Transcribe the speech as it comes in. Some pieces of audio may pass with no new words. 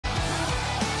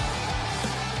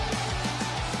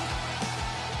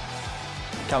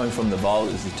Coming from the vault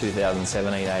is the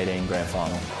 2017-18 Grand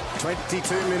Final.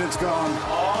 22 minutes gone.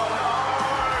 Oh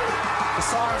no! The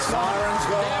siren's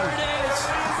gone. There it is.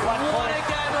 What a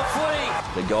game of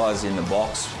footy. The guys in the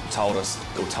box told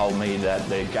me that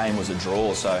the game was a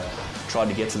draw, so I tried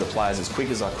to get to the players as quick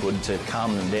as I could to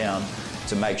calm them down,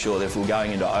 to make sure that if we were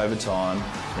going into overtime,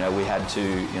 we had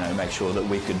to make sure that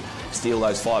we could steal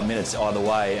those 5 minutes either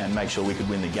way and make sure we could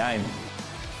win the game.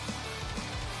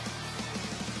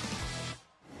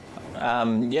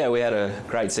 We had a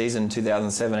great season,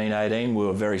 2017-18. We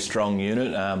were a very strong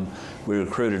unit. We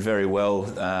recruited very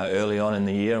well early on in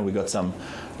the year, and we got some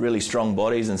really strong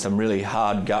bodies and some really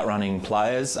hard gut-running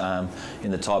players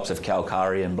in the types of Cal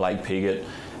Curry and Blake Piggott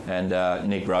and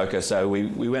Nick Roker. So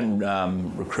we went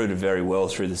and recruited very well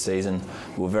through the season.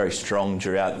 We were very strong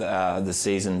throughout the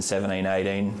season,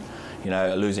 17-18,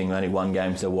 losing only one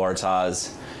game to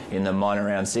Waratahs in the minor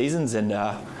round seasons. And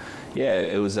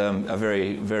it was a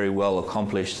very, very well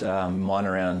accomplished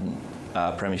minor round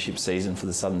premiership season for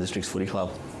the Southern Districts Footy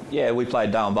Club. Yeah, we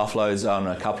played Darwin Buffaloes on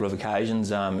a couple of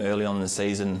occasions early on in the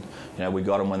season. We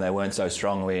got them when they weren't so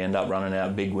strong. We ended up running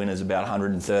out big winners, about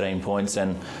 113 points,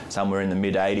 and somewhere in the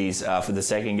mid-80s for the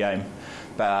second game.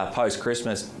 But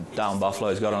post-Christmas, Darwin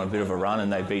Buffaloes got on a bit of a run,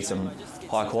 and they beat some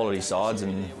high-quality sides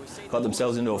and got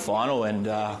themselves into a final, and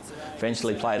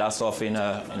eventually played us off in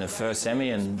a first semi,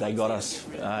 and they got us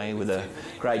with a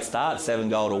great start,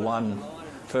 7-1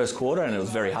 first quarter, and it was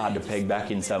very hard to peg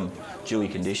back in some dewy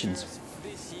conditions.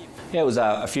 Yeah, it was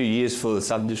a few years for the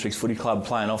Southern Districts Footy Club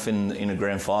playing off in a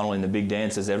grand final in the big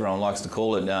dance, as everyone likes to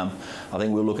call it. I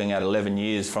think we were looking at 11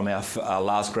 years from our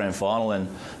last grand final, and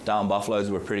Darwin Buffaloes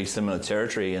were pretty similar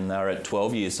territory, and they were at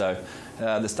 12 years. So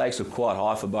the stakes were quite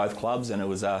high for both clubs, and it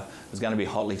was going to be a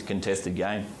hotly contested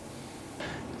game.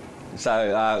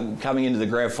 So coming into the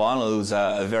grand final, it was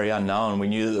very unknown. We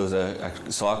knew that there was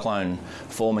a cyclone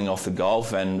forming off the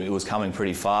Gulf, and it was coming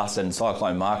pretty fast, and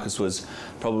Cyclone Marcus was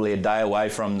probably a day away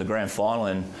from the grand final,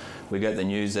 and we got the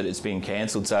news that it's been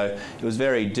cancelled. So it was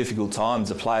very difficult times.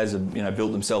 The players had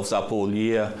built themselves up all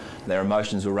year. Their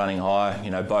emotions were running high.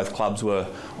 Both clubs were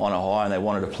on a high, and they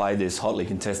wanted to play this hotly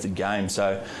contested game.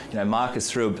 So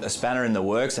Marcus threw a spanner in the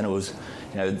works, and it was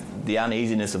the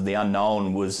uneasiness of the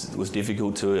unknown was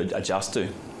difficult to adjust to.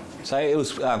 So it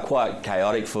was quite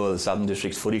chaotic for the Southern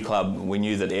Districts Footy Club. We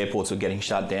knew that airports were getting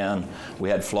shut down. We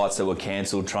had flights that were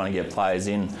cancelled trying to get players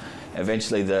in.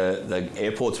 Eventually the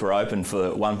airports were open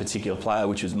for one particular player,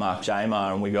 which was Mark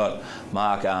Jamar, and we got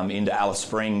Mark into Alice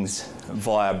Springs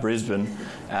via Brisbane,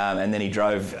 and then he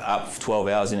drove up 12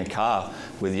 hours in a car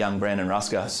with young Brandon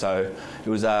Rusker. So it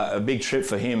was a big trip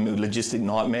for him, a logistic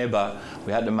nightmare, but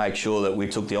we had to make sure that we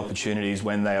took the opportunities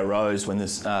when they arose, when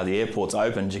the airports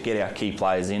opened, to get our key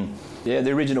players in. Yeah,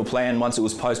 the original plan, once it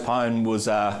was postponed, was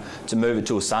to move it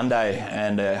to a Sunday,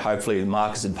 and hopefully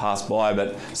Marcus had passed by,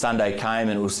 but Sunday came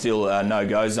and it was still a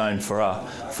no-go zone for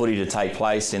footy to take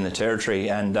place in the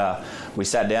territory, and we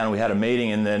sat down and we had a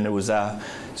meeting, and then it was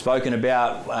spoken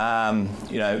about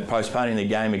postponing the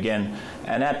game again.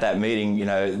 And at that meeting,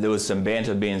 there was some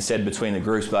banter being said between the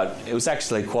groups, but it was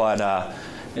actually quite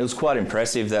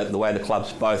impressive that the way the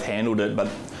clubs both handled it. But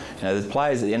the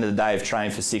players at the end of the day have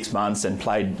trained for 6 months and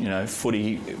played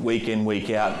footy week in,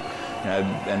 week out,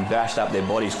 and bashed up their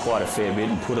bodies quite a fair bit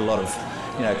and put a lot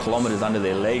of kilometres under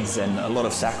their legs and a lot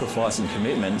of sacrifice and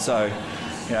commitment. So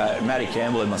Matty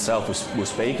Campbell and myself were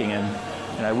speaking,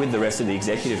 and with the rest of the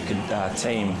executive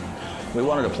team, we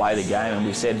wanted to play the game, and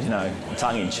we said,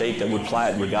 tongue-in-cheek, that we'd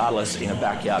play it regardless in a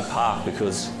backyard park,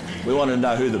 because we wanted to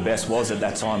know who the best was at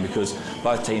that time, because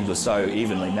both teams were so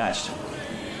evenly matched.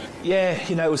 Yeah,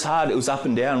 it was hard. It was up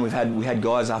and down. We had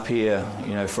guys up here,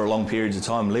 for long periods of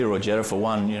time. Leroy Jetta, for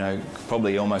one,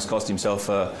 probably almost cost himself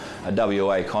a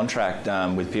WA contract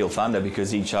with Peel Thunder, because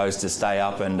he chose to stay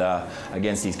up and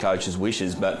against his coach's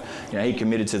wishes. But he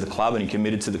committed to the club and he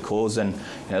committed to the cause. And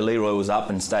Leroy was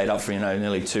up and stayed up for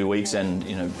nearly 2 weeks, and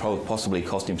possibly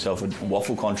cost himself a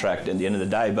waffle contract at the end of the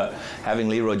day. But having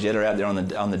Leroy Jetta out there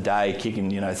on the day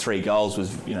kicking 3 goals was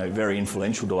very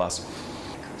influential to us.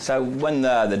 So when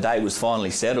the date was finally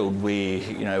settled, we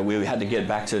had to get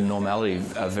back to normality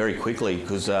very quickly,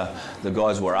 because the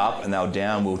guys were up and they were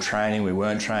down. We were training, we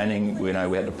weren't training. We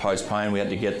had to postpone. We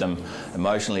had to get them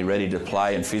emotionally ready to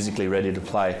play and physically ready to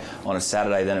play on a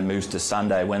Saturday. Then it moves to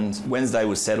Sunday. When Wednesday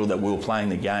was settled that we were playing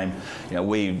the game,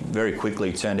 we very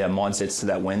quickly turned our mindsets to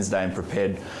that Wednesday and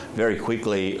prepared very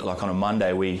quickly. Like on a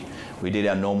Monday, we did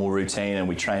our normal routine and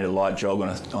we trained a light jog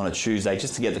on a Tuesday,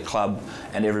 just to get the club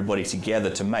and everybody together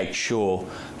to make sure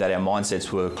that our mindsets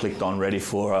were clicked on, ready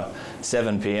for a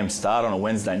 7 p.m. start on a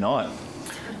Wednesday night.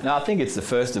 Now, I think it's the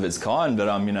first of its kind, but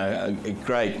a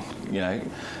great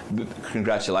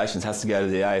congratulations has to go to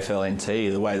the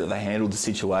AFL-NT, the way that they handled the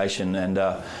situation, and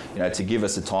to give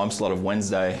us a time slot of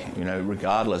Wednesday,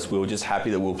 regardless, we were just happy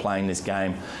that we were playing this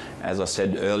game. As I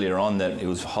said earlier on, that it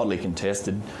was hotly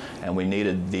contested, and we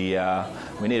needed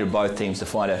both teams to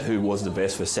find out who was the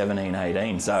best for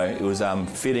 17-18. So it was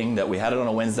fitting that we had it on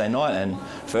a Wednesday night, and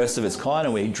first of its kind,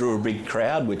 and we drew a big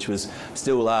crowd, which was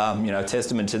still a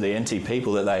testament to the NT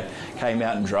people that they came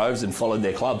out in droves and followed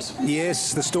their clubs.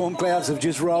 Yes, the storm clouds have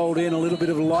just rolled in, a little bit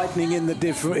of lightning in the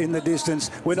distance.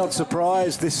 We're not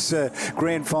surprised. This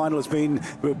grand final has been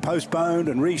postponed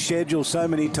and rescheduled so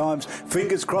many times.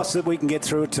 Fingers crossed that we can get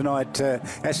through it tonight.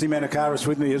 Ashley Manakaris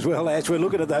with me as well. Ash, we're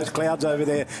looking at those clouds over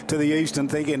there to the east and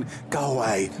thinking, go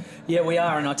away. Yeah, we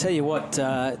are, and I tell you what,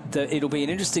 it'll be an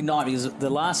interesting night, because the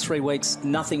last 3 weeks,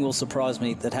 nothing will surprise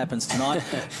me that happens tonight.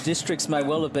 Districts may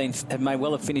well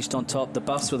have finished on top. The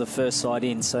Buffs were the first side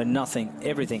in, so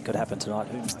everything could happen tonight.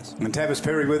 Who knows? And Tavis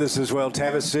Perry with us as well.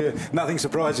 Tavis, nothing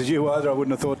surprises you either, I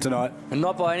wouldn't have thought tonight.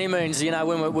 Not by any means.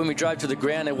 When we drove to the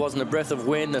ground, there wasn't a breath of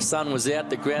wind. The sun was out.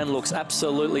 The ground looks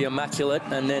absolutely immaculate.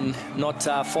 And then not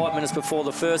 5 minutes before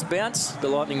the first bounce, the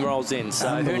lightning rolls in. So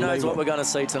who knows what we're going to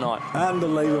see tonight.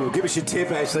 Unbelievable. Give us your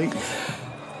tip, Ashley.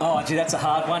 Oh, gee, that's a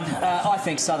hard one. I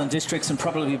think Southern Districts, and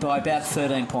probably by about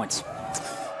 13 points.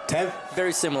 Tav?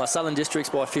 Very similar. Southern Districts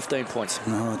by 15 points.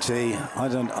 Oh, gee, I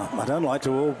don't like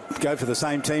to all go for the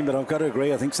same team, but I've got to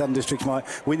agree. I think Southern Districts might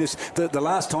win this. The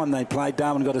last time they played,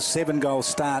 Darwin got a 7-goal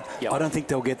start. Yep. I don't think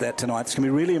they'll get that tonight. It's going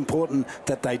to be really important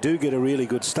that they do get a really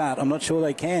good start. I'm not sure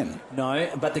they can. No,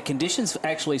 but the conditions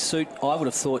actually suit, I would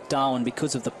have thought, Darwin,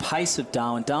 because of the pace of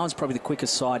Darwin. Darwin's probably the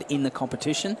quickest side in the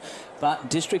competition, but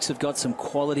Districts have got some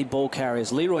quality ball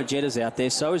carriers. Leroy Jetta's out there,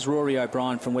 so is Rory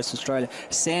O'Brien from Western Australia.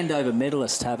 Sandover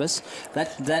medalist, Tavis.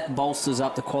 That bolsters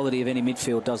up the quality of any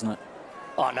midfield, doesn't it?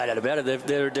 Oh, no doubt about it.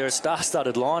 They're a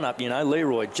star-studded lineup,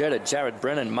 Leroy Jetta, Jared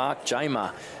Brennan, Mark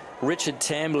Jamer, Richard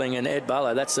Tambling and Ed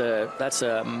Barlow. That's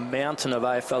a mountain of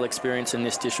AFL experience in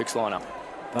this Districts lineup.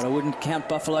 But I wouldn't count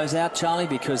Buffaloes out, Charlie,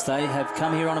 because they have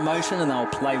come here on emotion and they'll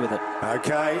play with it.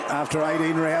 OK, after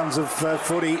 18 rounds of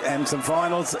footy and some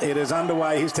finals, it is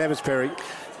underway. Here's Tavis Perry.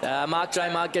 Mark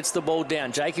Jamer gets the ball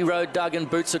down. Jakey Rowe Duggan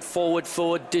boots it forward.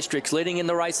 Districts leading in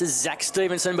the races, Zach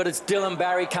Stevenson, but it's Dylan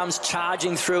Barry comes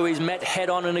charging through. He's met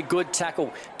head on in a good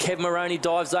tackle. Kev Moroney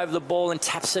dives over the ball and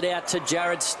taps it out to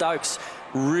Jared Stokes.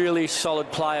 Really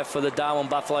solid player for the Darwin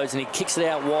Buffaloes, and he kicks it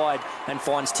out wide and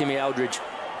finds Timmy Eldridge.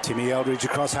 Timmy Eldridge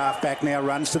across half-back now,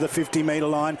 runs to the 50-metre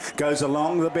line, goes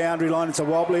along the boundary line. It's a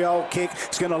wobbly old kick.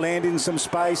 It's going to land in some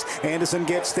space. Anderson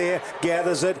gets there,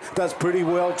 gathers it, does pretty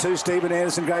well too. Stephen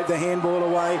Anderson gave the handball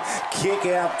away. Kick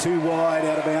out too wide,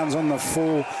 out of bounds on the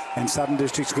full. And Southern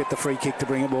Districts get the free kick to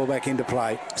bring the ball back into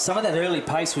play. Some of that early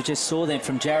pace we just saw then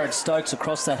from Jared Stokes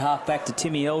across that half-back to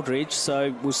Timmy Eldridge.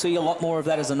 So we'll see a lot more of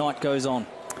that as the night goes on.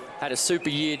 Had a super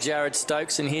year, Jared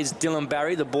Stokes, and here's Dylan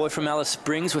Barry, the boy from Alice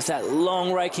Springs, with that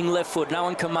long raking left foot. No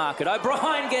one can mark it.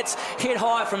 O'Brien gets hit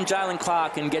high from Jalen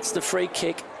Clark and gets the free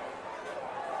kick.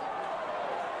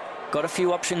 Got a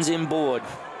few options inboard.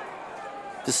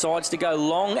 Decides to go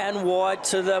long and wide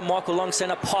to the Michael Long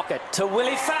centre pocket to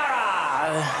Willie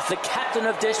Farah, the captain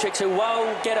of Districts, who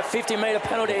will get a 50-metre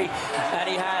penalty, and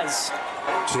he has.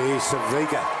 Gee,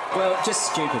 Savika. Well,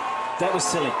 just stupid. That was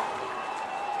silly.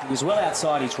 He was well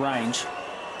outside his range.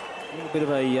 A little bit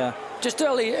of a... Just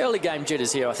early game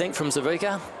jitters here, I think, from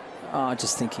Savika. Oh, I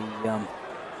just think he...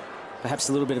 perhaps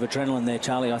a little bit of adrenaline there,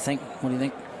 Charlie, I think. What do you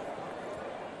think?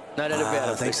 No doubt about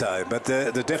it. I think so. But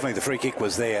definitely the free kick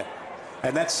was there.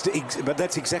 And that's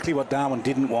exactly what Darwin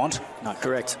didn't want. No,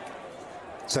 correct.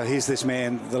 So here's this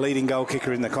man, the leading goal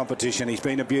kicker in the competition. He's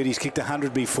been a beauty. He's kicked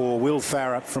 100 before. Will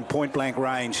Farah from point-blank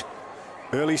range.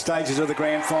 Early stages of the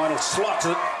grand final. Slots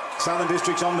it. Southern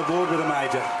Districts on the board with a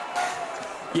major.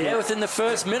 Yeah, within the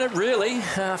first minute, really.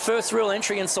 First real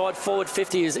entry inside forward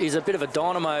 50 is a bit of a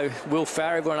dynamo. Will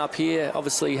Farah, everyone up here,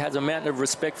 obviously has a mountain of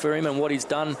respect for him and what he's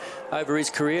done over his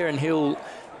career, and he'll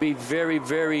be very,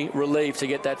 very relieved to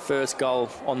get that first goal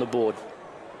on the board.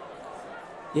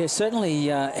 Yeah,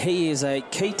 certainly he is a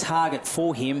key target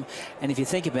for him. And if you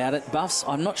think about it, Buffs,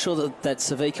 I'm not sure that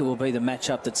Savika will be the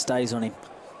matchup that stays on him.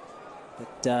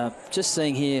 But just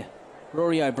seeing here,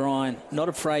 Rory O'Brien, not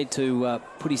afraid to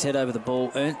put his head over the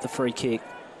ball, earned the free kick,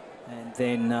 and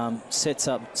then sets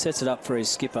it up for his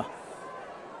skipper.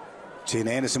 Gene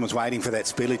Anderson was waiting for that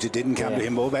spillage. It didn't come to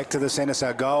him. Ball back to the centre.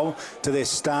 So goal to their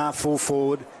star full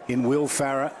forward in Will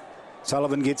Farah.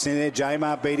 Sullivan gets in there.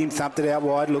 Jamar beat him, thumped it out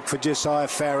wide. Look for Josiah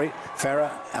Farah.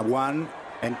 Farah a one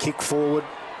and kick forward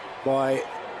by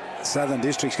Southern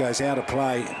Districts goes out of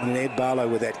play. And Ed Barlow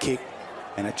with that kick.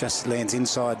 and it just lands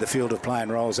inside the field of play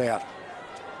and rolls out.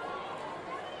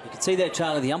 You can see that,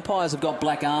 Charlie. The umpires have got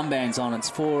black armbands on. It's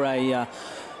for a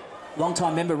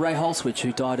long-time member, Ray Holswich,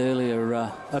 who died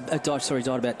earlier. Died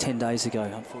about 10 days ago,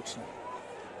 unfortunately.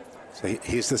 So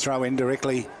here's the throw in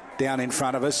directly down in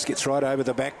front of us. Gets right over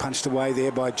the back, punched away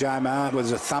there by Jamar.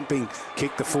 Was a thumping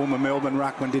kick. The former Melbourne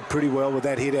ruckman did pretty well with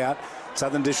that hit out.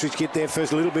 Southern Districts get there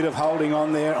first. A little bit of holding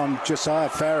on there on Josiah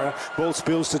Farah. Ball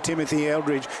spills to Timothy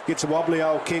Eldridge. Gets a wobbly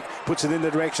old kick. Puts it in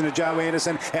the direction of Joe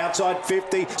Anderson. Outside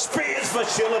 50. Spears for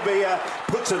Shillabia.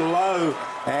 Puts it low.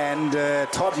 And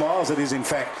Todd Miles, it is in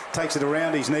fact, takes it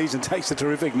around his knees and takes a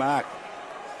terrific mark.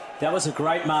 That was a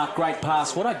great mark, great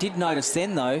pass. What I did notice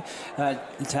then, though,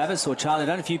 Tavis or Charlie, I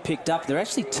don't know if you picked up, there are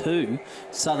actually two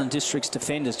Southern Districts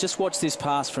defenders. Just watch this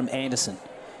pass from Anderson.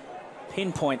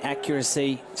 Pinpoint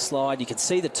accuracy slide. You can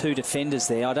see the two defenders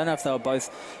there. I don't know if they're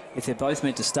both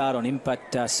meant to start on him, but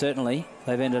certainly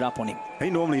they've ended up on him. He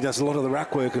normally does a lot of the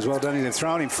ruck work as well, doesn't he? They've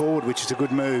thrown him forward, which is a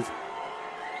good move.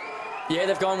 Yeah,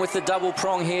 they've gone with the double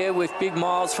prong here with Big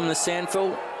Miles from the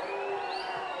Sandfield.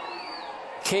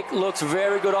 Kick looks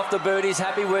very good off the boot. He's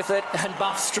happy with it, and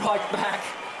Buff strike back.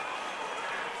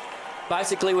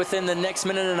 Basically within the next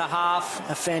minute and a half,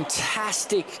 a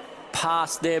fantastic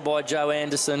pass there by Joe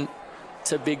Anderson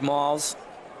to Big Miles.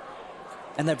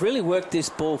 And they've really worked this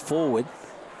ball forward,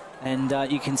 and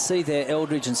you can see there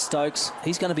Eldridge and Stokes.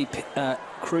 He's going to be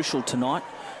crucial tonight.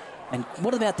 And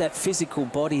what about that physical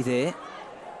body there?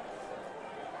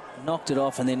 Knocked it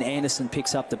off, and then Anderson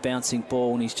picks up the bouncing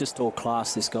ball, and he's just all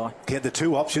class, this guy. He had the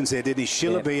two options there, didn't he?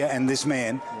 Shillabia and this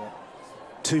man.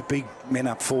 Two big men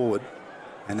up forward.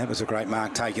 And that was a great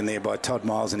mark taken there by Todd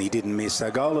Miles, and he didn't miss. So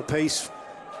goal apiece.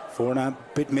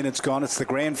 4.5 minutes gone. It's the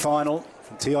grand final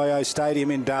from TIO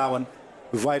Stadium in Darwin.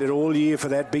 We've waited all year for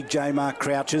that. Big J Mark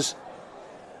crouches.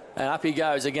 And up he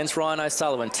goes against Ryan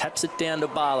O'Sullivan. Taps it down to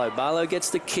Barlow. Barlow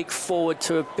gets the kick forward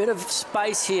to a bit of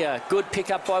space here. Good pick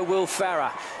up by Will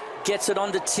Farah. Gets it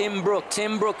on to Tim Brook.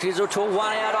 Tim Brook is to a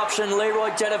one-out option.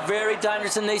 Leroy Jetta very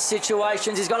dangerous in these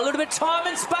situations. He's got a little bit of time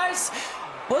and space.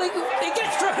 Well, he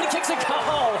gets through and he kicks a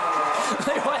goal.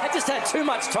 Leroy just had too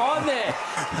much time there.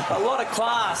 A lot of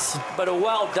class, but a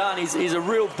well done. He's a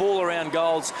real bull around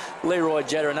goals, Leroy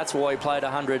Jetta, and that's why he played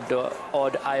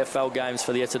 100-odd AFL games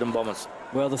for the Essendon Bombers.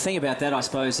 Well, the thing about that, I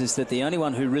suppose, is that the only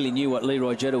one who really knew what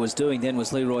Leroy Jetta was doing then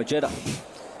was Leroy Jetta.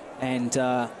 And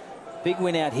big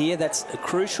win out here. That's a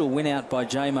crucial win out by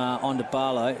Jamar onto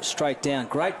Barlow. Straight down.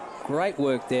 Great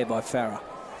work there by Farah.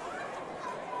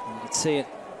 You can see it.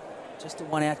 Just a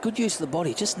one out. Good use of the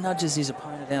body. Just nudges his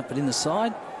opponent out, but in the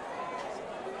side.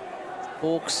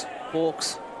 Hawks,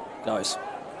 goes.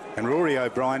 And Rory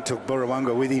O'Brien took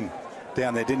Burrawunga with him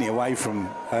down there, didn't he? Away from,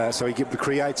 so he could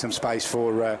create some space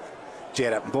for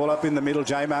Jetta. Ball up in the middle.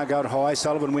 Jamar got high.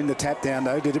 Sullivan win the tap down,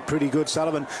 though. Did it pretty good.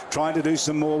 Sullivan trying to do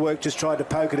some more work. Just tried to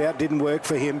poke it out. Didn't work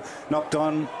for him. Knocked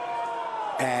on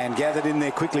and gathered in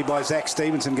there quickly by Zach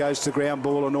Stevenson. Goes to ground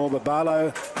ball and all. But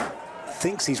Barlow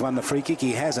thinks he's won the free kick.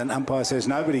 He hasn't. Umpire says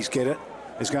nobody's going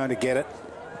to get it.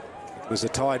 It was a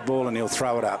tied ball and he'll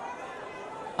throw it up.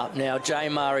 Up now,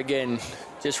 Jamar again.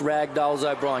 Just ragdolls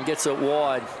O'Brien. Gets it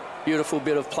wide. Beautiful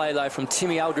bit of play, though, from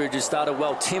Timmy Eldridge, who started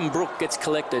well. Tim Brook gets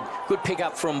collected. Good pick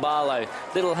up from Barlow.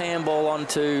 Little handball on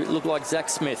to look like Zach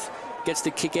Smith. Gets the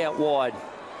kick out wide.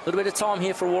 A little bit of time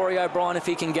here for Rory O'Brien if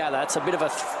he can gather. It's a bit of a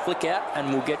flick out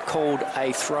and will get called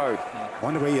a throw.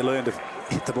 Wonder where you learn to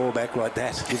hit the ball back like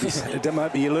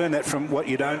that. You learn that from what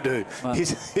you don't do. Wow.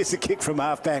 Here's a kick from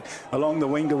half-back along the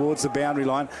wing towards the boundary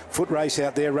line. Foot race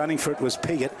out there. Running for it was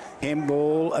Piggott.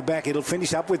 Handball back. It'll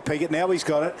finish up with Piggott. Now he's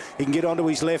got it. He can get onto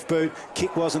his left boot.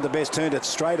 Kick wasn't the best. Turned it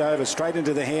straight over, straight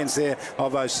into the hands there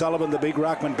of O'Sullivan, the big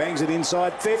ruckman. Bangs it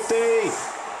inside. 50!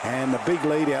 And the big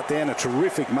lead out there, and a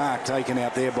terrific mark taken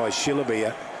out there by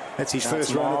Shillabia. That's his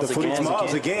first run at the footy. It's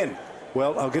Miles again.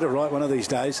 Well, I'll get it right one of these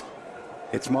days.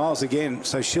 It's Miles again.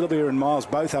 So Shillabia and Miles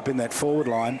both up in that forward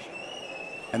line.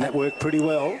 And that worked pretty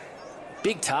well.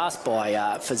 Big task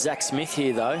by for Zach Smith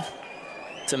here, though,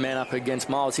 to man up against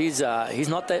Miles. He's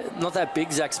not that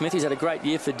big, Zach Smith. He's had a great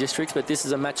year for Districts, but this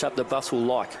is a matchup the Buffs will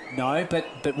like. No, but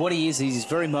what he is, he's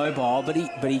very mobile, but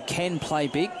he can play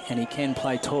big and he can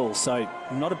play tall. So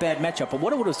not a bad matchup. But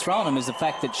what it would have thrown him is the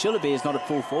fact that Shillabia is not at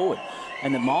full forward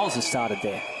and that Miles has started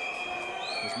there.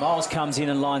 As Miles comes in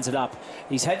and lines it up.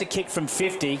 He's had to kick from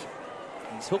 50.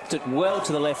 He's hooked it well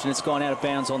to the left and it's gone out of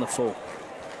bounds on the full.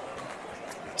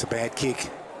 It's a bad kick.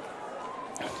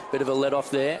 Bit of a let off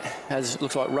there, as it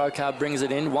looks like Rokar brings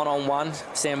it in, one-on-one.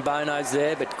 Sambono's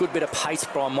there, but good bit of pace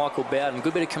by Michael Bowden.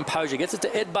 Good bit of composure. Gets it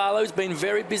to Ed Barlow, who's been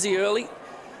very busy early.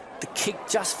 the kick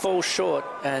just falls short,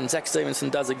 and Zach Stevenson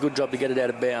does a good job to get it out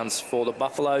of bounds for the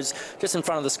Buffaloes, just in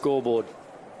front of the scoreboard.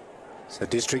 So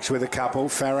Districts with a couple,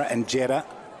 Farah and Jeddah.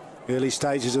 Early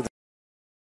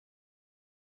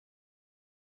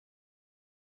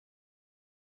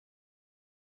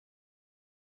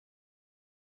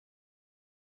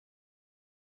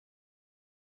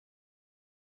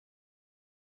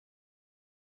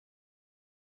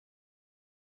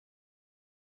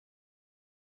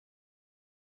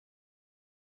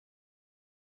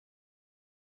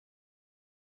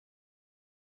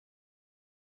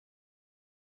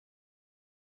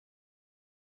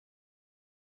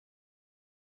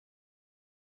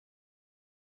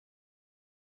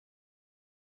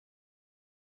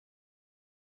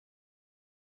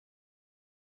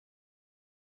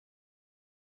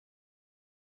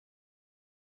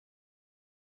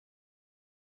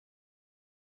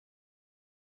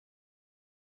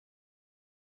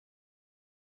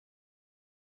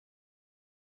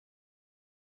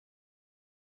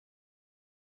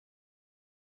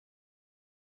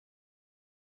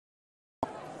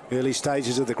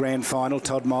stages of the grand final.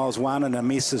 Todd Miles won and a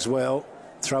miss as well.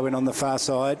 Throw in on the far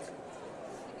side.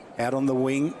 Out on the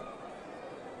wing.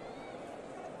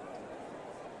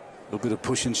 A little bit of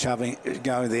push and shoving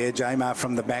going there. Jamar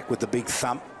from the back with the big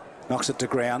thump. Knocks it to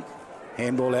ground.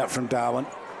 Handball out from Darwin.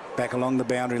 Back along the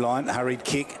boundary line. Hurried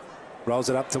kick. Rolls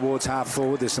it up towards half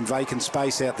forward. There's some vacant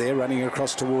space out there. Running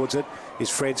across towards it is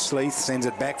Fred Sleeth. Sends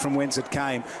it back from whence it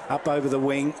came. Up over the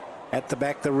wing. At the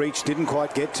back, the reach didn't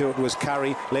quite get to it. Was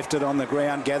Curry. Left it on the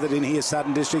ground. Gathered in here,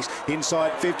 Southern Districts.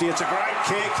 Inside 50. It's a great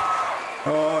kick.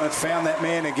 Oh, and it found that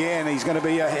man again. He's going to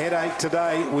be a headache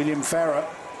today, William Farah.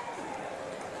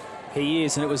 He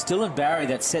is, and it was Dylan Barry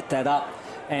that set that up.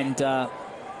 And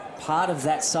part of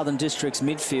that Southern District's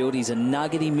midfield, he's a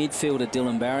nuggety midfielder,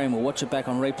 Dylan Barry, and we'll watch it back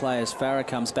on replay as Farah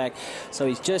comes back. So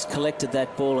he's just collected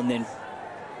that ball and then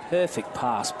perfect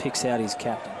pass, picks out his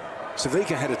captain.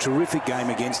 Savika had a terrific game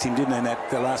against him, didn't he,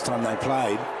 the last time they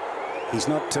played. He's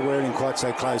not wearing quite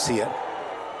so close here.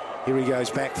 Here he goes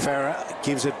back. Farah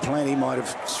gives it plenty, might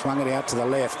have swung it out to the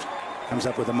left. Comes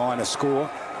up with a minor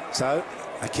score. So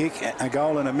a kick, a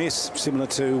goal and a miss, similar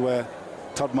to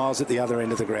Todd Miles at the other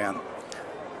end of the ground.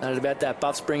 And about that,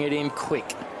 Buffs bring it in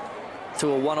quick to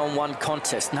a one-on-one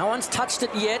contest. No one's touched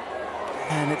it yet,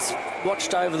 and it's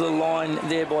watched over the line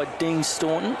there by Dean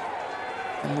Staunton,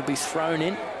 and will be thrown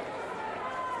in.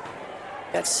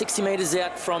 About 60 metres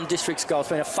out from District's goal. It's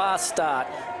been a fast start.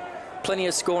 Plenty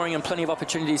of scoring and plenty of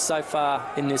opportunities so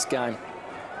far in this game.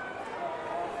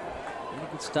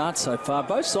 Good start so far.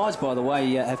 Both sides, by the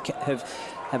way, have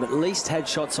at least had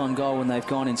shots on goal when they've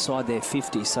gone inside their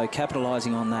 50, so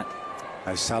capitalising on that.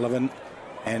 O'Sullivan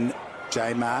and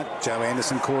J. Mark. Joe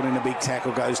Anderson caught in a big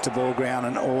tackle, goes to ball ground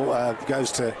and all,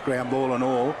 goes to ground ball and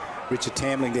all. Richard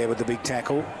Tambling there with the big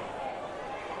tackle.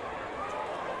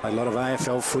 A lot of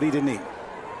AFL footy, didn't he?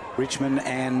 Richmond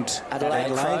and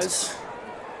Adelaide. I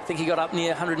think he got up near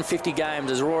 150 games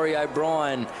as Rory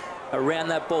O'Brien around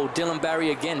that ball. Dylan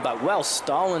Barry again, but well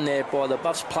stolen there by the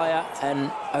Buffs player, and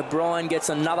O'Brien gets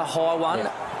another high one.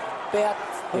 Yeah.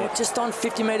 About just on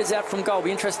 50 metres out from goal.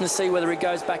 Be interesting to see whether he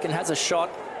goes back and has a shot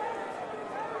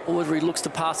or whether he looks to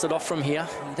pass it off from here.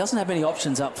 He doesn't have many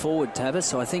options up forward, Tavis,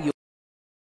 so I think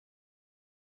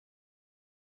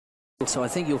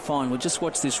you'll find, we'll just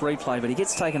watch this replay, but he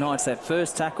gets taken high. It's that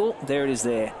first tackle. There it is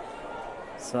there.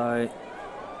 So,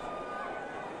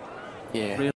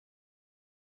 yeah. Really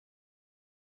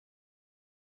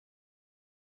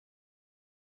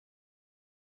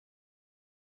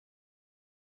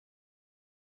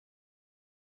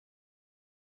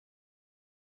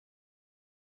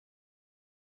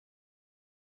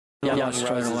Young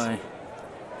straight away.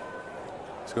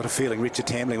 He's got a feeling Richard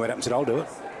Tambling went up and said, I'll do it.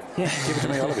 Yeah. Give it to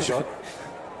me, I'll have a shot.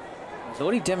 He's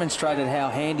already demonstrated how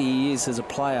handy he is as a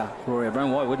player, Rory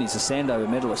O'Brien. Why wouldn't he? He's a Sandover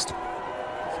medalist.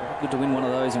 So good to win one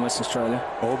of those in Western Australia.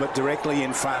 All but directly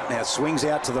in front now. Swings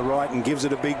out to the right and gives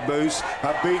it a big boost.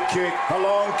 A big kick, a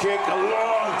long kick, a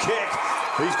long kick.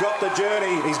 He's got the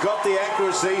journey, he's got the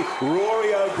accuracy.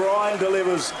 Rory O'Brien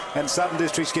delivers, and Southern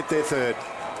Districts get their third.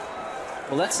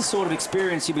 Well, that's the sort of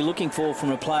experience you'd be looking for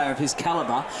from a player of his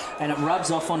calibre, and it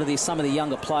rubs off onto some of the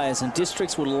younger players, and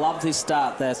Districts would love this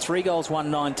start. They're 3 goals,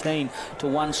 119 to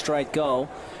 1 straight goal,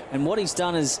 and what he's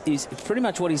done is pretty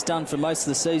much what he's done for most of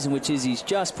the season, which is he's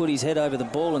just put his head over the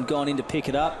ball and gone in to pick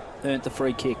it up, earned the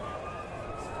free kick.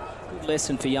 Good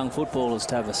lesson for young footballers,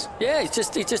 Tavis. Yeah, he's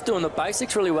just doing the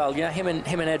basics really well. You know, him and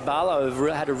Ed Barlow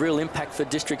have had a real impact for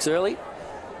Districts early,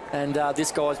 and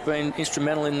this guy's been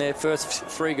instrumental in their first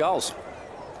 3 goals.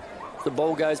 The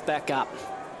ball goes back up.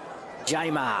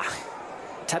 Jamar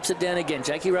Taps it down again.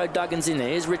 Jakey Rowe-Duggan's in there.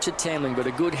 Here's Richard Tamling, but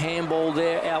a good handball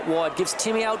there out wide. Gives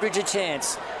Timmy Eldridge a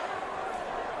chance.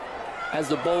 As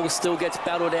the ball still gets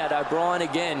battled out, O'Brien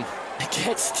again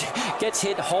gets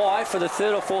hit high for the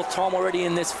third or fourth time already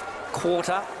in this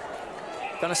quarter.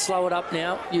 Going to slow it up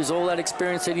now. Use all that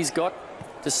experience that he's got.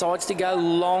 Decides to go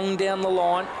long down the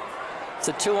line. It's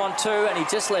a 2-on-2, and he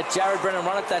just let Jared Brennan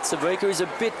run at that. Savika is a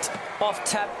bit off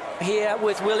tap here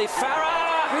with Willie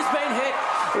Farah, who's been hit.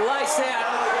 Lace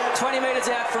out, 20 metres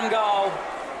out from goal.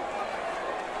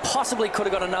 Possibly could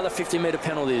have got another 50-metre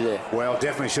penalty there. Well,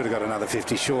 definitely should have got another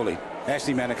 50, surely.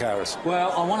 Ashley Manakaris.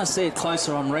 Well, I want to see it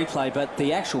closer on replay, but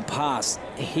the actual pass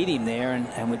hit him there,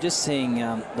 and we're just seeing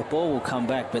the ball will come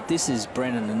back, but this is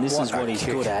Brennan, and this is what he's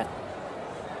good at.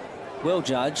 Well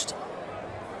judged.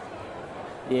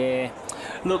 Yeah.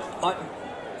 Look,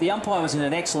 the umpire was in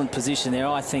an excellent position there.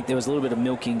 I think there was a little bit of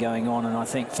milking going on, and I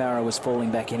think Farah was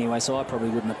falling back anyway, so I probably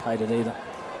wouldn't have played it either.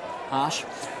 Harsh?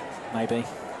 Maybe.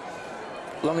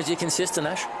 As long as you're consistent,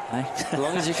 Ash. Hey? As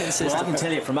long as you're consistent. Well, I can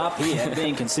tell you from up here,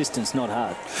 being consistent's not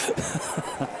hard.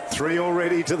 3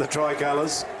 already to the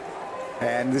tricolours.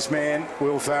 And this man,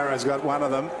 Will Farah, has got one of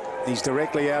them. He's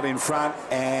directly out in front,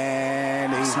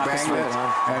 and he's banged it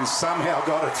and somehow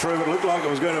got it through. It looked like it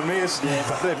was going to miss,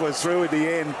 but it was through at the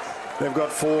end. They've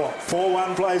got 4.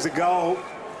 4-1 plays a goal.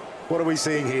 What are we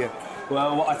seeing here?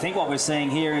 Well, I think what we're seeing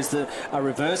here is a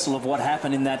reversal of what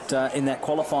happened in that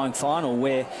qualifying final,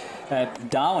 where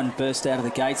Darwin burst out of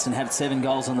the gates and had 7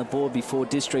 goals on the board before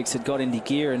Districts had got into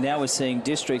gear, and now we're seeing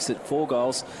Districts at 4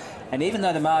 goals. And even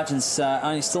though the margin's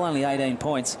still only 18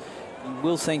 points, you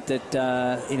will think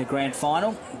that in a grand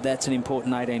final, that's an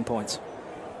important 18 points.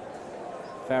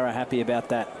 Farah happy about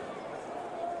that.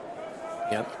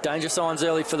 Yep. Danger signs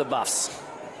early for the Buffs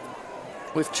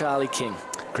with Charlie King.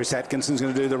 Chris Atkinson's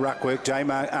going to do the ruck work.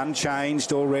 J-Mark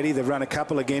unchanged already. They've run a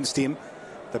couple against him.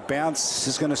 The bounce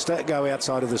is going to go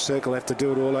outside of the circle. Have to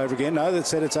do it all over again. No, that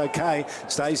said it's okay.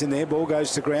 Stays in there. Ball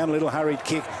goes to ground. Little hurried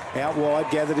kick out wide.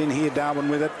 Gathered in here. Darwin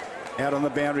with it. Out on the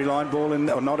boundary line. Ball in,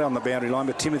 or not on the boundary line,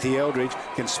 but Timothy Eldridge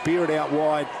can spear it out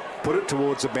wide. Put it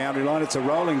towards the boundary line. It's a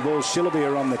rolling ball. Shillaby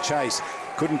are on the chase.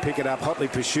 Couldn't pick it up. Hotly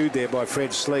pursued there by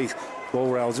Fred Sleeth. Ball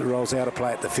rolls out of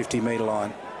play at the 50-metre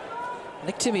line. I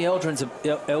think Timmy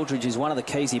Eldridge is one of the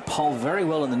keys. He polled very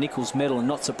well in the Nichols medal, and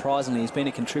not surprisingly, he's been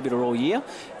a contributor all year.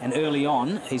 And early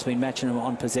on, he's been matching him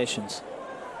on possessions.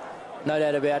 No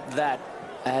doubt about that,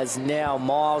 as now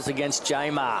Miles against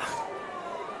Jamar.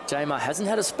 Jamar hasn't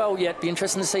had a spell yet. Be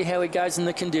interesting to see how he goes in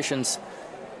the conditions.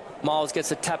 Miles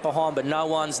gets a tap behind, but no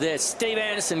one's there. Steve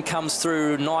Anderson comes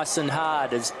through nice and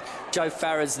hard as Joe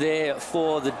Farah's there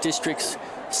for the District's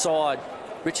side.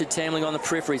 Richard Tamling on the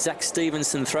periphery. Zach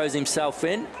Stevenson throws himself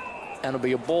in, and it'll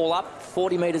be a ball up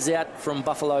 40 metres out from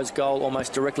Buffalo's goal,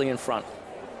 almost directly in front.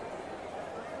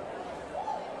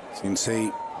 As you can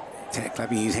see,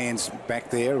 clapping his hands back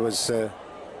there was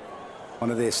one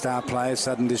of their star players,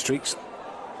 Southern Districts,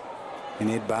 in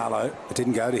Ed Barlow. It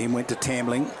didn't go to him, went to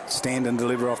Tamling. Stand and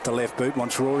deliver off the left boot.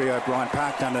 Once Rory O'Brien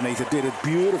parked underneath it, did it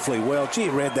beautifully well. Gee,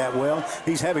 read that well.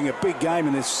 He's having a big game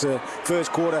in this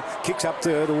first quarter. Kicks up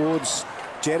towards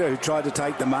Jetta, who tried to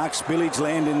take the mark. Spillage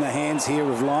land in the hands here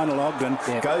of Lionel Ogden.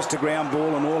 Yep. Goes to ground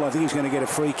ball and all. I think he's going to get a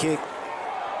free kick.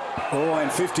 Oh,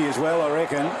 and 50 as well, I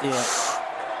reckon. Yeah.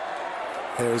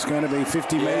 There is going to be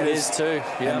 50 metres. It is too.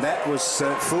 Yep. And that was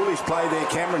foolish play there.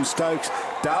 Cameron Stokes.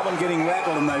 Darwin getting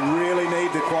rattled, and they really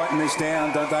need to quieten this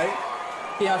down, don't they?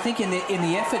 Yeah, I think in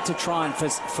the effort to try and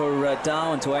for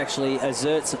Darwin to actually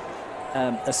assert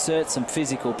some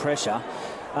physical pressure,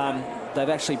 they've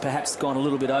actually perhaps gone a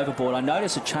little bit overboard. I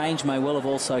notice a change may well have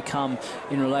also come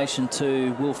in relation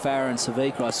to Will Farah and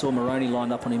Savika. I saw Moroney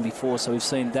lined up on him before, so we've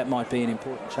seen that might be an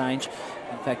important change.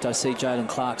 In fact, I see Jayden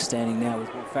Clark standing now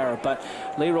with Will Farah. But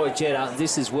Leroy Jetta,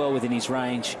 this is well within his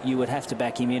range. You would have to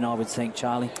back him in, I would think,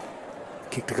 Charlie.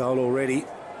 Kicked a goal already.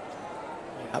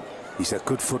 Yep. He's a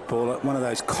good footballer, one of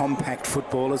those compact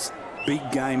footballers, big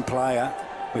game player.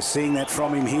 We're seeing that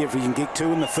from him here. If he can get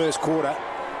 2 in the first quarter,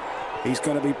 he's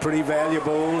going to be pretty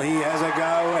valuable. He has a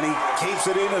go, and he keeps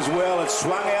it in as well. It's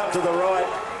swung out to the right,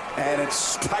 and it's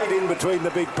stayed in between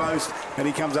the big post, and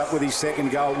he comes up with his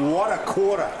second goal. What a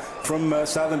quarter from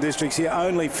Southern Districts here.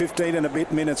 Only 15 and a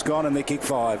bit minutes gone, and they kick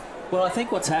 5. Well, I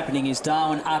think what's happening is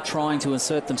Darwin are trying to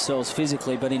assert themselves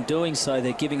physically, but in doing so,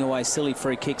 they're giving away silly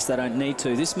free kicks they don't need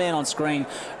to. This man on screen,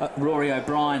 Rory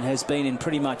O'Brien, has been in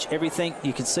pretty much everything.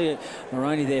 You can see it.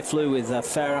 Moroney there flew with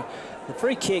Farah. The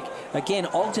free kick, again,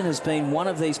 Ogden has been one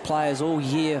of these players all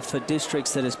year for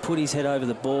Districts that has put his head over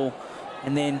the ball,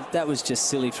 and then that was just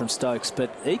silly from Stokes.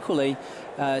 But equally,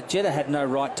 Jetta had no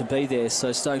right to be there,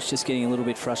 so Stokes just getting a little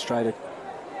bit frustrated.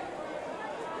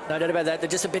 No doubt about that. They're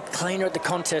just a bit cleaner at the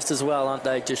contest as well, aren't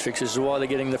they, Districts? Which is why they're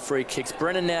getting the free kicks.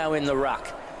 Brennan now in the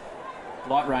ruck.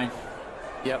 Light rain.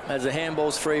 Yep, as the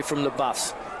handball's free from the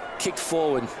Buffs. Kicked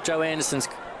forward. Joe Anderson's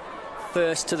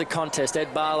first to the contest.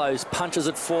 Ed Barlow punches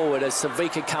it forward as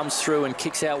Savica comes through and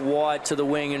kicks out wide to the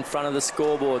wing in front of the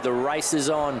scoreboard. The race is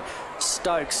on.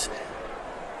 Stokes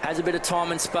has a bit of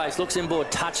time and space. Looks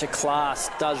inboard. Touch of class.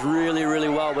 Does really, really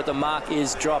well, but the mark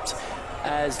is dropped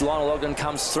as Lionel Ogden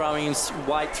comes throwing his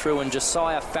weight through, and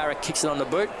Josiah Farrick kicks it on the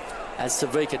boot as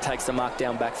Savica takes the mark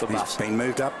down back for Buffs. He's been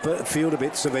moved up the field a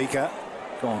bit, Savica.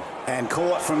 Gone. And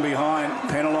caught from behind,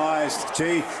 penalised.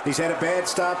 Gee, he's had a bad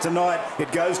start tonight.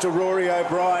 It goes to Rory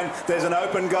O'Brien. There's an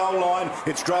open goal line.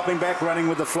 It's dropping back, running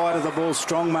with the flight of the ball.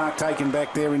 Strong mark taken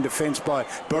back there in defence by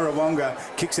Burrawonga.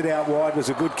 Kicks it out wide. Was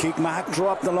a good kick. Mark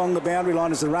dropped along the boundary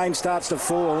line as the rain starts to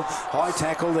fall. High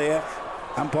tackle there.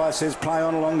 Umpire says play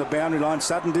on along the boundary line.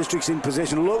 Southern District's in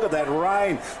possession. Look at that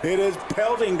rain. It is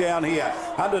pelting down here.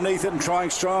 Underneath it and trying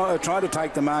to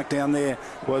take the mark down there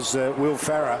was Will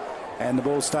Farrer. And the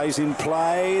ball stays in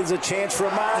play. There's a chance for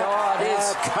a mark. Oh, it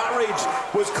is.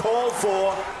 Courage was called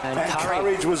for and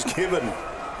courage was given.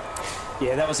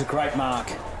 Yeah, that was a great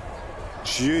mark.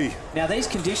 Gee. Now, these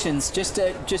conditions, just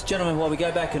gentlemen, while we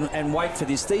go back and wait for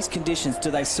this, these conditions,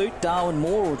 do they suit Darwin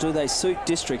more or do they suit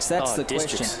Districts? That's the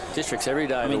question. Districts every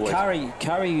day I mean,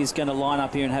 Curry is going to line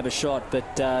up here and have a shot,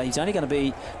 but he's only going to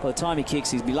be, by the time he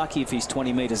kicks, he'll be lucky if he's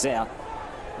 20 metres out.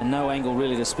 And no angle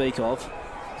really to speak of.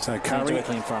 So Curry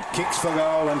directly in front. Kicks for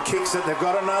goal and kicks it. They've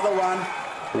got another one.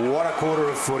 What a quarter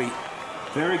of footy.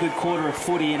 Very good quarter of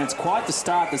footy, and it's quite the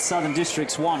start that Southern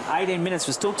Districts won. 18 minutes,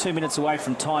 we're still 2 minutes away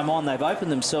from time on. They've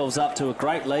opened themselves up to a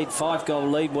great lead, 5-goal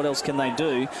lead. What else can they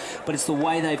do? But it's the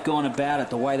way they've gone about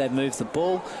it, the way they've moved the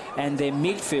ball, and their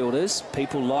midfielders,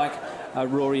 people like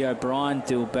Rory O'Brien,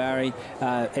 Dill Barry,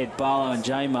 Ed Barlow and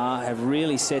Jamar have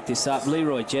really set this up.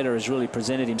 Leroy Jetta has really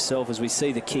presented himself as we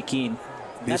see the kick in.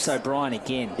 That's O'Brien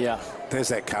again. Yeah. There's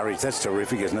that courage. That's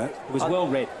terrific, isn't it? It was well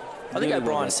read. I think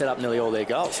O'Brien set up nearly all their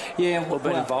goals. Yeah, well,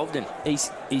 been involved in.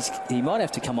 He might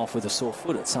have to come off with a sore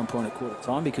foot at some point at quarter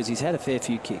time because he's had a fair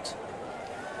few kicks.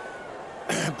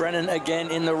 Brennan again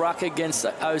in the ruck against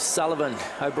O'Sullivan.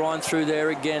 O'Brien through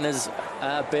there again as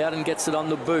Bowden gets it on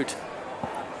the boot.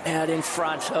 Out in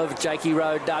front of Jakey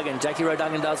Rowe-Duggan. Jakey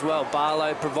Rowe-Duggan does well.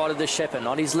 Barlow provided the shepherd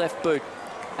on his left boot.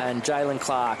 And Jalen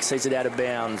Clark sees it out of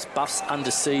bounds. Buffs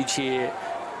under siege here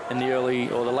in the early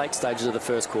or the late stages of the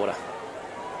first quarter.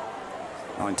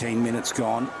 19 minutes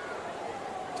gone.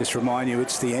 Just remind you,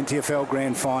 it's the NTFL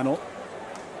Grand Final,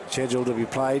 scheduled to be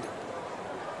played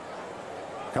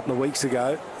a couple of weeks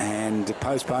ago and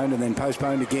postponed and then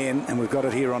postponed again. And we've got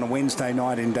it here on a Wednesday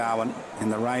night in Darwin,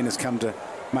 and the rain has come to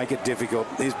make it difficult.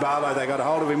 Here's Barlow. They got a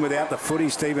hold of him without the footy.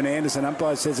 Stephen Anderson.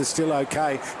 Umpire says it's still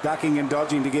okay. Ducking and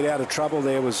dodging to get out of trouble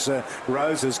there was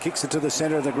Roses. Kicks it to the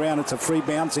centre of the ground. It's a free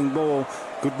bouncing ball.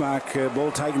 Good mark.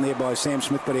 Ball taken there by Sam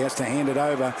Smith, but he has to hand it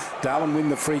over. Darwin win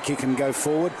the free kick and go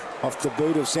forward. Off the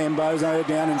boot of Sam Bozo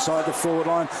down inside the forward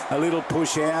line. A little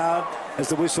push out. Has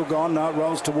the whistle gone? No, it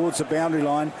rolls towards the boundary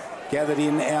line. Gathered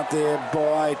in out there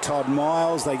by Todd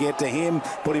Miles. They get to him,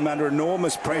 put him under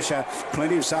enormous pressure.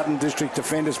 Plenty of Southern District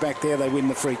defenders back there. They win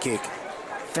the free kick.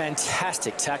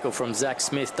 Fantastic tackle from Zach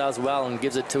Smith. Does well and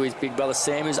gives it to his big brother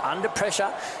Sam, who's under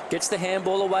pressure. Gets the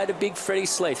handball away to big Freddie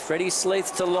Sleeth. Freddie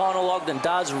Sleeth to Lionel Ogden.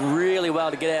 Does really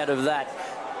well to get out of that.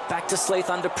 Back to Sleeth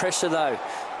under pressure though.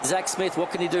 Zach Smith,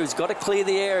 what can he do? He's got to clear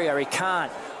the area. He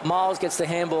can't. Miles gets the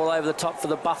handball over the top for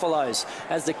the Buffaloes.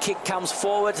 As the kick comes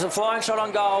forward, it's a flying shot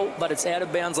on goal, but it's out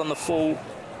of bounds on the full.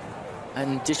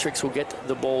 And Districts will get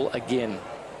the ball again.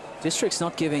 Districts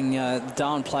not giving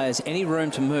Darwin players any room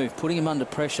to move, putting them under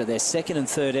pressure. Their second and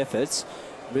third efforts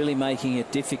really making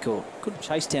it difficult. Good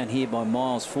chase down here by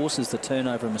Miles, forces the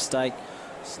turnover mistake.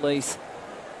 Sleeth,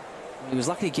 he was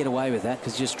lucky to get away with that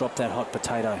because he just dropped that hot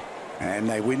potato. And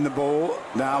they win the ball.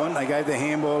 Darwin, they gave the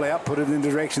handball out, put it in the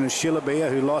direction of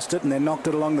Shillabia, who lost it, and then knocked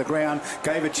it along the ground.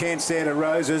 Gave a chance there to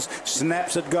Roses.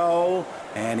 Snaps at goal,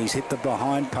 and he's hit the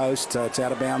behind post. It's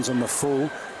out of bounds on the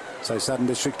full. So Southern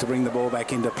District to bring the ball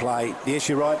back into play. Yes,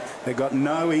 you're right. They've got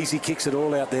no easy kicks at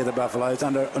all out there, the Buffaloes,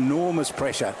 under enormous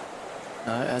pressure.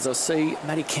 As I see,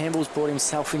 Matty Campbell's brought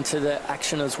himself into the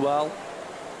action as well.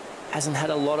 Hasn't had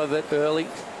a lot of it early.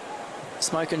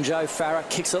 Smoking Joe Farah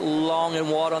kicks it long and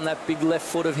wide on that big left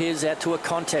foot of his out to a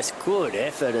contest. Good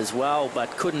effort as well, but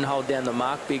couldn't hold down the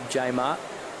mark, big J-Mark.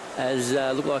 As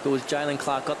looked like it was Jalen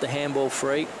Clark got the handball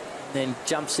free, then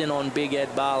jumps in on big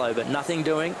Ed Barlow, but nothing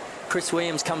doing. Chris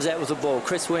Williams comes out with the ball.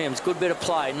 Chris Williams, good bit of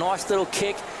play. Nice little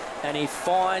kick, and he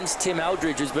finds Tim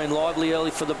Eldridge, who's been lively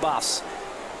early for the Buffs.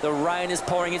 The rain is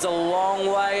pouring. He's a long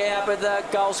way out, but the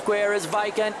goal square is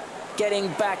vacant. Getting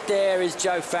back there is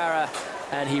Joe Farah,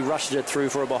 and he rushes it through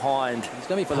for a behind. He's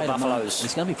going to be paid the Buffaloes.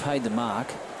 He's going to be paid the mark.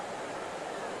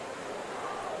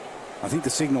 I think the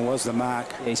signal was the mark.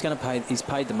 Yeah, he's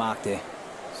paid the mark there.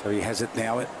 So he has it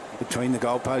now between the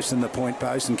goal post and the point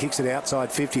post and kicks it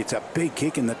outside 50. It's a big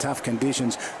kick in the tough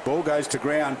conditions. Ball goes to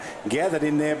ground, gathered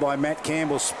in there by Matt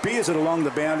Campbell, spears it along the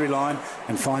boundary line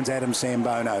and finds Adam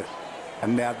Sambono.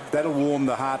 And now that'll warm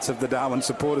the hearts of the Darwin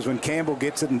supporters when Campbell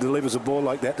gets it and delivers a ball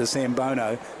like that to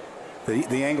Sambono.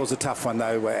 The angle's a tough one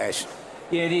though, Ash.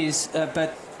 Yeah, it is,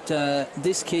 but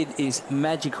this kid is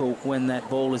magical when that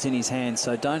ball is in his hand,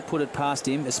 so don't put it past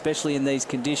him, especially in these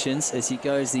conditions as he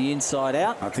goes the inside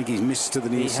out. I think he's missed to the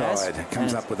near side.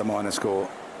 Comes up with a minor score.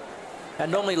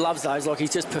 And normally loves those, like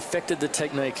he's just perfected the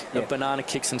technique of banana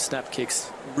kicks and snap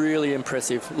kicks. Really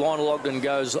impressive. Lionel Ogden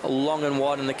goes long and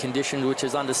wide in the conditions, which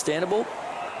is understandable,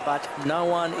 but no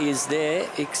one is there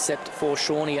except for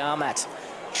Shawnee Armat.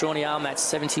 Shawnee Armat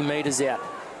 70 metres out.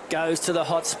 Goes to the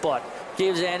hot spot.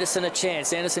 Gives Anderson a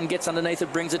chance. Anderson gets underneath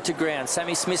it, brings it to ground.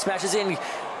 Sammy Smith smashes in.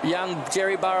 Young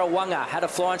Jerry Burrawunga had a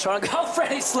flying try and goal.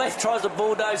 Freddie Sleeth tries to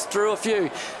bulldoze through a few.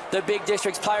 The big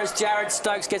districts players. Jared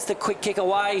Stokes gets the quick kick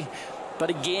away, but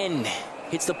again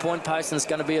hits the point post, and it's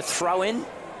going to be a throw-in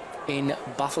in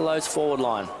Buffalo's forward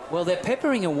line. Well, they're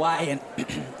peppering away, and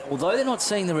although they're not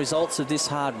seeing the results of this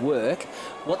hard work,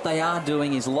 what they are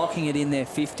doing is locking it in their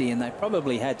 50, and they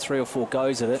probably had 3 or 4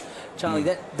 goes at it. Charlie,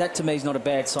 that to me is not a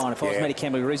bad sign. If I was Matty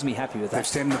Campbell, I'd reasonably happy with that. They've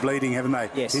stemmed the bleeding, haven't they?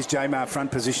 Yes. Here's Jamar, front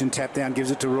position, tap down,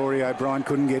 gives it to Rory O'Brien,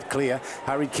 couldn't get clear.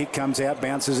 Hurried kick comes out,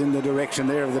 bounces in the direction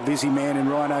there of the busy man in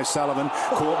Ryan O'Sullivan.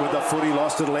 Caught with the footy,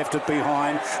 lost it, left it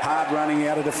behind. Hard running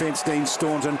out of defence, Dean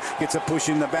Staunton gets a push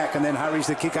in the back and then hurries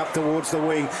the kick up towards the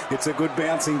wing. It's a good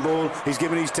bouncing ball. He's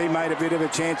given his teammate a bit of a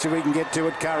chance if he can get to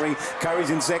it. Curry's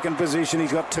in second position.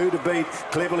 He's got 2 to beat.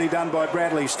 Cleverly done by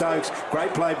Bradley Stokes.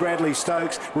 Great play, Bradley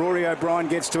Stokes. Rory O'Brien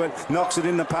gets to it, knocks it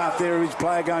in the path there of his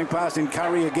player going past him.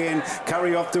 Curry again.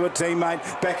 Curry off to a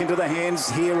teammate. Back into the hands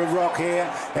here of Rock Hare.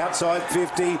 Outside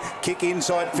 50. Kick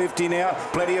inside 50 now.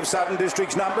 Plenty of Southern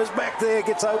District's numbers. Back there.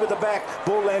 Gets over the back.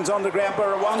 Ball lands on the ground.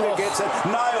 Burrawunga gets it.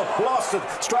 Nail. Lost it.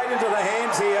 Straight into the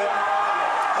hands here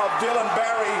of Dylan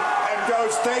Barry and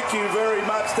goes, thank you very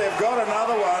much. They've got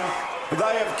another one.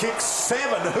 They have kicked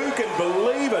 7. Who can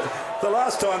believe it? The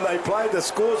last time they played, the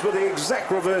scores were the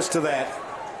exact reverse to that.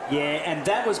 Yeah, and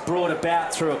that was brought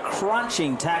about through a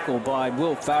crunching tackle by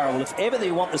Will Farrell. If ever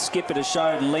they want the skipper to show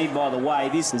and lead by the way,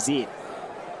 this is it.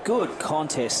 Good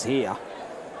contest here.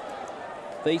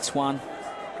 Beats one.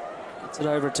 Gets it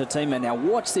over to teammate. Now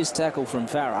watch this tackle from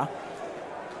Farah.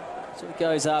 So it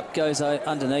goes up, goes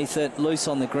underneath it, loose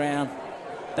on the ground.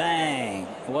 Bang!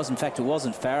 It wasn't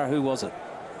Farah. Who was it?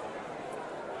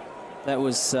 That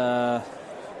was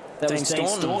Dean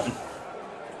Staunton.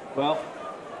 Well,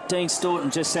 Dean Staunton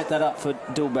just set that up for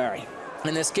Dill Barry.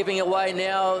 And they're skipping away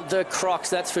now, the Crocs,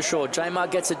 that's for sure. J-Mar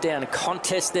gets it down. A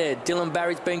contest there. Dylan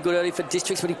Barry's been good early for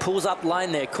districts, but he pulls up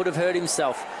lane there. Could have hurt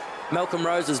himself. Malcolm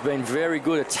Rose has been very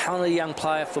good. A talented young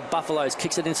player for Buffaloes.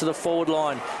 Kicks it into the forward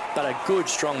line. But a good,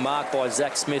 strong mark by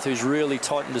Zach Smith, who's really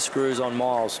tightened the screws on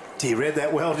Miles. He read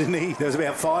that well, didn't he? There was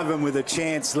about 5 of them with a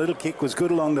chance. Little kick was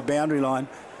good along the boundary line.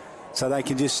 So they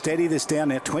can just steady this down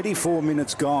now. 24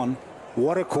 minutes gone.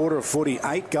 What a quarter of footy.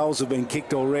 8 goals have been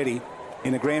kicked already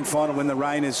in the grand final when the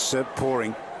rain is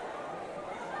pouring.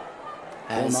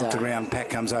 All knocked around. Pack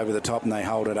comes over the top and they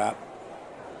hold it up.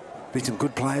 Been some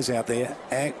good players out there.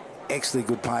 Actually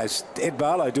good players. Ed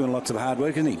Barlow doing lots of hard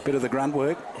work, isn't he? Bit of the grunt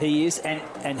work. He is,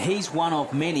 and he's one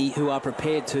of many who are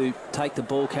prepared to take the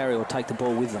ball carry or take the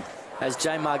ball with them. As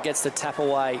J-Mar gets the tap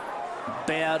away.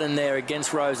 Bowden there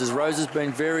against Roses. Rose has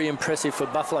been very impressive for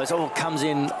Buffaloes. Oh, comes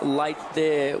in late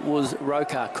there was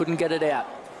Roker. Couldn't get it out.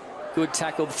 Good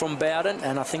tackle from Bowden,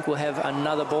 and I think we'll have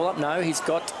another ball up. No, he's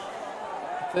got...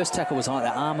 First tackle was high, the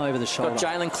arm over the shoulder. Got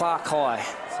Jalen Clark high.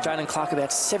 Jalen Clark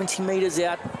about 70 metres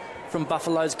out from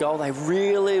Buffalo's goal. They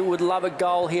really would love a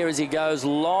goal here as he goes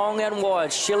long and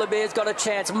wide. Shillabeer's got a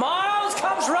chance. Miles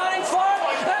comes running for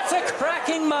it. That's a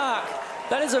cracking mark.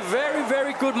 That is a very,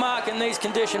 very good mark in these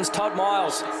conditions, Todd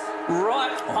Miles.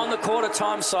 Right on the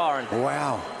quarter-time siren.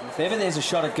 Wow. If ever there's a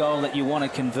shot at goal that you want to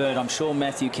convert, I'm sure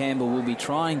Matthew Campbell will be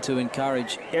trying to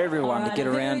encourage everyone to get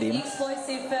around him.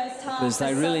 Because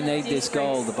they really need this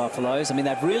goal, the Buffaloes. I mean,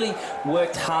 they've really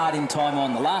worked hard in time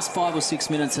on. The last 5 or 6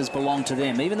 minutes has belonged to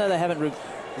them, even though they haven't...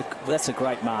 That's a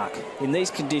great mark. In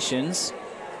these conditions,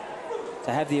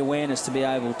 to have the awareness to be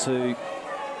able to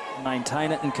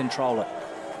maintain it and control it.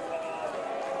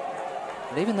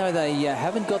 But even though they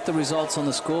haven't got the results on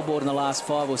the scoreboard in the last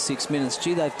 5 or 6 minutes,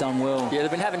 gee, they've done well. Yeah,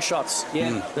 they've been having shots.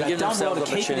 Yeah, they've done well to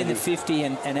keep it in the 50,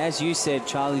 and as you said,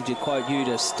 Charlie, to quote you,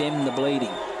 to stem the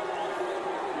bleeding.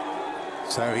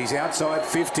 So he's outside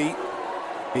 50.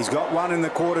 He's got one in the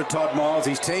quarter, Todd Miles.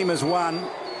 His team has won,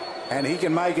 and he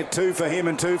can make it 2 for him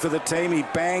and 2 for the team. He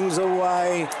bangs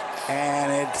away,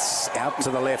 and it's out to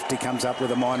the left. He comes up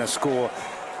with a minor score.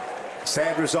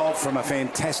 Sad result from a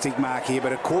fantastic mark here,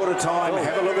 but at quarter time,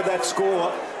 have a look at that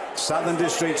score. Southern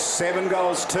District 7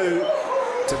 goals 2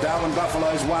 to Darwin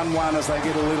Buffaloes 1-1 as they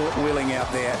get a little willing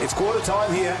out there. It's quarter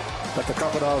time here, but the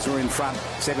Crocodiles are in front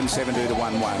 7-7-2 to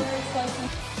 1-1.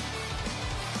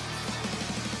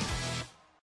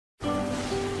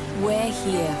 We're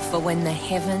here for when the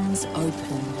heavens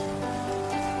open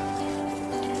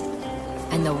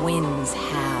and the winds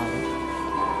howl.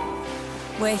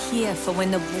 We're here for when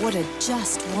the water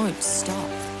just won't stop.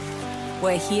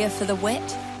 We're here for the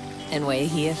wet and we're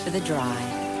here for the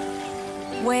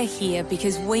dry. We're here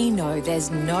because we know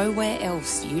there's nowhere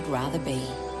else you'd rather be.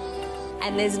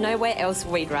 And there's nowhere else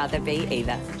we'd rather be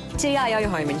either. TIO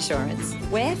Home Insurance.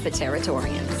 We're for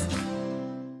Territorians.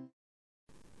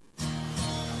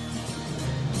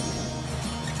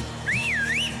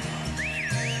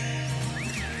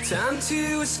 Time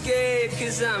to escape,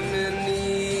 'cause I'm in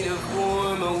need of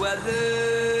warmer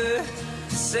weather.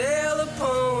 Sail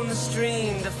upon the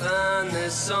stream to find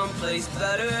there's someplace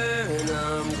better. And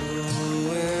I'm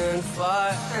going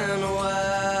far and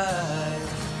wide.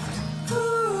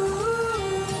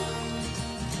 Ooh.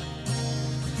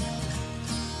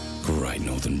 Great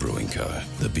Northern Brewing Co.,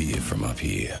 the beer from up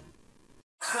here.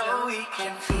 So we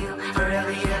can feel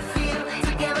forever, yeah, feel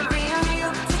together,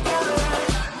 real together.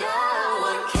 No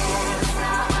one can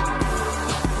stop.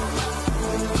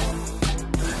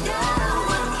 No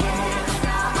one can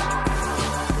stop.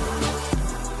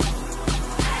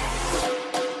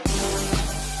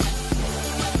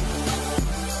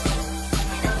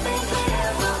 Nothing could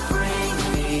ever bring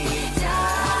me down.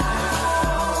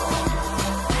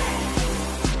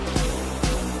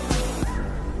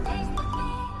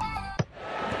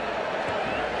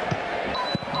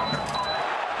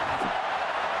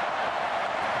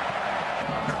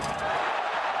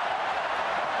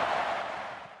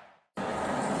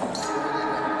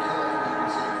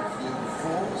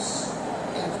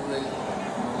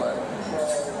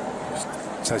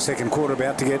 So second quarter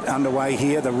about to get underway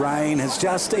here. The rain has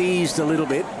just eased a little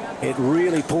bit. It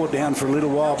really poured down for a little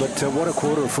while, but what a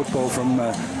quarter of football from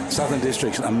Southern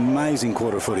Districts. Amazing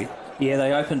quarter of footy. Yeah,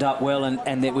 they opened up well,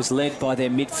 and it was led by their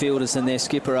midfielders and their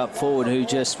skipper up forward, who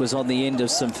just was on the end of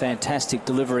some fantastic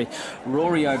delivery.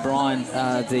 Rory O'Brien,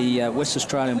 the West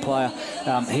Australian player,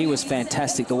 he was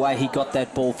fantastic the way he got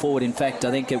that ball forward. In fact, I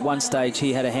think at one stage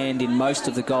he had a hand in most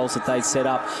of the goals that they'd set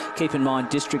up. Keep in mind,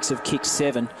 Districts have kicked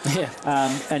 7. Yeah.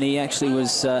 And he actually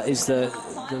was is the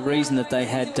reason that they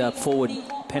had forward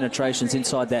penetrations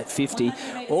inside that 50.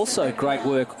 Also great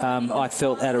work, I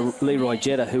felt, out of Leroy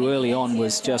Jetta, who early on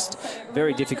was just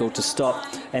very difficult to stop.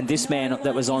 And this man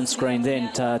that was on screen then,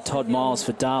 Todd Miles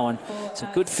for Darwin. It's a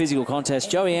good physical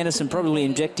contest. Joey Anderson probably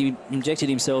injected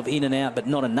himself in and out, but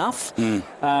not enough.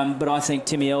 But I think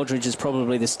Timmy Eldridge is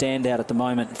probably the standout at the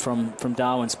moment from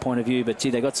Darwin's point of view. But gee,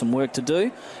 they got some work to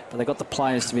do, but they got the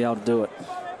players to be able to do it.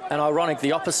 And ironic,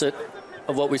 the opposite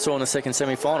of what we saw in the second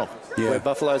semi-final, where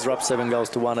Buffaloes were up 7 goals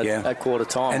to 1 at quarter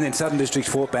time. And then Southern Districts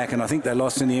fought back, and I think they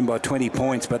lost in the end by 20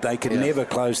 points, but they could never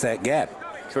close that gap.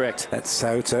 Correct.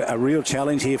 So it's a real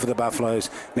challenge here for the Buffaloes.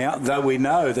 Now, though we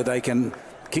know that they can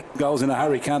kick goals in a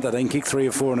hurry, can't they? They can kick 3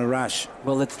 or 4 in a rush.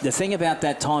 Well, the thing about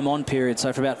that time on period,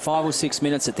 so for about 5 or 6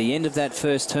 minutes at the end of that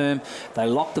first term, they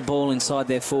locked the ball inside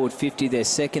their forward 50. Their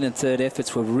second and third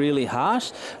efforts were really hard,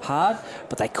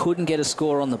 but they couldn't get a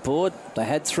score on the board. They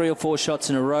had 3 or 4 shots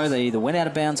in a row. They either went out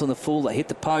of bounds on the full, they hit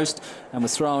the post and were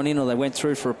thrown in, or they went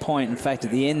through for a point. In fact,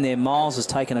 at the end there, Miles has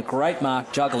taken a great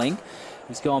mark juggling.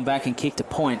 He's gone back and kicked a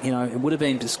point. You know, it would have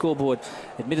been, the scoreboard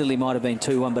admittedly might have been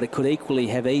 2-1, but it could easily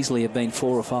have been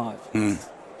 4 or 5.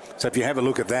 So if you have a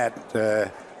look at that,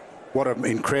 what an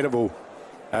incredible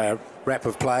wrap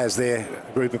of players there,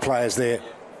 group of players there.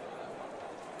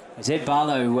 As Ed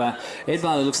Barlow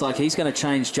looks like he's going to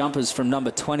change jumpers from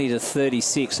number 20 to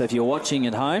 36. So if you're watching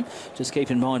at home, just keep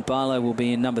in mind Barlow will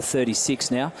be in number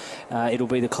 36 now. It'll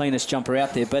be the cleanest jumper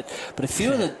out there. But a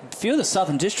few of the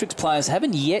Southern Districts players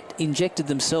haven't yet injected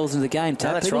themselves into the game.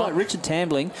 People like Richard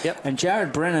Tambling and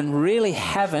Jared Brennan really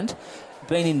haven't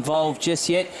been involved just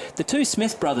yet. The two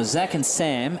Smith brothers, Zach and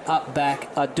Sam, up back,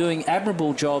 are doing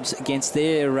admirable jobs against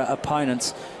their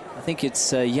opponents. I think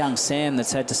it's young Sam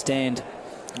that's had to stand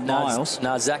Miles.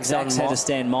 No, Zach's had to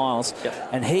stand Miles. Yep.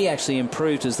 And he actually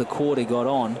improved as the quarter got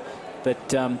on. But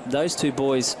those two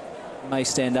boys may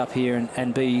stand up here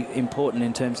and be important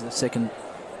in terms of the second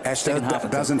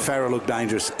half. Doesn't Farrell look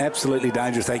dangerous? Absolutely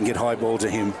dangerous. They can get high ball to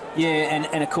him. Yeah,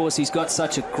 and of course he's got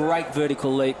such a great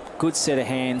vertical leap, good set of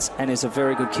hands, and is a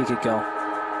very good kick at goal.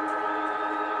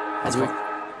 As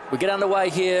we get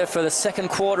underway here for the second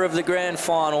quarter of the grand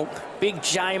final. Big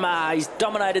Jamar, he's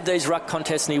dominated these ruck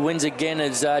contests and he wins again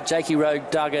as Jakey Rowe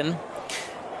Duggan.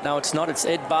 No, it's not. It's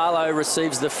Ed Barlow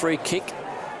receives the free kick.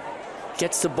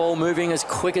 Gets the ball moving as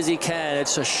quick as he can.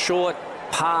 It's a short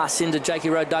pass into Jakey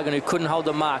Rowe Duggan, who couldn't hold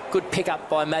the mark. Good pick up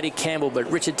by Matty Campbell,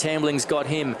 but Richard Tambling's got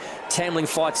him. Tambling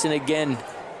fights in again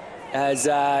as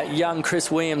young Chris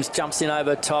Williams jumps in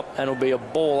over top, and it'll be a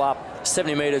ball up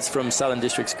 70 metres from Southern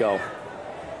District's goal.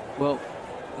 Well,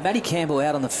 Matty Campbell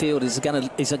out on the field is going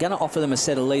to offer them a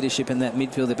set of leadership in that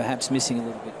midfield they're perhaps missing a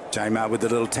little bit. Jamar with the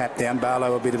little tap down.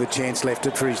 Barlow a bit of a chance, left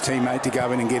it for his teammate to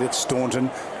go in and get it. Staunton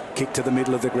kick to the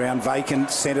middle of the ground, vacant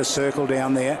centre circle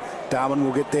down there. Darwin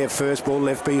will get their first ball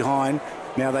left behind.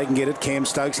 Now they can get it. Cam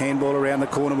Stokes handball around the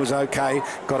corner was okay.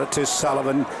 Got it to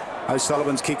Sullivan.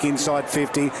 O'Sullivan's kick inside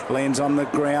 50, lands on the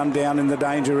ground down in the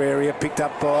danger area, picked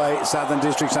up by Southern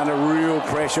Districts under real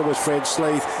pressure was Fred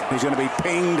Sleeth. He's going to be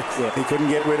pinged. Yeah. He couldn't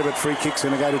get rid of it. Free kick's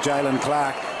going to go to Jalen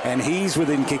Clark, and he's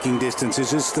within kicking distance.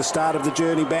 Is this the start of the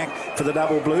journey back for the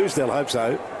Double Blues? They'll hope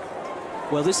so.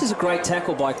 Well, this is a great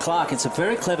tackle by Clark. It's a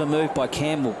very clever move by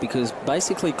Campbell because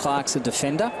basically Clark's a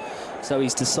defender. So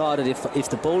he's decided if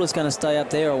the ball is going to stay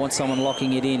up there, I want someone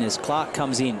locking it in as Clark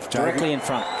comes in directly in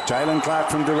front. Jalen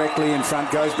Clark from directly in front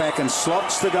goes back and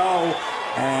slots the goal,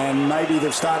 and maybe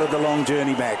they've started the long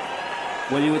journey back.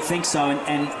 Well, you would think so.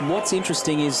 And what's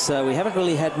interesting is we haven't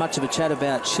really had much of a chat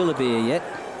about Shillabeer yet.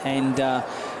 And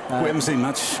we haven't seen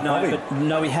much.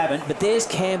 No, we haven't. But there's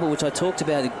Campbell, which I talked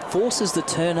about. It forces the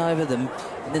turnover, and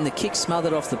then the kick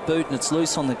smothered off the boot, and it's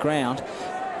loose on the ground.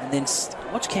 And then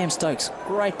watch Cam Stokes.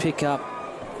 Great pick up,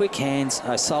 quick hands.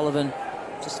 O'Sullivan,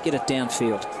 just get it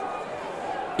downfield.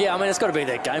 Yeah, I mean, it's got to be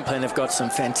their game plan. They've got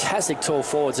some fantastic tall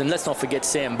forwards. And let's not forget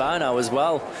Sam Bono as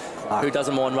well, who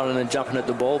doesn't mind running and jumping at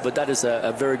the ball. But that is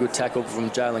a very good tackle from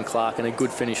Jalen Clark and a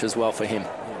good finish as well for him.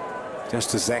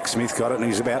 Just as Zach Smith got it, and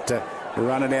he's about to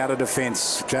run it out of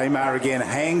defence. Jamar again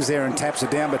hangs there and taps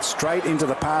it down, but straight into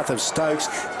the path of Stokes.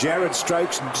 Jared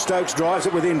Stokes drives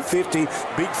it within 50.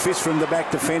 Big fist from the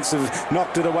back defensive.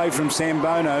 Knocked it away from Sam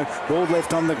Bono. Ball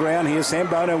left on the ground here. Sam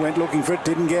Bono went looking for it,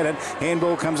 didn't get it.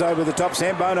 Handball comes over the top.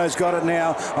 Sam Bono's got it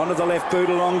now. Onto the left boot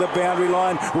along the boundary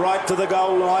line. Right to the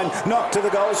goal line. Knocked to the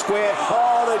goal square.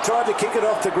 Oh, they tried to kick it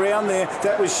off the ground there.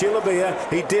 That was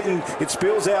Shillabeer. He didn't. It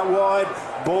spills out wide.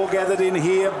 Ball gathered in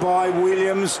here by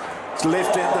Williams. It's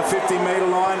left at the 50-metre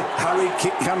line. Hurried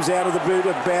kick comes out of the boot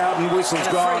of Bowden. Whistle's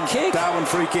gone. Darwin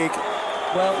free kick.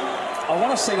 Well, I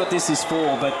want to see what this is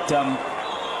for, but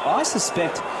I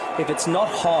suspect if it's not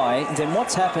high, then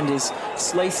what's happened is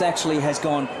Sleeth actually has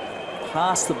gone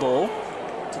past the ball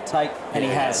to take, and he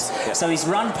has. Yeah. So he's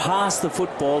run past the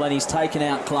football and he's taken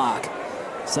out Clark.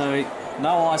 So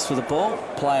no eyes for the ball,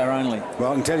 player only.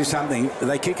 Well, I can tell you something.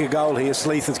 They kick a goal here.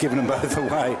 Sleeth has given them both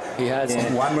away. He has.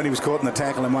 Yeah. One when he was caught in the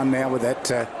tackle and one now with that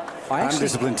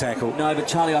undisciplined tackle. No, but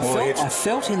Charlie, I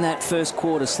felt in that first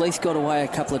quarter, Sleeth got away a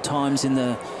couple of times in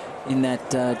that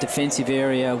defensive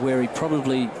area where he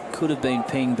probably could have been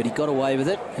pinged, but he got away with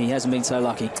it. He hasn't been so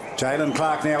lucky. Jalen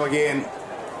Clark now again.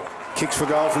 Kicks for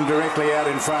goal from directly out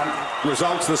in front.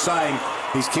 Results the same.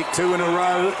 He's kicked 2 in a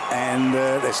row, and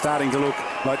they're starting to look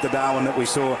like the Darwin that we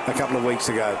saw a couple of weeks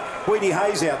ago. Weedy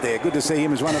Hayes out there. Good to see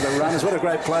him as one of the runners. What a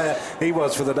great player he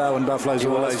was for the Darwin Buffaloes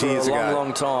all those years ago. A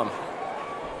long time.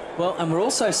 Well, and we're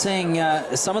also seeing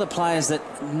some of the players that,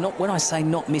 when I say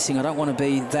not missing, I don't want to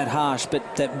be that harsh,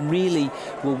 but that really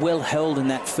were well held in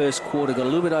that first quarter, got a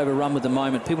little bit overrun with the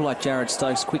moment. People like Jared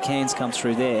Stokes, quick hands come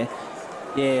through there.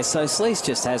 Yeah, so Sleeth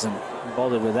just hasn't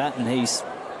bothered with that, and he's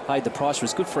paid the price for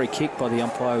his good free kick by the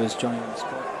umpire who's Johnny on the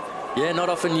spot. Yeah, not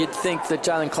often you'd think that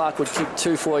Jalen Clark would kick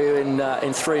 2 for you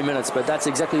in 3 minutes, but that's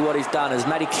exactly what he's done. As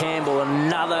Matty Campbell,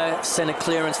 another centre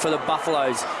clearance for the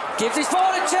Buffaloes, gives his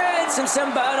forward a chance, and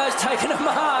Sambono's taken a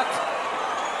mark.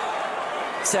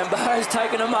 Sambono's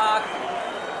taken a mark.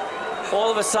 All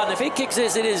of a sudden, if he kicks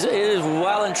this, it is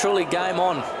well and truly game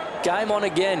on. Game on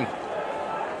again.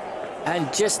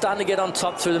 And just starting to get on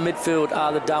top through the midfield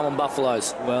are the Darwin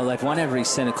Buffaloes. Well, they've won every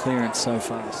centre clearance so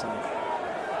far. So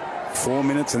 4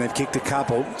 minutes and they've kicked a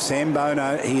couple. Sam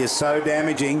Bono, he is so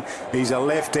damaging. He's a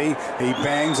lefty. He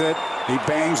bangs it. He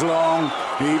bangs long.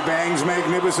 He bangs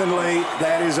magnificently.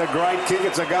 That is a great kick.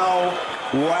 It's a goal.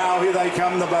 Wow, here they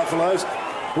come, the Buffaloes.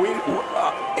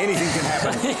 anything can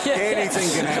happen. Anything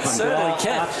can happen. Certainly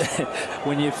can.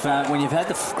 When you've had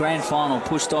the grand final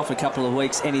pushed off a couple of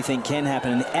weeks, anything can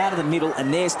happen. And out of the middle,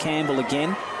 and there's Campbell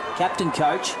again, the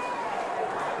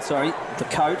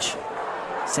coach,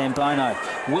 Sambono,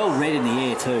 well read in the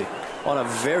air too. On a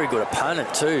very good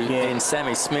opponent too, in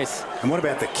Sammy Smith. And what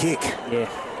about the kick? Yeah.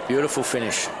 Beautiful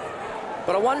finish.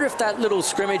 But I wonder if that little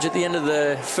scrimmage at the end of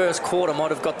the first quarter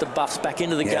might have got the Buffs back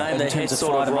into the game. Their head's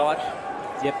sort of right.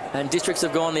 Yep. And Districts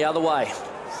have gone the other way.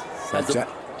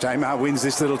 Jamar wins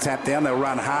this little tap down. They'll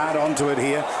run hard onto it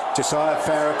here. Josiah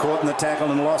Farah caught in the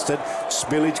tackle and lost it.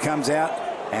 Spillage comes out.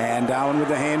 And Darwin with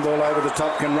the handball over the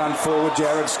top can run forward.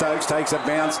 Jared Stokes takes a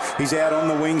bounce. He's out on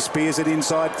the wing, spears it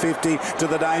inside 50 to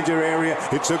the danger area.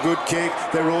 It's a good kick.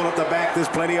 They're all at the back. There's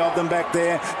plenty of them back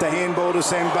there. The handball to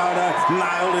Sambono.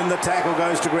 Nailed in the tackle.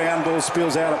 Goes to ground. Ball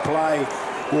spills out of play.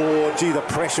 Oh, gee, the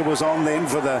pressure was on then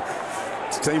for the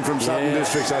team from Southern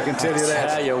Districts, I can tell you that.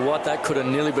 I tell you what, that could have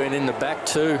nearly been in the back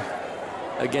too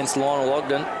against Lionel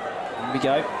Ogden. Here we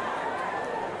go.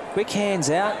 Quick hands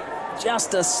out.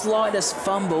 Just the slightest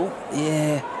fumble.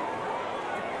 Yeah.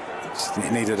 He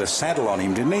needed a saddle on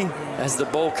him, didn't he? As the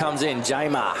ball comes in,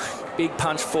 Jamar, big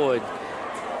punch forward.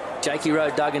 Jakey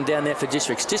Rowe Duggan down there for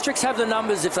Districts. Districts have the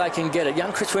numbers if they can get it.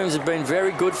 Young Chris Williams has been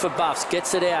very good for Buffs.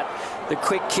 Gets it out. The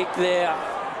quick kick there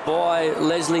by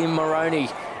Leslie Moroney.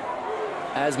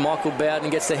 As Michael Bowden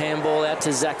gets the handball out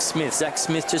to Zach Smith. Zach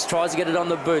Smith just tries to get it on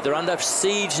the boot. They're under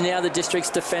siege now, the Districts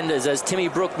defenders, as Timmy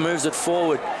Brook moves it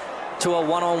forward to a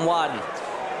one-on-one.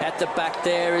 At the back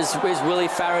there is Willie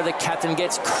Farah, the captain,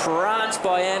 gets crunched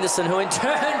by Anderson, who in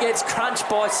turn gets crunched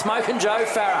by Smokin' Joe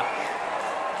Farah.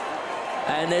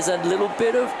 And there's a little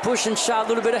bit of push and shove, a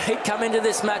little bit of heat come into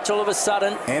this match all of a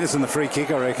sudden. Anderson the free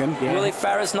kick, I reckon. Yeah. Willie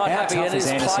Farah's not happy, and his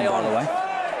play on.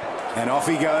 And off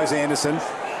he goes, Anderson.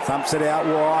 Thumps it out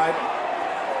wide.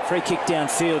 Free kick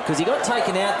downfield, because he got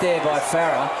taken out there by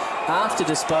Farah after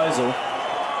disposal.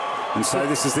 And so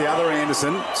this is the other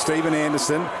Anderson, Stephen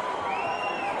Anderson.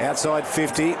 Outside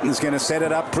 50, and is going to set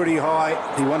it up pretty high.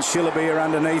 He wants Shillabeer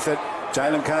underneath it.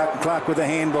 Jalen Clark with the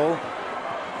handball.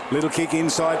 Little kick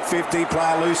inside 50,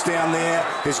 player loose down there.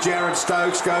 As Jared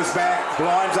Stokes goes back,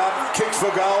 lines up, kicks for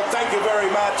goal. Thank you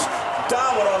very much.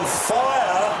 Darwin on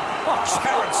fire.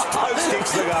 Jared Stokes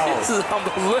kicks the goal. This is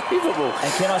unbelievable.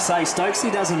 And can I say,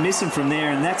 Stokesy doesn't miss him from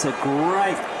there, and that's a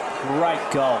great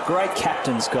goal. Great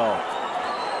captain's goal.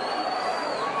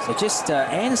 So just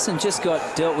Anderson just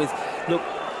got dealt with. Look,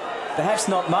 perhaps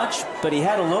not much, but he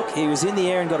had a look. He was in the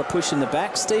air and got a push in the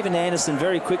back. Stephen Anderson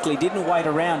very quickly didn't wait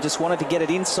around, just wanted to get it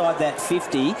inside that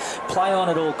 50, play on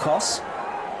at all costs.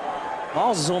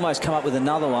 Miles has almost come up with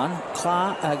another one.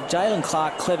 Jalen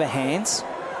Clark, clever hands.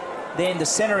 Then the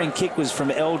centering kick was from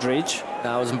Eldridge.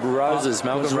 No, it was Roses.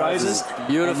 Malcolm Roses.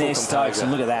 Beautiful. And there's Stokes,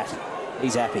 and look at that.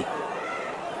 He's happy.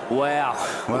 Wow.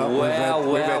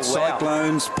 Well, we've had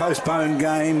cyclones, postponed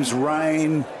games,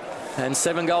 rain. And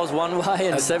 7 goals one way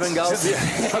and 7 goals the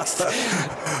next.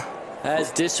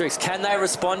 As Districts, can they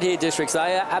respond here, Districts?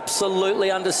 They are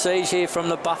absolutely under siege here from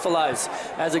the Buffaloes.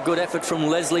 As a good effort from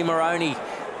Leslie Moroney.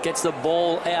 Gets the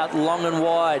ball out long and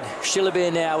wide.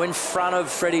 Shillabeer now in front of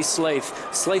Freddie Sleeth.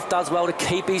 Sleeth does well to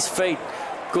keep his feet.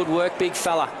 Good work, big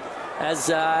fella. As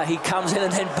he comes in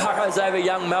and then burrows over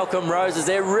young Malcolm Roses.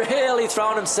 They're really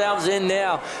throwing themselves in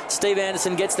now. Steve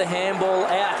Anderson gets the handball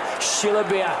out.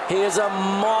 Shillabeer, here's a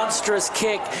monstrous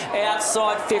kick.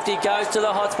 Outside 50, goes to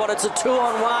the hot spot. It's a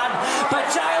 2-on-1. But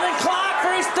Jalen Clark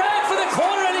for his third for the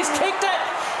corner, and he's kicked it.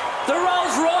 The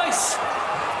Rolls Royce.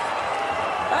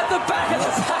 At the back of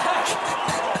the pack.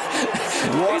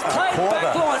 He's played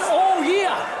back line all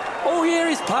year. All year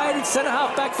he's played in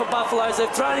centre-half back for Buffaloes. They've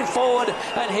thrown him forward,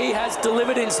 and he has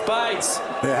delivered in spades.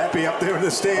 They're happy up there in the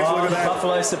stands. Look at that.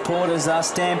 Buffalo supporters are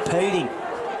stampeding.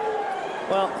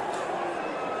 Well,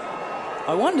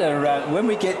 I wonder when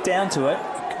we get down to it,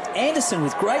 Anderson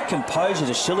with great composure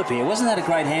to Shillabeer. Wasn't that a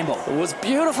great handball? It was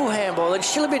beautiful handball, and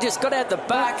Shillabeer just got out the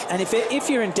back. And if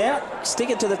you're in doubt, stick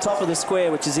it to the top of the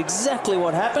square, which is exactly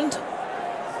what happened.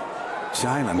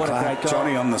 Jalen Clark,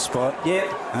 Johnny on the spot. Yep.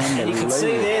 And you can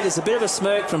see there's a bit of a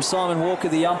smirk from Simon Walker,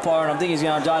 the umpire, and I'm thinking he's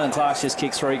going, Jalen Clark's just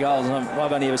kicked 3 goals.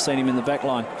 I've only ever seen him in the back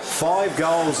line. 5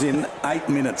 goals in 8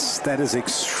 minutes. That is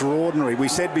extraordinary. We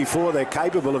said before they're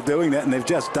capable of doing that, and they've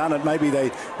just done it. Maybe they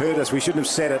heard us. We shouldn't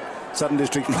have said it. Southern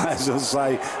District players will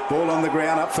say, ball on the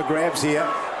ground, up for grabs here.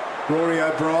 Rory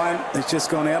O'Brien has just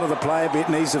gone out of the play a bit,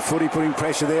 needs the footy, putting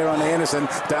pressure there on Anderson.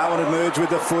 Darwin had merged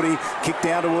with the footy, kicked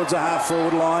down towards the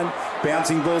half-forward line.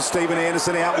 Bouncing ball, Stephen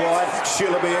Anderson out wide.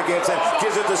 Shillabeer gets it,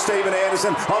 gives it to Stephen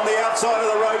Anderson on the outside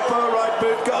of the right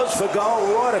boot, goes for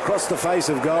goal right across the face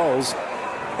of goals.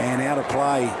 And out of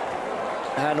play.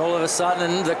 And all of a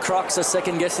sudden, the Crocs are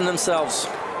second-guessing themselves.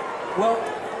 Well,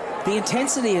 the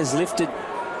intensity has lifted.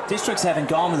 Districts haven't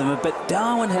gone with them, but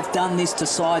Darwin have done this to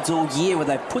sides all year where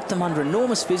they've put them under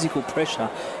enormous physical pressure.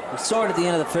 We saw it at the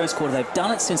end of the first quarter. They've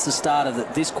done it since the start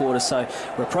of this quarter, so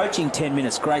we're approaching 10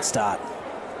 minutes. Great start.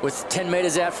 With 10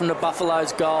 metres out from the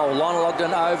Buffaloes' goal, Lionel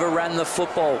Ogden overran the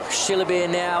football. Shillabeer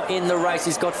now in the race.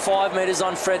 He's got 5 metres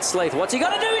on Fred Sleeth. What's he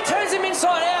going to do? He turns him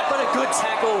inside out, but a good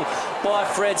tackle by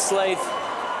Fred Sleeth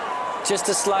just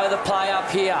to slow the play up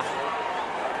here.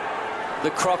 The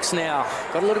Crocs now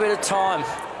got a little bit of time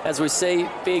as we see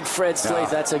big Fred Sleeth.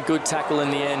 That's a good tackle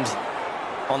in the end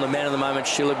on the man of the moment,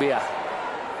 Shillabeer.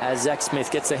 As Zach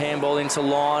Smith gets the handball into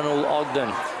Lionel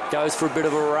Ogden. Goes for a bit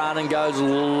of a run and goes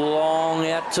long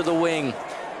out to the wing.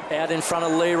 Out in front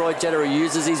of Leroy Jetta, who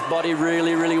uses his body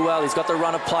really, really well. He's got the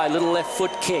run of play, little left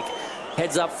foot kick.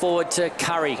 Heads up forward to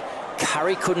Curry.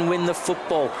 Curry couldn't win the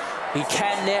football. He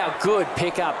can now. Good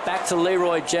pick up. Back to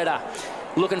Leroy Jetta.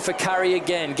 Looking for Curry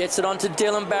again. Gets it onto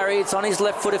Dylan Barry. It's on his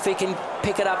left foot. If he can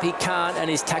pick it up, he can't. And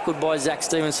he's tackled by Zach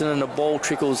Stevenson, and the ball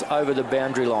trickles over the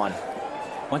boundary line.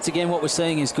 Once again, what we're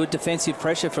seeing is good defensive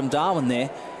pressure from Darwin there.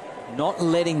 Not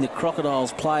letting the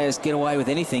Crocodiles players get away with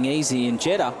anything easy. And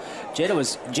Jetta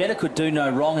could do no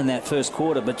wrong in that first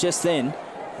quarter, but just then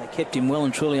they kept him well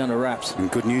and truly under wraps. And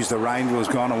good news, the rain was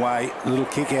gone away. A little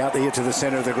kick out there to the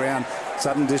centre of the ground.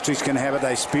 Southern Districts can have it.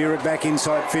 They spear it back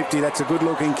inside 50. That's a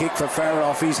good-looking kick for Farah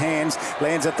off his hands.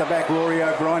 Lands at the back. Rory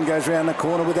O'Brien goes round the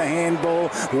corner with a handball.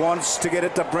 Wants to get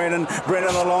it to Brennan.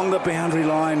 Brennan along the boundary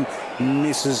line.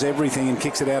 Misses everything and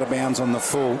kicks it out of bounds on the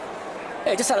full.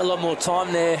 Yeah, just had a lot more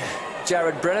time there,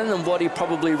 Jared Brennan, than what he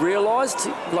probably realised.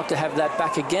 He'd like to have that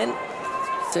back again.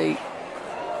 See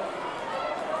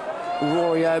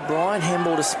Rory O'Brien,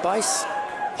 handball to space.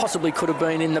 Possibly could have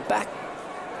been in the back.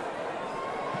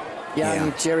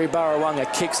 Young Jerry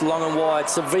Burrawunga kicks long and wide.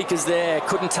 Savika's there,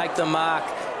 couldn't take the mark.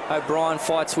 O'Brien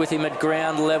fights with him at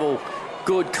ground level.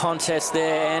 Good contest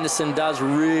there. Anderson does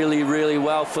really, really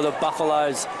well for the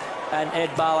Buffaloes. And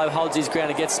Ed Barlow holds his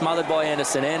ground and gets smothered by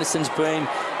Anderson. Anderson's been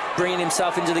bringing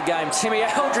himself into the game. Timmy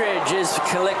Eldridge is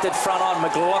collected front on.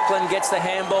 McLaughlin gets the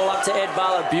handball up to Ed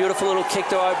Barlow. Beautiful little kick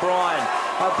to O'Brien.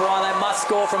 O'Brien, they must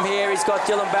score from here. He's got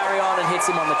Dylan Barry on and hits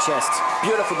him on the chest.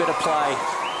 Beautiful bit of play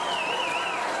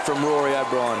from Rory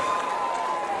O'Brien.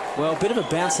 Well, a bit of a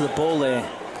bounce of the ball there.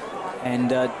 And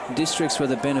Districts were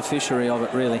the beneficiary of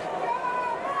it, really.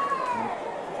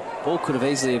 Ball could have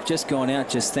easily have just gone out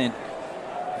just then.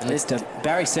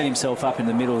 Barry set himself up in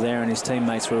the middle there, and his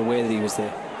teammates were aware that he was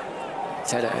there.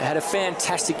 He's had a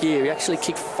fantastic year. He actually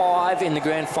kicked 5 in the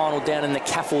grand final down in the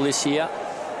Caffel this year.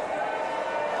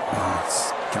 Oh,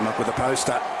 it's come up with a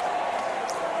poster.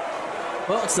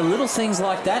 Well, it's the little things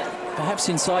like that, perhaps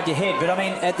inside your head. But, I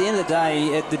mean, at the end of the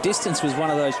day, the distance was one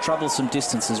of those troublesome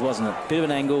distances, wasn't it? Bit of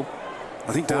an angle.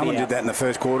 I think Darwin did that in the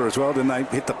first quarter as well, didn't they?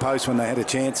 Hit the post when they had a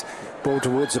chance. Ball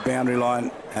towards the boundary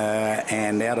line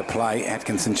and out of play.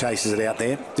 Atkinson chases it out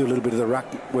there. Do a little bit of the ruck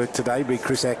work today, be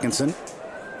Chris Atkinson.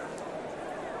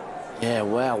 Yeah,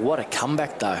 wow, what a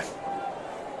comeback though.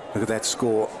 Look at that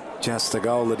score. Just a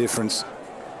goal, the difference.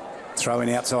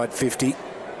 Throwing outside 50.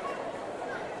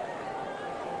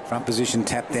 Front position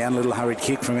tap down, little hurried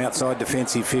kick from outside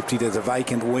defensive 50 to the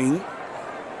vacant wing.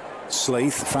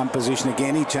 Sleeth, front position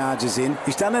again, he charges in.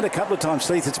 He's done that a couple of times,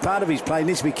 Sleeth. It's part of his play. He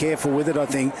needs to be careful with it, I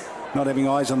think. Not having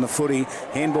eyes on the footy.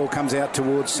 Handball comes out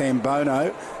towards Sam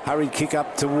Bono. Hurried kick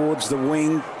up towards the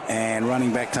wing. And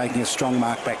running back, taking a strong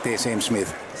mark back there, Sam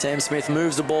Smith. Sam Smith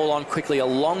moves the ball on quickly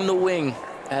along the wing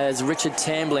as Richard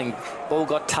Tambling. Ball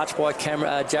got touched by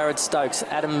Jared Stokes.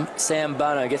 Sam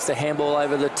Bono gets the handball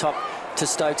over the top to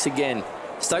Stokes again.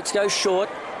 Stokes goes short.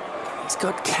 It's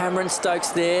got Cameron Stokes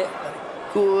there.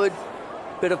 Good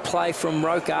bit of play from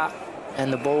Roker,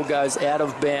 and the ball goes out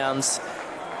of bounds.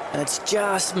 And it's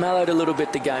just mellowed a little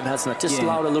bit, the game, hasn't it? Just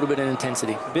lowered a little bit in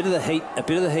intensity. A bit of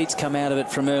the heat's come out of it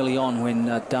from early on when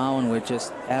Darwin were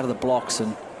just out of the blocks,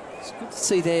 and it's good to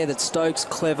see there that Stokes,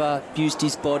 clever, used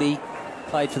his body,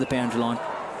 played for the boundary line.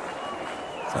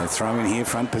 So throw in here,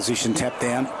 front position, tap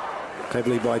down.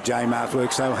 Cleverly by J. Mart,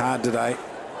 worked so hard today.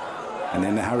 And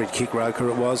then the hurried kick, Roker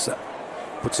it was.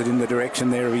 Puts it in the direction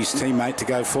there of his teammate to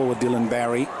go forward, Dylan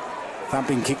Barry.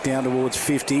 Thumping kick down towards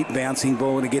 50. Bouncing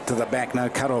ball to get to the back. No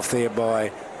cut off there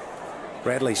by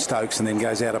Bradley Stokes, and then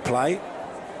goes out of play.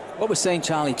 What we're seeing,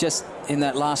 Charlie, just in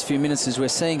that last few minutes is we're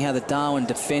seeing how the Darwin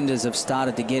defenders have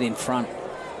started to get in front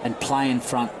and play in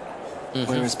front.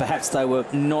 Whereas perhaps they were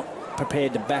not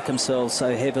prepared to back themselves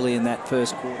so heavily in that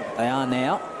first quarter. They are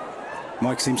now.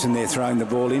 Mike Simpson there throwing the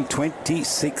ball in.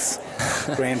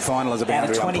 26th grand final as a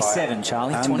boundary out of 27, umpire.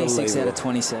 Charlie. 26 out of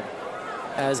 27.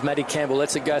 as Matty Campbell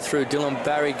lets it go through. Dylan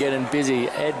Barry getting busy.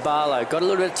 Ed Barlow got a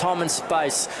little bit of time and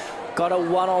space. Got a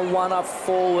one-on-one up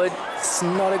forward. It's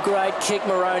not a great kick.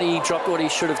 Moroney dropped what he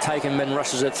should have taken, then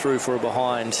rushes it through for a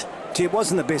behind. Gee, it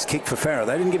wasn't the best kick for Farah.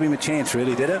 They didn't give him a chance,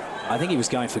 really, did it? I think he was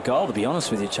going for goal, to be honest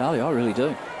with you, Charlie. I really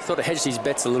do. Sort of hedged his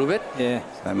bets a little bit. Yeah.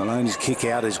 So Maloney's kick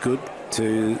out is good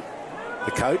to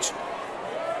the coach.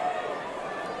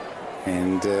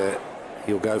 And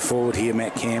he'll go forward here.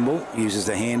 Matt Campbell uses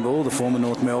the handball, the former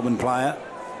North Melbourne player.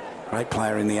 Great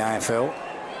player in the AFL.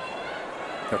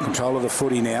 Got control of the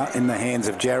footy now in the hands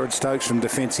of Jared Stokes from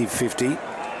defensive 50.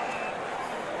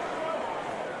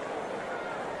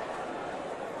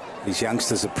 These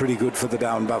youngsters are pretty good for the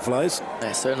Darwin Buffaloes.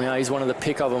 They certainly are. He's one of the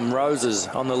pick of them. Roses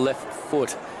on the left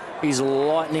foot. He's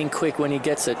lightning quick when he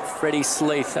gets it. Freddie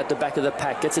Sleeth at the back of the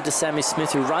pack. Gets it to Sammy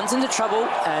Smith, who runs into trouble,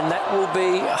 and that will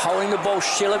be holding the ball.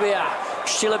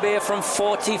 Shillabeer from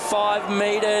 45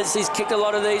 metres. He's kicked a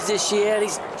lot of these this year, and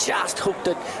he's just hooked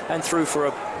it and through for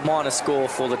a minor score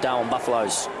for the Darwin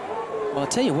Buffaloes. Well, I'll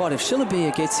tell you what, if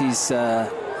Shillabeer gets his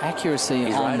accuracy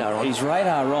his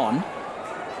radar on,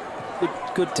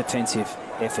 good defensive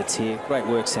efforts here. Great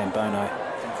work, Sambono.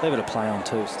 Clever to play on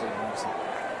too, Steve Wilson.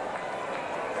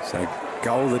 So,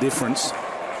 goal the difference.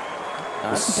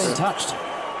 Hasn't been touched.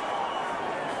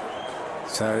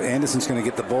 So, Anderson's going to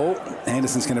get the ball.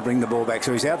 Anderson's going to bring the ball back.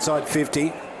 So, he's outside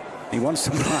 50. He wants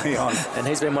to play on. And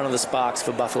he's been one of the sparks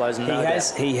for Buffaloes.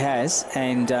 He has,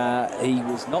 and he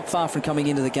was not far from coming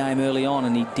into the game early on,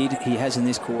 and he has in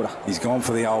this quarter. He's gone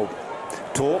for the old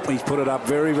torp. He's put it up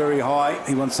very, very high.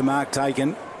 He wants the mark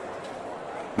taken.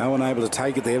 No one able to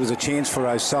take it there. There was a chance for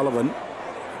O'Sullivan.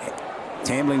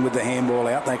 Tambling with the handball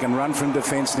out. They can run from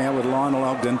defence now with Lionel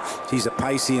Ogden. He's a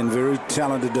pacey and very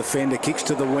talented defender. Kicks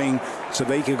to the wing.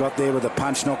 Savika got there with a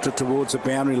punch, knocked it towards the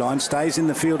boundary line. Stays in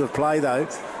the field of play though.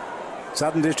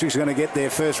 Southern District's going to get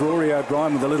there first. Rory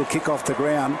O'Brien with a little kick off the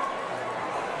ground.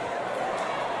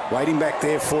 Waiting back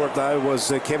there for it though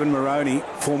was Kevin Moroney,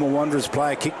 former Wanderers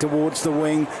player. Kick towards the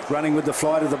wing, running with the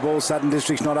flight of the ball. Southern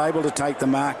District's not able to take the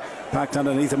mark. Parked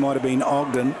underneath it might have been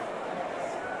Ogden.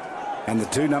 And the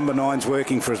two number 9s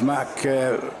working for us, Mark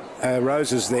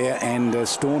Roses there and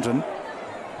Staunton.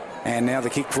 And now the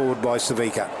kick forward by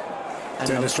Savika.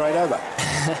 Turn it straight over.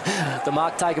 The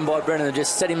mark taken by Brennan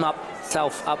just set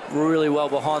himself up really well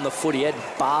behind the footy. Ed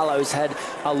Barlow's had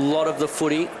a lot of the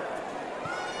footy.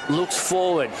 Looks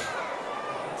forward.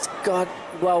 It's got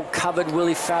well covered.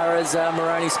 Willie Farah's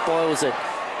Moroney spoils it.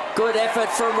 Good effort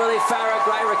from Willie Farah.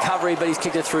 Great recovery, but he's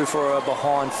kicked it through for a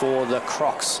behind for the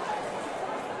Crocs.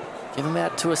 Give him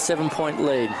out to a 7-point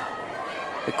lead.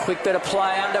 A quick bit of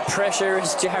play under pressure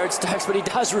is Jared Stokes, but he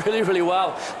does really, really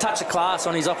well. Touch of class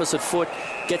on his opposite foot.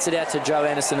 Gets it out to Joe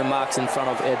Anderson and marks in front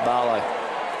of Ed Barlow.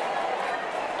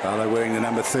 Barlow wearing the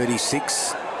number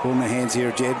 36. Ball in the hands here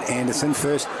of Jed Anderson.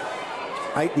 First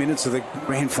 8 minutes of the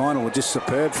grand final were just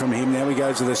superb from him. Now he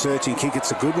goes to the searching kick.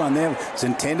 It's a good one there. It's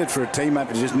intended for a teammate,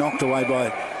 but just knocked away by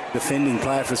a defending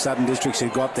player for Southern Districts who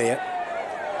got there.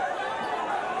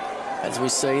 As we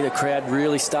see, the crowd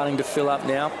really starting to fill up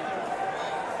now.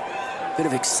 Bit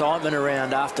of excitement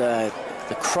around after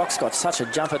the Crocs got such a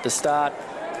jump at the start.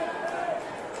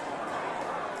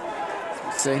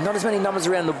 So not as many numbers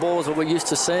around the ball as what we're used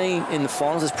to seeing in the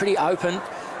finals. It's pretty open.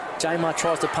 Jamar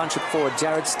tries to punch it forward.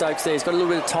 Jared Stokes there. He's got a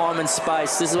little bit of time and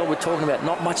space. This is what we're talking about.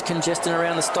 Not much congestion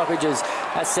around the stoppages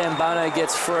as Sambono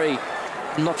gets free.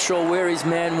 I'm not sure where his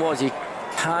man was. He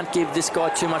can't give this guy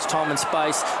too much time and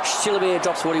space. Shillabeer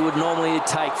drops what he would normally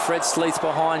take. Fred Sleeth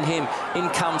behind him. In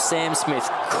comes Sam Smith.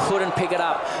 Couldn't pick it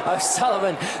up.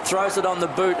 O'Sullivan throws it on the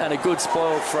boot, and a good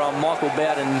spoil from Michael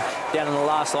Bowden down in the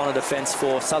last line of defence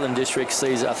for Southern District.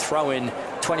 Sees a throw-in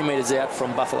 20 metres out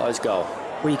from Buffalo's goal.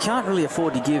 Well, you can't really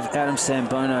afford to give Adam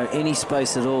Sambono any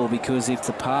space at all, because if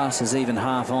the pass is even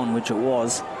half on, which it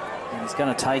was, and he's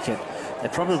going to take it, they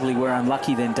probably were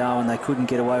unlucky then, Darwin. They couldn't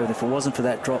get away with it. If it wasn't for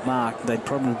that drop mark, they'd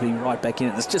probably be right back in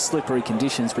it. It's just slippery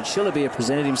conditions, but Shillabeer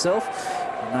presented himself,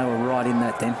 and they were right in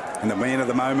that then. And the man of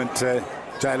the moment,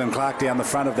 Jalen Clark down the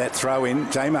front of that throw-in.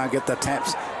 Jamar get the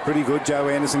taps pretty good. Joe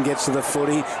Anderson gets to the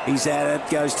footy. He's at it,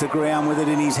 goes to ground with it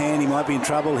in his hand. He might be in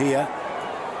trouble here.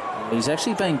 He's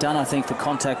actually being done, I think, for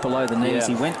contact below the knees.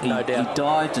 Yeah, he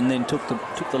dived and then took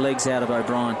the legs out of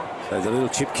O'Brien. So the little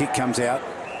chip kick comes out.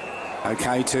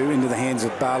 Okay, too, into the hands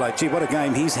of Barlow. Gee, what a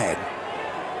game he's had.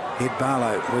 Ed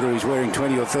Barlow, whether he's wearing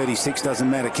 20 or 36, doesn't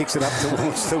matter. Kicks it up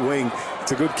towards the wing.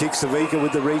 It's a good kick. Savika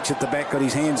with the reach at the back, got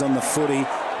his hands on the footy.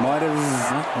 Might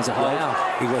have... There's a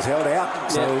hold. He was held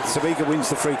out, so Savika wins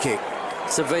the free kick.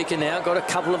 Savika now got a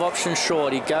couple of options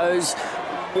short. He goes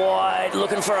out wide,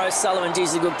 looking for O'Sullivan.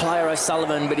 Geez, he's a good player,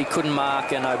 O'Sullivan, but he couldn't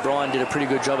mark, and O'Brien did a pretty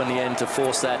good job in the end to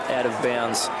force that out of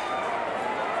bounds.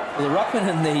 Well, the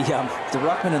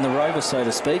ruckman and the rover, so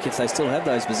to speak, if they still have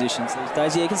those positions these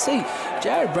days. Yeah, you can see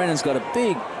Jared Brennan's got a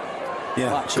big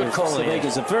clutch. Good call.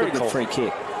 It's a very good free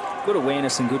kick. Good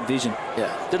awareness and good vision.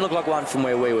 Yeah, didn't look like one from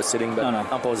where we were sitting, but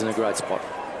umpire was in a great spot.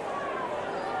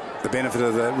 The benefit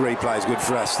of the replay is good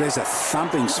for us. There's a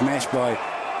thumping smash by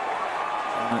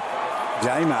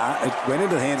Jamar. It went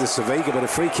into the hands of Savika, but a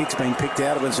free kick's been picked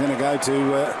out of it. It's going to go to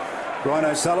Ryan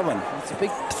O'Sullivan. It's a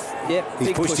big, he's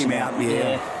big pushed him out.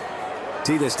 Yeah.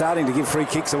 Gee, they're starting to give free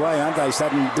kicks away, aren't they,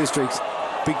 Southern Districts?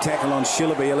 Big tackle on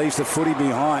Shillaby. He leaves the footy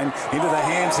behind. Into the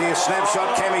hands here.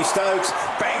 Snapshot. Cammy Stokes.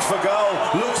 Bangs for goal.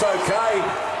 Looks okay.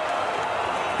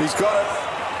 He's got it.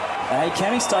 Hey,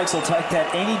 Cammy Stokes will take that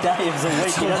any day of the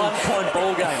week. It's a one-point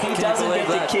ball game.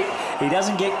 He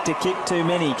doesn't get to kick too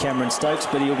many, Cameron Stokes,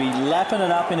 but he'll be lapping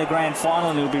it up in a grand final,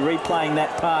 and he'll be replaying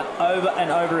that part over and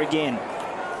over again.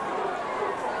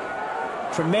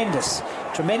 Tremendous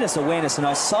awareness. And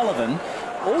O'Sullivan,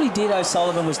 all he did,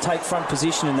 O'Sullivan, was take front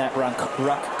position in that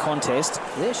ruck contest.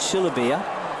 There's Shillabia,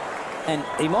 and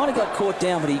he might have got caught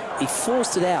down, but he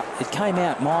forced it out. It came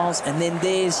out, Miles, and then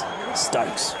there's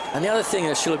Stokes. And the other thing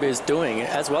that Shillabia is doing,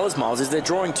 as well as Miles, is they're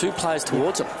drawing two players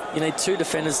towards him. You need two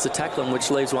defenders to tackle him,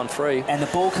 which leaves one free. And the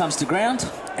ball comes to ground,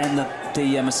 and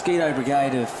the Mosquito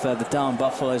Brigade of the Darwin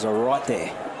Buffaloes are right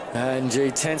there. And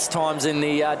gee, tense times in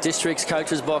the district's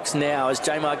coach's box now as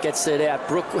J-Mark gets it out.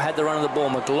 Brooke had the run of the ball.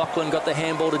 McLaughlin got the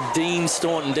handball to Dean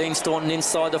Staunton. Dean Staunton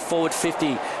inside the forward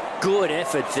 50. Good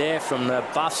effort there from the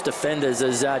Buffs defenders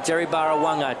as Jerry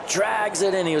Barawanga drags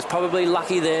it in. He was probably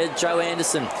lucky there. Joe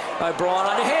Anderson. O'Brien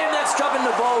under him. That's dropping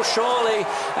the ball surely.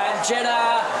 And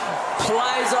Jeddah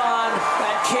plays on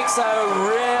and kicks a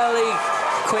really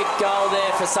quick goal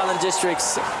there for Southern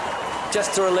Districts,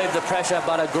 just to relieve the pressure,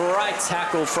 but a great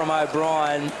tackle from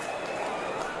O'Brien,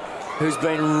 who's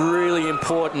been really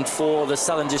important for the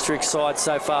Southern District side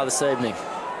so far this evening.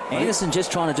 Anderson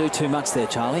just trying to do too much there,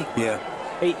 Charlie. Yeah.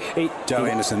 Joe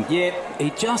Anderson. Yeah,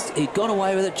 he got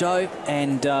away with it, Joe.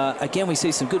 And again, we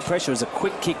see some good pressure as a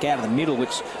quick kick out of the middle,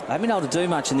 which they haven't been able to do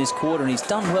much in this quarter, and he's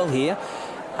done well here.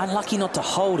 Unlucky not to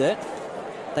hold it.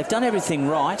 They've done everything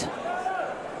right.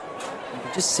 You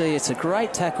can just see it's a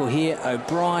great tackle here.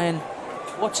 O'Brien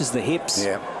watches the hips.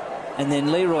 Yeah. And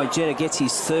then Leroy Jeddah gets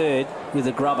his third with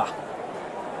a grubber.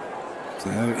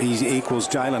 So he equals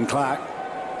Jalen Clark.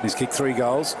 He's kicked 3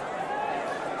 goals.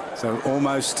 So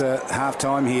almost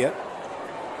half-time here.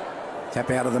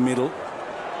 Tap out of the middle.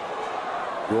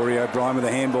 Rory O'Brien with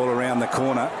a handball around the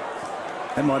corner.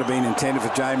 That might have been intended for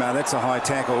Jamar. That's a high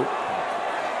tackle.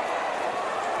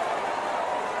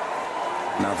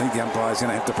 No, I think the umpire's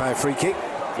going to have to pay a free kick.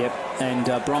 Yep,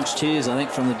 and Bronx cheers, I think,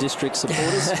 from the district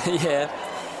supporters. Yeah.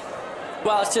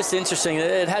 Well, it's just interesting.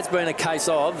 It has been a case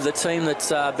of the team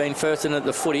that's been first in at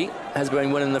the footy has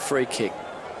been winning the free kick.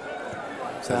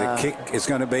 So the kick is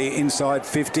going to be inside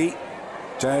 50.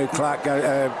 Joe Clark,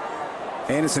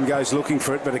 Anderson goes looking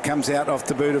for it, but it comes out off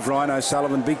the boot of Ryan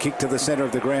O'Sullivan. Big kick to the centre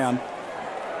of the ground.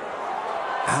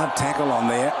 Hard tackle on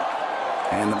there.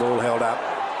 And the ball held up.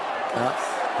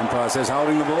 Umpire says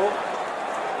holding the ball.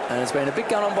 And there's been a big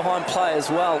gun on behind play as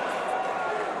well,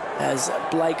 as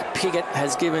Blake Piggott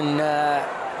has given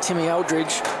Timmy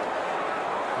Eldridge.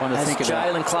 As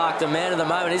Jalen Clark, the man of the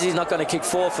moment, is he's not going to kick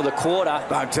 4 for the quarter.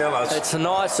 Don't tell us. It's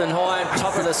nice and high on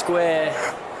top of the square.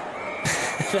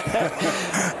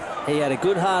 He had a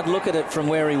good hard look at it from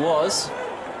where he was.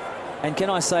 And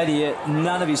can I say to you,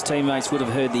 none of his teammates would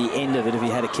have heard the end of it if he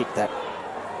had kicked that.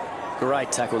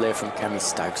 Great tackle there from Cammy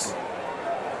Stokes.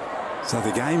 So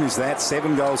the game is that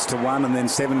 7 goals to 1 and then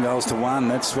 7 goals to 1.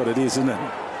 That's what it is, isn't it?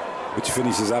 Which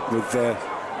finishes up with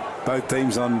both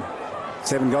teams on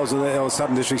 7 goals.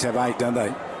 Southern Districts have 8, don't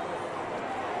they?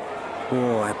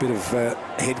 Oh, a bit of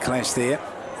head clash there.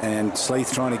 And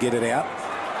Sleeth trying to get it out.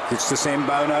 It's to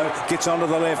Sambono. Gets onto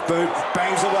the left boot.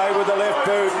 Bangs away with the left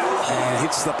boot. And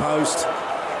hits the post.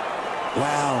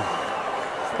 Wow.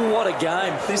 What a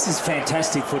game. This is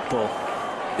fantastic football.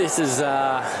 This is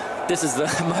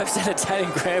the most entertaining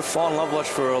grand final I've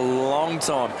watched for a long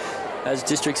time. As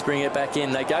Districts bring it back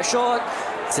in, they go short.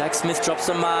 Zach Smith drops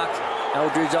a mark.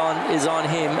 Eldridge is on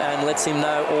him and lets him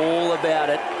know all about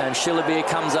it. And Shillabia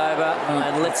comes over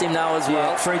and lets him know as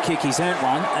well. Free kick, he's earned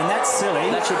one, and that's silly.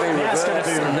 That should be reversed. Now it's going to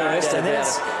be reversed.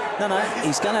 And no,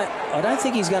 he's going to. I don't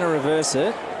think he's going to reverse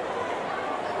it.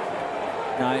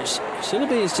 No,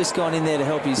 Shillabia has just gone in there to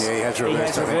help his. Yeah, he has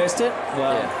reversed it.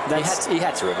 Well, yeah. He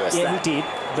had to reverse that. Yeah, he did,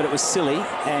 but it was silly,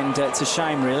 and it's a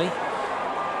shame, really,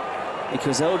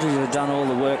 because Eldridge had done all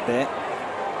the work there.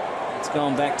 It's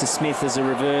gone back to Smith as a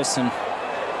reverse, and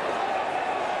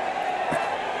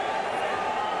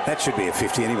that should be a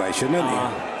 50 anyway, shouldn't it?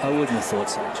 I wouldn't have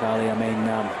thought so, Charlie. I mean,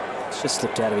 it's just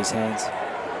slipped out of his hands.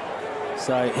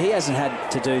 So he hasn't had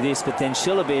to do this, but then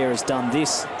Shillabeer has done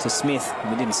this to Smith.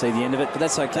 We didn't see the end of it, but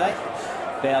that's okay.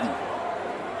 Bowden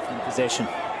in possession.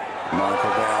 Michael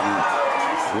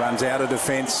Bowden runs out of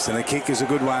defence, and the kick is a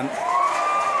good one.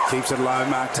 Keeps it low.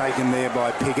 Mark taken there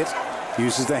by Piggott.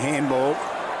 Uses the handball.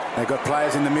 They've got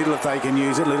players in the middle if they can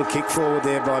use it. Little kick forward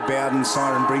there by Bowden.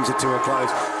 Siren brings it to a close.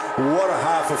 What a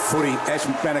half of footy, Ash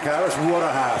Manakaris. What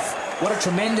a half. What a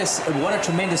tremendous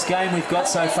game we've got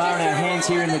so far in our hands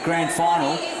here in the grand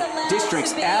final.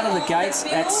 Districts out of the gates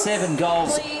at 7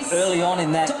 goals early on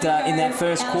in that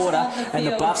first quarter, and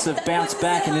the Buffs have bounced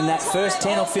back, and in that first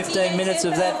 10 or 15 minutes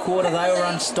of that quarter they were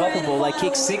unstoppable. They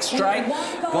kicked 6 straight,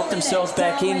 got themselves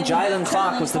back in. Jalen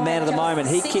Clark was the man of the moment.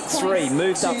 He kicked 3,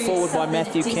 moved up forward by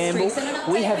Matthew Campbell.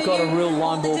 We have got a real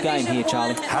line ball game here,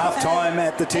 Charlie. Half time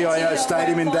at the TIO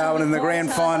Stadium in Darwin in the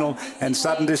grand final, and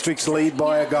Sutton Districts lead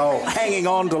by a goal, hanging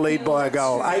on to lead by a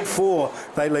goal. 8-4,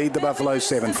 they lead the Buffaloes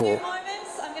 7-4.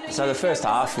 So the first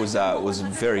half was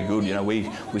very good. You know, we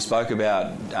spoke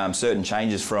about certain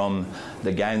changes from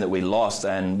the game that we lost,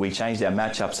 and we changed our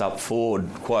matchups up forward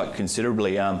quite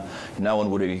considerably. No one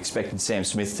would have expected Sam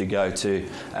Smith to go to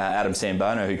Adam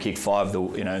Sambono, who kicked 5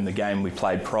 in the game we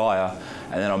played prior,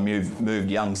 and then I moved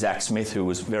young Zach Smith, who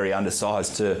was very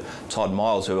undersized, to Todd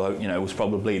Miles, who was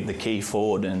probably the key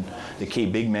forward and the key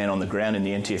big man on the ground in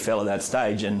the NTFL at that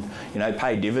stage, and it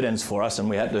paid dividends for us, and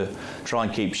we had to try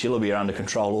and keep Shillabeer under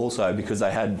control also because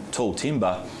they had tall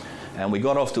timber. And we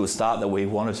got off to a start that we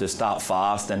wanted to start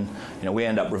fast, and we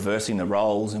ended up reversing the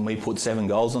roles, and we put 7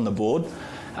 goals on the board.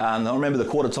 And I remember the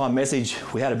quarter time message,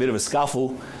 we had a bit of a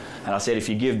scuffle, and I said, if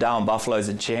you give Darwin Buffaloes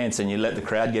a chance and you let the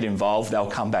crowd get involved, they'll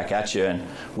come back at you. And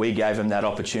we gave them that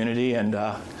opportunity, and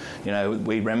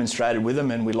we remonstrated with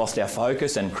them, and we lost our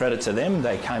focus, and credit to them,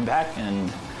 they came back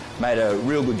and made a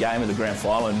real good game of the grand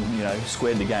final, and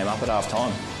squared the game up at half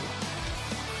time.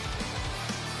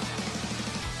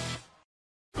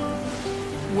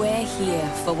 We're here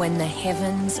for when the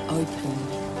heavens open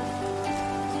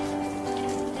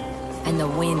and the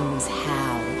winds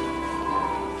howl.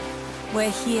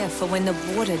 We're here for when the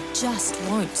water just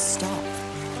won't stop.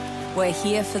 We're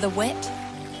here for the wet,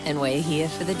 and we're here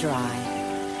for the dry.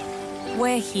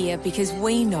 We're here because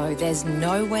we know there's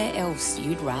nowhere else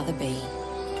you'd rather be.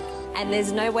 And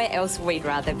there's nowhere else we'd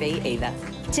rather be either.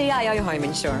 TIO Home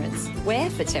Insurance. We're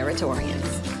for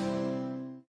Territorians.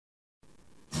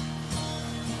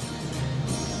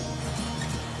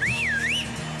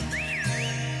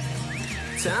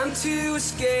 Time to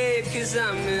escape, 'cause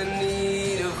I'm in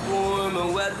need of warmer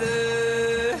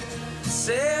weather.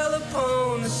 Sail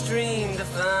upon the stream to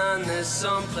find there's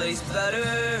someplace better,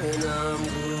 and I'm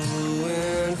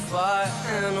going far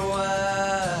and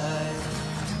wide.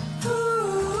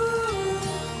 Ooh.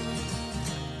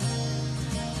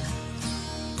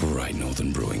 Great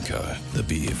Northern Brewing Co., the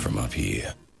beer from up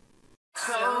here.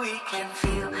 So we can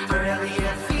feel forever,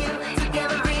 yeah, feel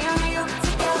together, real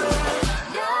together.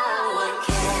 No one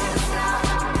can stop.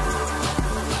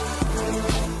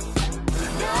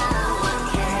 No one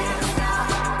can stop.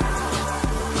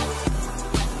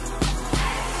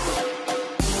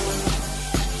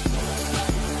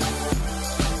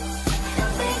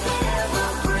 Nothing could ever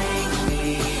bring me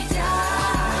down.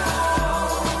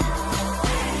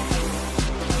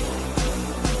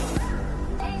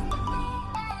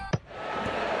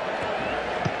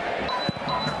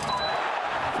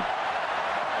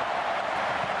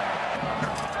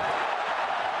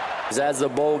 As the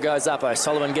ball goes up,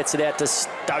 O'Sullivan gets it out to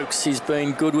Stokes. He's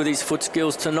been good with his foot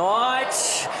skills tonight.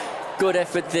 Good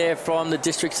effort there from the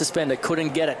district suspender.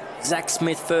 Couldn't get it. Zach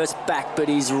Smith first back, but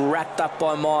he's wrapped up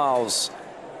by Miles.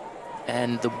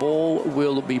 And the ball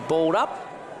will be balled up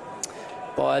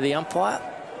by the umpire.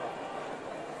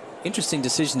 Interesting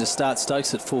decision to start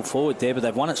Stokes at full forward there, but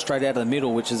they've won it straight out of the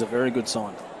middle, which is a very good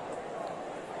sign.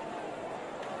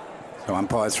 So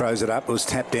umpire throws it up. It was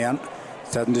tapped down.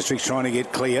 Southern District's trying to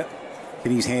get clear. In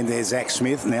his hand there, Zach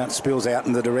Smith. Now it spills out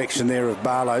in the direction there of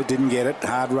Barlow. Didn't get it.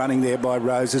 Hard running there by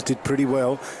Roses. Did pretty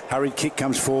well. Hurried kick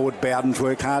comes forward. Bowden's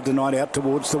worked hard tonight out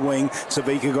towards the wing.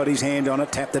 Savika got his hand on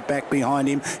it. Tapped it back behind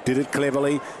him. Did it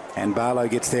cleverly. And Barlow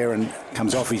gets there and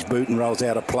comes off his boot and rolls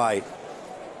out of play.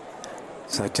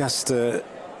 So just... I think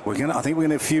we're going to have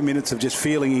a few minutes of just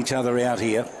feeling each other out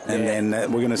here, and then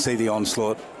we're going to see the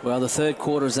onslaught. Well, the third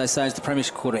quarter, as they say, is the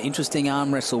premiership quarter. Interesting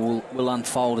arm wrestle will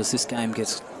unfold as this game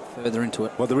gets further into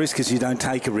it. Well, the risk is you don't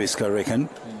take a risk, I reckon.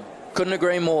 Couldn't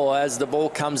agree more as the ball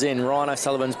comes in. Ryan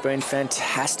O'Sullivan's been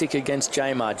fantastic against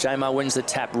Jamar. Jamar wins the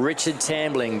tap. Richard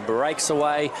Tambling breaks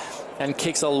away and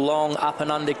kicks a long up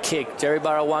and under kick. Jerry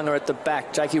Burrawunga at the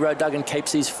back. Jakey Rowe-Duggan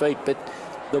keeps his feet, but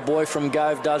the boy from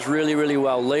Gove does really, really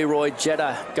well. Leroy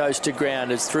Jetta goes to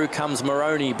ground as through comes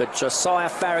Moroney, but Josiah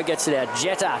Farah gets it out.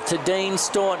 Jetta to Dean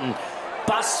Staunton.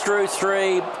 Busts through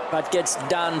 3, but gets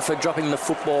done for dropping the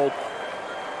football.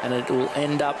 And it will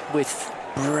end up with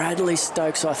Bradley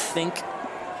Stokes, I think.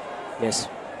 Yes.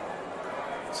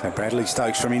 So Bradley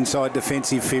Stokes from inside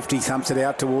defensive 50, thumps it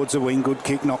out towards the wing. Good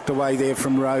kick knocked away there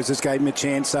from Roses. Gave him a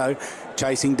chance though.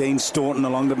 Chasing Dean Staunton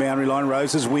along the boundary line.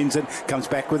 Roses wins it. Comes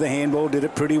back with a handball. Did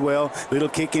it pretty well. Little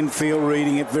kick in field.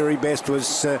 Reading it very best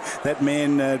was that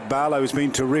man Barlow has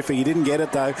been terrific. He didn't get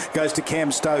it though. Goes to Cam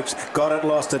Stokes. Got it,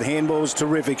 lost it. Handball's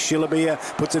terrific. Shillabia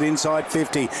puts it inside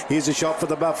 50. Here's a shot for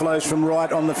the Buffaloes from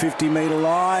right on the 50-metre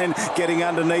line. Getting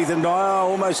underneath and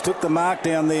almost took the mark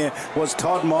down there was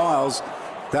Todd Miles.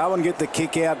 Darwin get the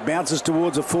kick out, bounces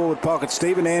towards a forward pocket.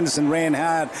 Stephen Anderson ran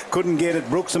hard, couldn't get it.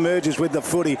 Brooks emerges with the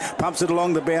footy, pumps it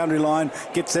along the boundary line,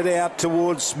 gets it out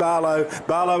towards Barlow.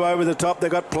 Barlow over the top.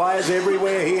 They've got players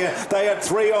everywhere here. They had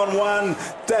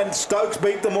 3-on-1, and Stokes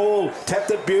beat them all.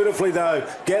 Tapped it beautifully though.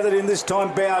 Gathered in this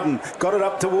time Bowden. Got it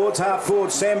up towards half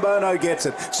forward. Sambono gets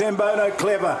it. Sambono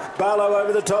clever. Barlow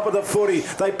over the top of the footy.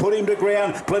 They put him to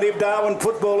ground. Plenty of Darwin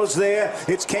footballers there.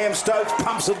 It's Cam Stokes,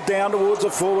 pumps it down towards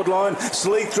the forward line.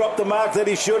 Sleeth dropped the mark that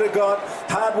he should have got.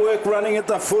 Hard work running at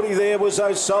the footy there was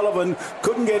O'Sullivan.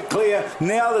 Couldn't get clear.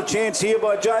 Now the chance here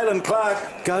by Jalen Clark.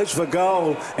 Goes for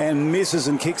goal and misses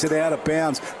and kicks it out of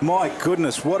bounds. My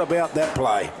goodness, what about that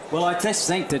play? Well, I just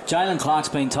think that Jalen Clark's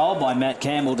been told by Matt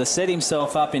Campbell to set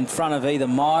himself up in front of either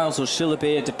Miles or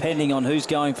Shillabia, depending on who's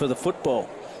going for the football.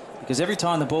 Because every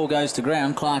time the ball goes to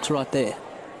ground, Clark's right there.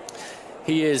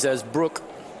 He is, as Brooke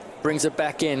brings it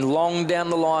back in. Long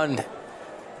down the line.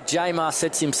 Jamar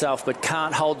sets himself but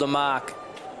can't hold the mark.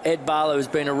 Ed Barlow has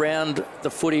been around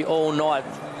the footy all night.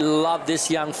 Love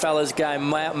this young fella's game.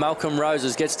 Malcolm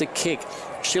Roses gets the kick.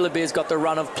 Shillabeer's got the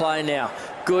run of play now.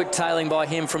 Good tailing by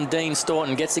him from Dean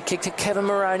Staunton. Gets the kick to Kevin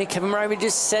Moroney. Kevin Moroney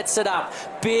just sets it up.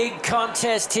 Big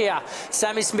contest here.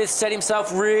 Sammy Smith set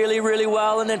himself really, really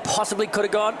well and then possibly could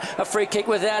have got a free kick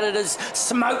without it as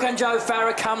Smoke and Joe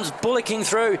Farah comes bullocking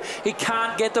through. He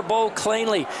can't get the ball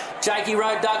cleanly. Jakey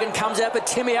Rowe-Duggan comes out, but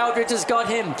Timmy Aldridge has got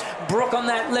him. Brooke on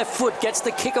that left foot gets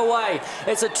the kick away.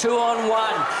 It's a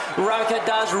 2-on-1. Roker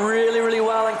does really, really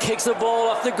well and kicks the ball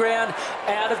off the ground.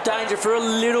 Out of danger for a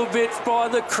little bit by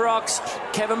the Crocs.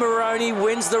 Kevin Moroney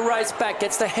wins the race back,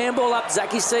 gets the handball up.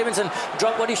 Zachy Stevenson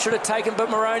dropped what he should have taken, but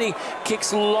Moroney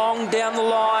kicks long down the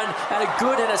line and a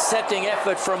good intercepting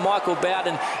effort from Michael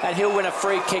Bowden, and he'll win a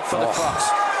free kick for the Crocs.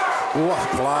 What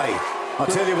play. I'll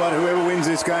tell you what, whoever wins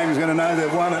this game is going to know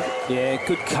they've won it. Yeah,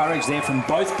 good courage there from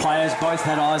both players. Both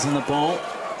had eyes on the ball.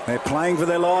 They're playing for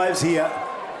their lives here.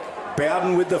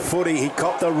 Bowden with the footy. He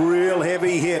copped a real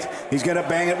heavy hit. He's going to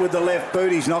bang it with the left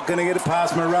boot. He's not going to get it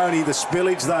past Moroney. The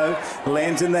spillage, though,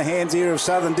 lands in the hands here of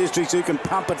Southern Districts, who can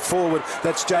pump it forward.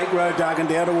 That's Jake Rowe-Duggan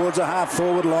down towards a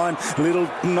half-forward line. Little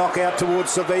knockout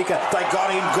towards Savika. They got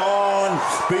him gone.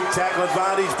 Big tackle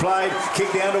advantage played.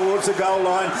 Kick down towards the goal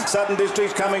line. Southern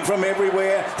Districts coming from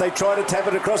everywhere. They try to tap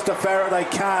it across to Farah. They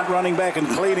can't. Running back and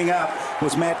cleaning up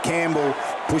was Matt Campbell.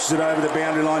 Pushes it over the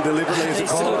boundary line deliberately as a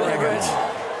call, I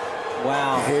reckon.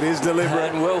 Wow. It is deliberate.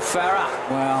 And Will Farah.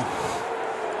 Wow.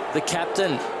 The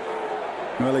captain.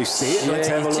 Well, he's there. Let's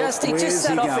have a look. Where's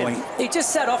he going? He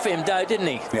just sat off him, though, didn't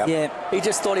he? Yep. Yeah. He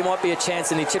just thought he might be a chance,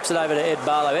 and he chips it over to Ed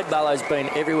Barlow. Ed Barlow's been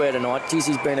everywhere tonight. Geez,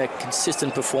 he's been a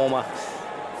consistent performer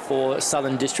for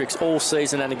Southern Districts all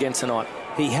season and again tonight.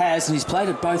 He has, and he's played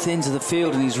at both ends of the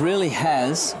field, and he's really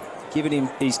has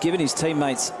he's given his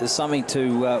teammates something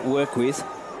to work with.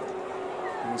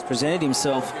 He's presented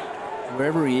himself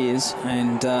wherever he is,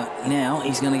 and now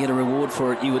he's going to get a reward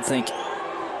for it, you would think.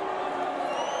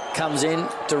 Comes in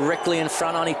directly in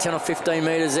front, only 10 or 15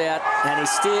 metres out, and he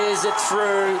steers it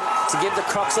through to give the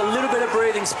Crocs a little bit of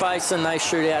breathing space, and they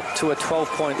shoot out to a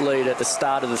 12-point lead at the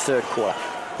start of the third quarter.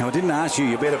 Now, I didn't ask you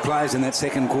your better players in that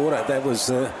second quarter. That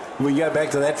was, we go back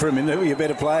to that for a minute. Who were your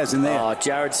better players in there? Oh,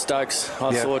 Jared Stokes,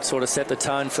 I thought, sort of set the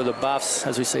tone for the Buffs,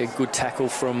 as we see a good tackle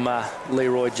from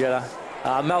Leroy Jetta.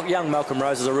 Young Malcolm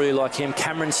Roses, I really like him.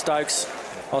 Cameron Stokes,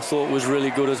 I thought was really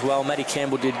good as well. Matty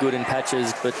Campbell did good in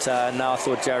patches, but no, I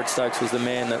thought Jared Stokes was the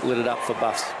man that lit it up for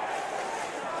Buffs.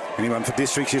 Anyone for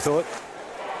Districts, you thought?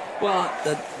 Well,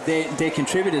 their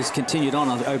contributors continued on.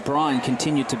 O'Brien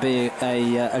continued to be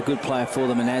a good player for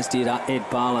them, and as did Ed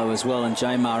Barlow as well, and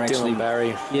Jamar actually. Dylan Barry.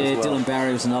 Yeah, well. Dylan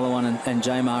Barry was another one, and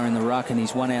Jamar in the ruck, and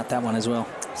he's won out that one as well.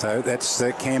 So that's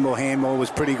Campbell handball was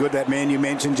pretty good. That man you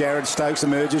mentioned, Jared Stokes,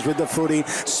 emerges with the footy,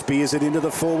 spears it into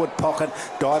the forward pocket,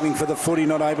 diving for the footy,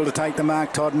 not able to take the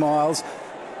mark. Todd Miles.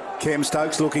 Cam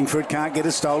Stokes looking for it, can't get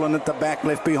it stolen at the back,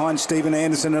 left behind Stephen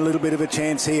Anderson. A little bit of a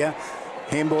chance here.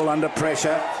 Handball under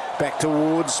pressure. Back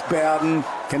towards Bowden.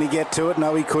 Can he get to it?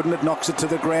 No, he couldn't. It knocks it to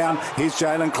the ground. Here's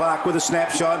Jalen Clark with a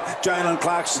snapshot. Jalen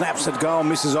Clark snaps at goal,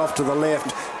 misses off to the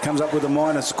left. Comes up with a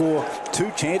minor score.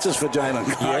 2 chances for Jalen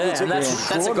Clark. Yeah, and that's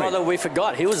a guy that we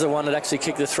forgot. He was the one that actually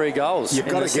kicked the 3 goals. You've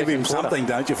got to give him something,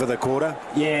 don't you, for the quarter?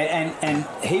 Yeah, and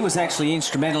he was actually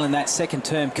instrumental in that second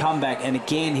term comeback. And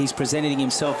again, he's presenting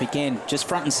himself again, just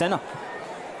front and centre.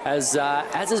 As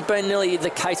has been nearly the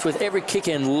case with every kick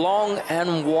in, long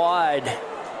and wide.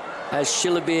 As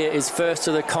Shillabeer is first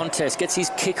to the contest, gets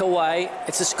his kick away.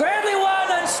 It's a scrambling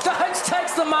one, and Stokes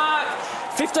takes the mark.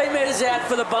 15 metres out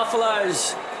for the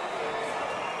Buffaloes.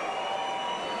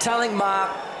 Telling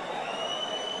Mark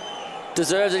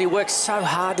deserves it. He works so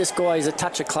hard, this guy. He's a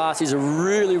touch of class. He's a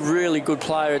really, really good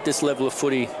player at this level of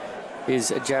footy,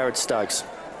 is Jared Stokes.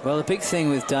 Well, the big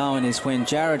thing with Darwin is when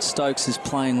Jared Stokes is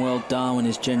playing well, Darwin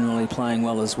is generally playing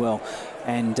well as well.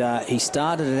 And he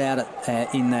started it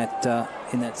out in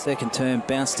that second term,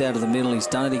 bounced out of the middle. He's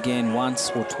done it again once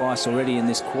or twice already in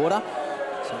this quarter.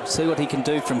 So we'll see what he can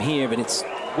do from here, but it's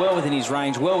well within his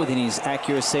range, well within his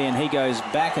accuracy, and he goes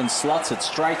back and slots it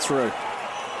straight through.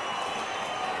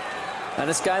 And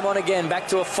it's game on again, back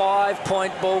to a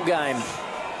 5-point ball game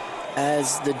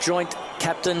as the joint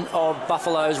captain of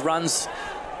Buffaloes runs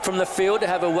from the field to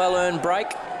have a well-earned break.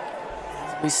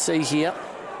 As we see here.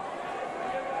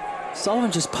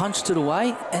 Sullivan just punched it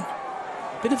away, and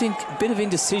a bit of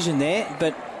indecision there,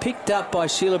 but picked up by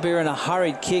Shillabeer in a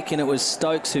hurried kick, and it was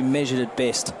Stokes who measured it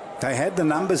best. They had the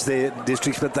numbers there,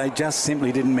 Districts, but they just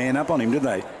simply didn't man up on him, did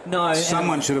they? No.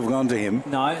 Someone should have gone to him.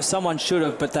 No, someone should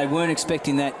have, but they weren't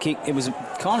expecting that kick. It was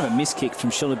kind of a miss kick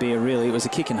from Shillabeer, really. It was a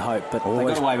kick and hope, but they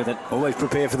got away with it. Always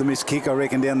prepare for the missed kick, I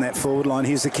reckon, down that forward line.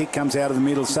 Here's the kick, comes out of the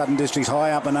middle. Southern Districts high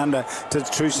up and under to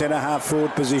true centre half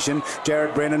forward position.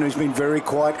 Jared Brennan, who's been very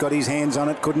quiet, got his hands on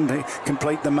it, couldn't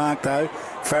complete the mark though.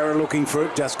 Farah looking for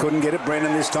it, just couldn't get it.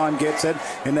 Brennan this time gets it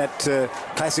in that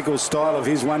classical style of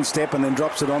his one step and then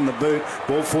drops it on the boot.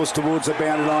 Ball forced towards the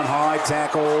boundary line, high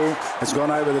tackle. It's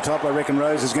gone over the top. I reckon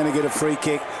Rose is going to get a free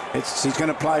kick. He's going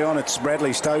to play on. It's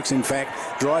Bradley Stokes, in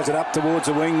fact. Drives it up towards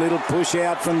the wing. Little push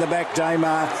out from the back.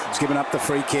 Jamar has given up the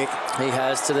free kick. He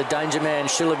has to the danger man,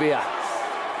 Shillabeer.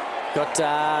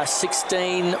 Got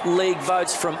 16 league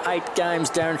votes from 8 games.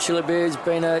 Darren Shillabeer has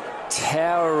been a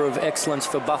tower of excellence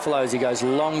for Buffaloes. He goes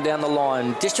long down the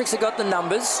line. Districts have got the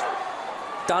numbers.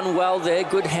 Done well there.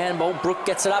 Good handball. Brook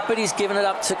gets it up, but he's given it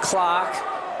up to Clark.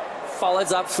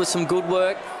 Follows up with some good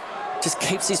work. Just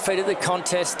keeps his feet at the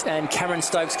contest, and Cameron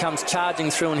Stokes comes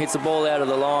charging through and hits the ball out of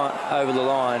the line, over the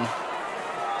line,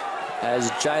 as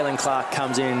Jalen Clark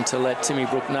comes in to let Timmy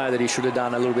Brook know that he should have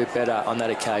done a little bit better on that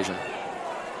occasion.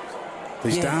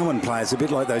 These Darwin players, a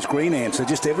bit like those green ants, are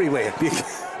just everywhere.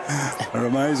 They're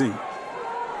amazing.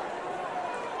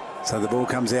 So the ball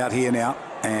comes out here now,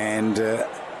 and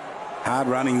hard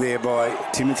running there by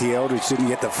Timothy Eldridge, didn't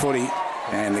get the footy,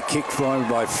 and the kick flying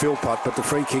by Philpott, but the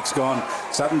free kick's gone.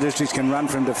 Southern Districts can run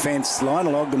from defence.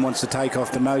 Lionel Ogden wants to take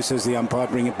off, but no, says the umpire,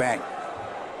 bring it back.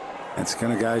 That's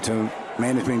going to go to a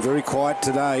man who's been very quiet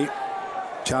today,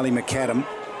 Charlie McAdam.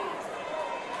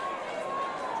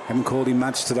 Haven't called him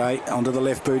much today. Onto the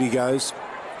left boot he goes.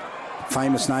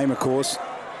 Famous name, of course.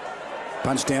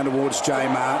 Punched down towards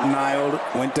Jamar. Nailed.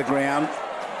 Went to ground.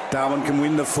 Darwin can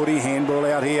win the footy. Handball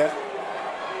out here.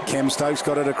 Cam Stokes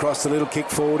got it across the little kick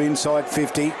forward inside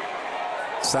 50.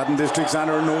 Southern District's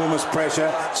under enormous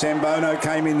pressure. Sambono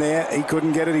came in there. He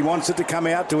couldn't get it. He wants it to come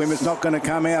out to him. It's not going to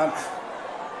come out.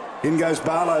 In goes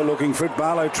Barlow looking for it.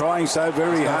 Barlow trying so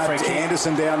very hard.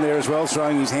 Anderson down there as well,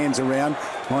 throwing his hands around.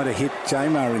 Might have hit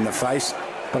Jamar in the face,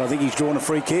 but I think he's drawn a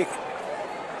free kick.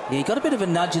 Yeah, he got a bit of a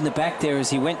nudge in the back there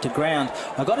as he went to ground.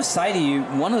 I've got to say to you,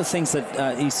 one of the things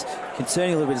that is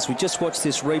concerning a little bit is we just watched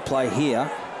this replay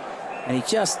here, and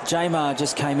Jamar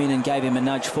just came in and gave him a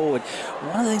nudge forward.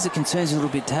 One of the things that concerns me a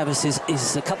little bit, Tavis,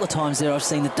 is a couple of times there I've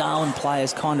seen the Darwin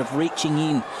players kind of reaching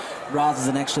in rather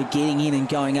than actually getting in and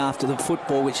going after the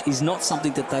football, which is not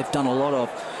something that they've done a lot of,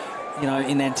 you know,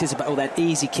 in anticipation, or that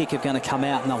easy kick of going to come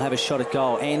out and they'll have a shot at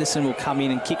goal. Anderson will come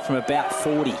in and kick from about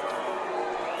 40.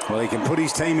 Well, he can put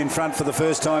his team in front for the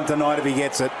first time tonight if he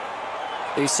gets it.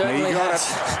 He certainly has.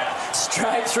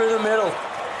 Straight through the middle.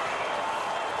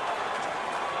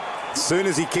 As soon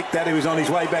as he kicked that, he was on his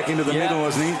way back into the middle,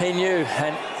 wasn't he? He knew,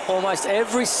 and almost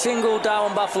every single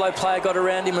Darwin Buffalo player got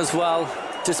around him as well.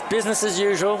 Just business as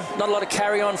usual, not a lot of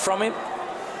carry on from him.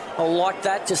 I like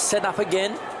that, just set up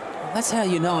again. That's how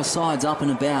you know a side's up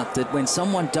and about, that when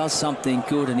someone does something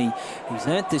good and he's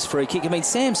earned this free kick. I mean,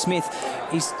 Sam Smith,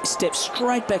 he's stepped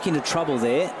straight back into trouble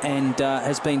there and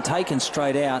has been taken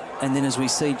straight out. And then as we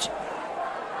see,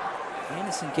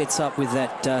 Anderson gets up with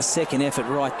that second effort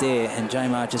right there, and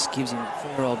Jamar just gives him a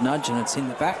fair old nudge, and it's in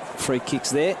the back. Free kicks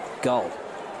there, goal.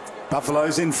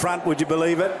 Buffalo's in front, would you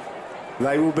believe it?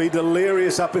 They will be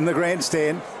delirious up in the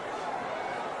grandstand.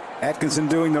 Atkinson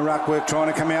doing the ruck work, trying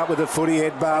to come out with a footy.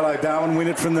 Ed Barlow, Darwin win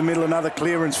it from the middle, another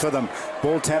clearance for them.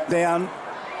 Ball tapped down.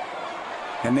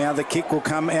 And now the kick will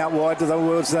come out wide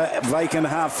towards the vacant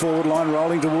half-forward line,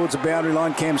 rolling towards the boundary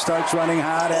line. Cam Stokes running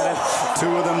hard at it. Two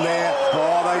of them there.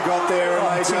 Oh, they got there and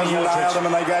they just nailed them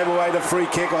and they gave away the free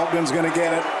kick. Ogden's going to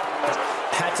get it.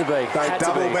 Had to be. They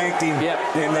double-banked him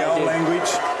in the old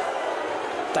language.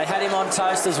 They had him on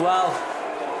toast as well.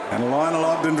 And Lionel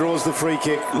Ogden draws the free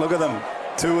kick. Look at them.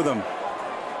 Two of them.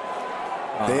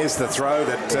 There's the throw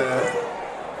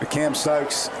that Cam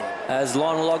Stokes. As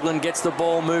Lionel Ogden gets the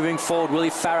ball moving forward, Willie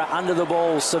Farah under the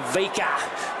ball. Savika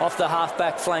off the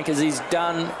half-back flank as he's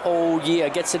done all year.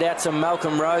 Gets it out to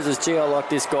Malcolm Roses. Gee, I like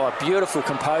this guy. Beautiful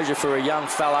composure for a young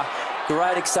fella.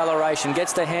 Great acceleration.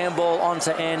 Gets the handball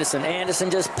onto Anderson. Anderson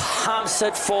just pumps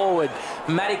it forward.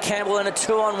 Matty Campbell in a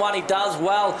 2-on-1. He does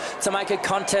well to make a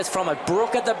contest from it.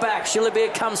 Brooke at the back.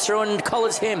 Shillabir comes through and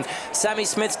collars him. Sammy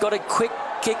Smith's got a quick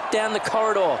kick down the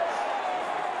corridor.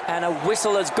 And a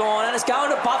whistle has gone, and it's going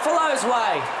to Buffalo's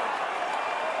way.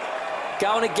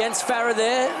 Going against Farah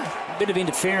there. Bit of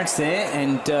interference there,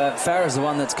 and Farah's the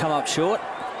one that's come up short.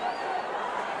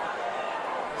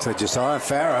 So Josiah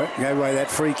Farah gave away that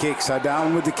free kick. So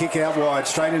Darwin with the kick out wide,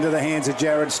 straight into the hands of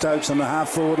Jared Stokes on the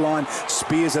half-forward line.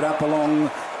 Spears it up along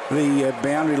the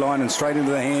boundary line and straight into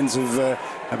the hands of a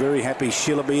very happy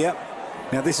Shillabir.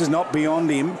 Now, this is not beyond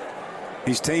him.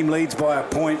 His team leads by a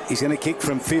point. He's going to kick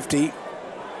from 50.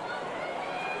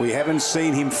 We haven't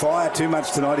seen him fire too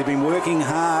much tonight. He's been working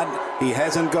hard. He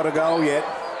hasn't got a goal yet,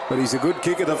 but he's a good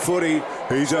kick of the footy.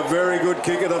 He's a very good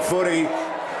kick of the footy.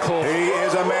 He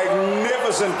is a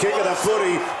magnificent kick of the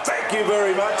footy. Thank you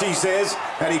very much, he says,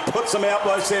 and he puts them out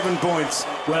by 7 points.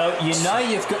 Well,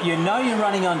 you're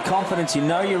running on confidence. You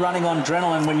know you're running on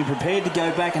adrenaline when you're prepared to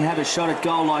go back and have a shot at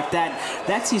goal like that.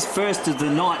 That's his first of the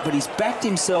night, but he's backed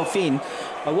himself in.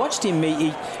 I watched him.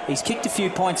 He's kicked a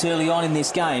few points early on in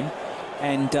this game,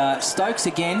 and Stokes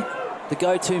again, the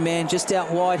go-to man, just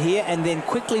out wide here, and then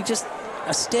quickly just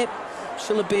a step.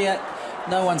 Shillabir.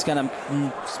 No one's going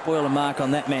to spoil a mark on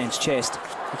that man's chest.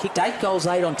 He kicked 8 goals,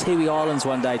 8 on Tiwi Islands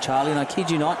one day, Charlie, and I kid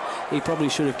you not, he probably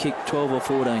should have kicked 12 or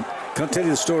 14. Can I tell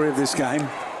you the story of this game?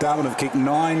 Darwin have kicked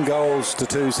 9 goals to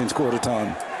 2 since quarter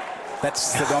time.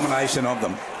 That's the domination of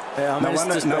them. Yeah, I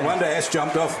mean, no wonder Ash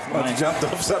jumped off. Jumped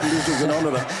off suddenly and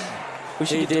onto them. We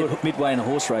should do it midway in a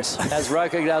horse race. As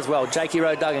Roker does well. Jakey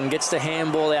Rowe-Duggan gets the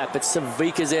handball out, but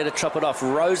Savika's there to chop it off.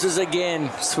 Roses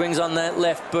again. Swings on that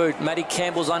left boot. Matty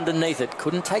Campbell's underneath it.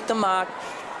 Couldn't take the mark.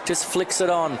 Just flicks it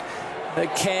on.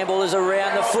 But Campbell is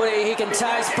around the footy. He can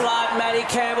taste blood. Matty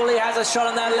Campbell, he has a shot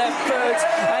on that left boot.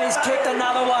 And he's kicked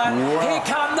another one. Wow. Here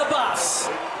come the Buffs.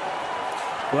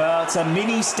 Well, it's a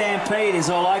mini stampede is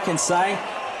all I can say.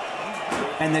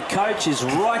 And the coach is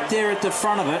right there at the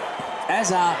front of it,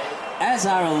 as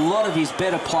are a lot of his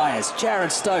better players.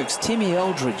 Jared Stokes, Timmy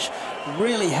Eldridge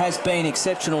really has been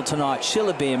exceptional tonight.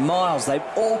 Shillabir, Miles, they've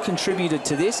all contributed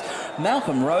to this.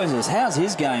 Malcolm Roses, how's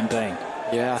his game been?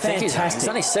 Yeah, I think he's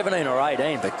only 17 or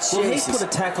 18, but well, he's put a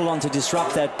tackle on to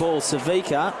disrupt that ball,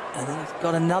 Savika, and then he's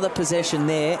got another possession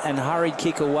there and hurried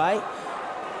kick away.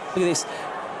 Look at this.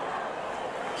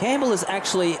 Campbell has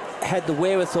actually had the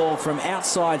wherewithal from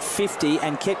outside 50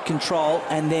 and kept control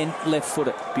and then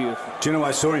left-footed. Beautiful. Do you know,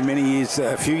 I saw him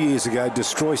a few years ago,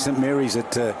 destroy St Mary's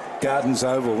at Gardens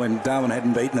Oval when Darwin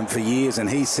hadn't beaten them for years, and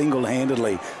he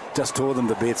single-handedly just tore them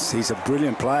to bits. He's a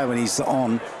brilliant player when he's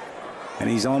on, and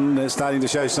he's on, starting to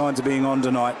show signs of being on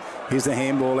tonight. Here's the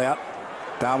handball out.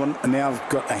 Darwin now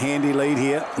got a handy lead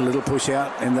here, a little push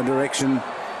out in the direction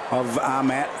of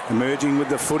Armat. Emerging with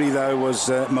the footy, though, was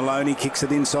Maloney. Kicks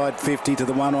it inside 50 to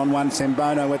the one-on-one.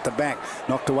 Sambono at the back.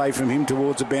 Knocked away from him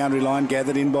towards the boundary line.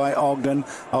 Gathered in by Ogden.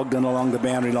 Ogden along the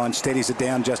boundary line. Steadies it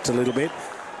down just a little bit.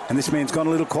 And this man's gone a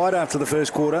little quiet after the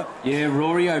first quarter. Yeah,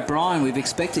 Rory O'Brien, we've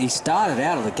expected. He started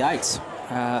out of the gates,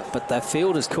 but the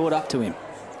field has caught up to him.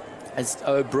 As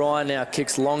O'Brien now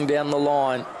kicks long down the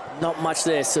line. Not much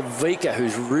there. Savika,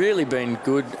 who's really been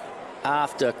good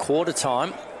after quarter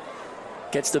time.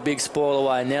 Gets the big spoil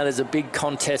away. Now there's a big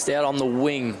contest out on the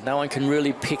wing. No one can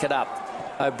really pick it up.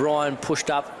 O'Brien pushed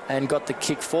up and got the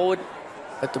kick forward,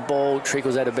 but the ball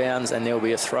trickles out of bounds and there'll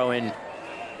be a throw in.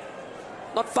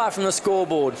 Not far from the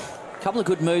scoreboard. A couple of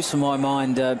good moves for my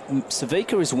mind.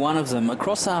 Savika is one of them.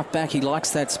 Across half back, he likes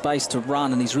that space to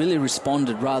run, and he's really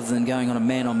responded rather than going on a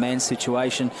man-on-man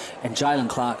situation. And Jalen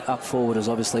Clark up forward has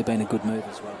obviously been a good move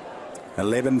as well.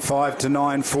 11-5 to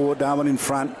 9-4. Darwin in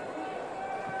front.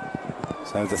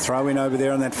 So the throw in over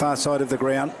there on that far side of the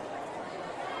ground.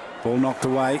 Ball knocked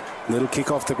away. Little kick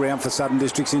off the ground for Southern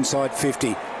Districts inside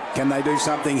 50. Can they do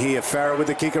something here? Farah with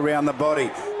the kick around the body.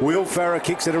 Will Farah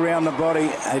kicks it around the body.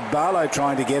 Barlow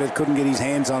trying to get it, couldn't get his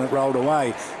hands on it, rolled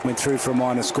away. Went through for a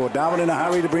minor score. Darwin in a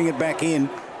hurry to bring it back in.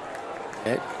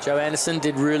 Yeah, Joe Anderson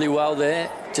did really well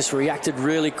there. Just reacted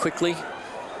really quickly.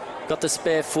 Got the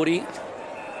spare footy.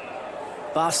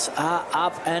 Buffs are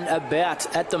up and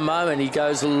about at the moment. He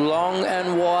goes long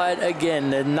and wide again.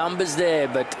 The numbers there,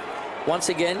 but once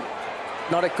again,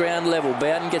 not at ground level.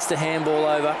 Bowden gets the handball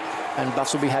over, and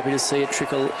Buffs will be happy to see it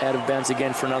trickle out of bounds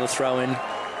again for another throw-in.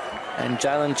 And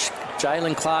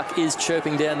Jalen Clark is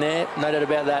chirping down there. No doubt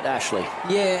about that, Ashley.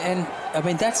 Yeah, and I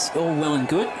mean, that's all well and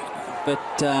good,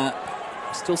 but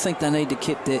I still think they need to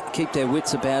keep their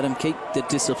wits about them, keep the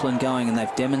discipline going, and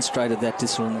they've demonstrated that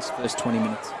discipline this first 20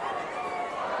 minutes.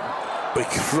 Big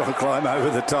rock climb over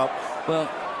the top. Well,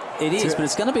 it is, but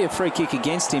it's going to be a free kick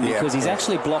against him because he's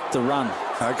actually blocked the run.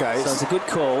 Okay. So it's a good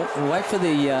call. We'll wait for the...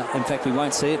 in fact, we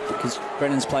won't see it because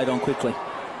Brennan's played on quickly.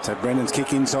 So Brennan's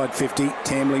kick inside 50.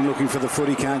 Tambling looking for the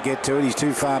footy, can't get to it. He's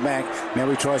too far back. Now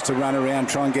he tries to run around,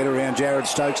 try and get around Jared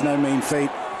Stokes. No mean feat.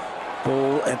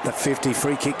 Ball at the 50.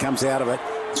 Free kick comes out of it.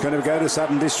 It's going to go to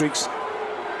Southern Districts.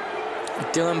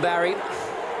 Dylan Barry.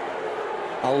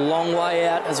 A long way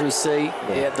out, as we see.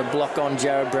 Yeah, the block on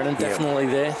Jared Brennan, definitely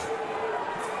there.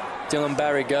 Dylan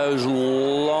Barry goes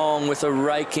long with a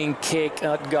raking kick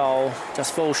at goal.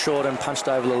 Just falls short and punched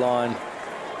over the line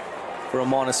for a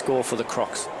minor score for the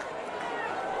Crocs.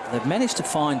 They've managed to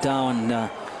find Darwin,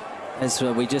 as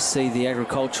we just see the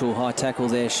agricultural high tackle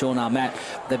there, Sean Armat.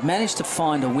 They've managed to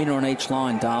find a winner on each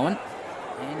line, Darwin.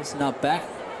 Anderson up back.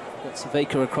 Got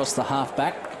Savika across the half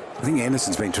back. I think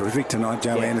Anderson's been terrific tonight,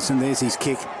 Joe Anderson. There's his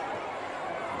kick.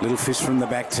 Little fist from the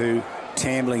back to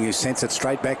Tambling, who sends it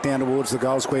straight back down towards the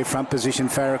goal square front position.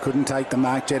 Farah couldn't take the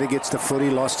mark. Jetta gets the footy,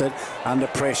 lost it under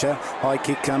pressure. High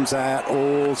kick comes out.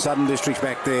 All Southern Districts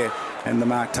back there. And the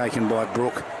mark taken by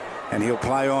Brook. And he'll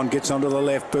play on, gets onto the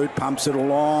left boot, pumps it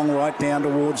along, right down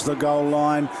towards the goal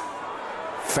line.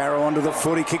 Farah onto the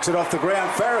footy, kicks it off the ground.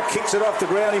 Farah kicks it off the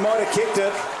ground. He might have kicked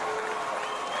it.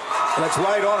 Let's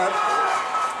wait on it.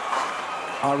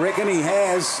 I reckon he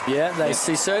has. Yeah, he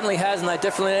certainly has, and they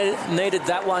definitely needed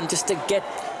that one just to get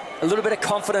a little bit of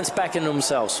confidence back in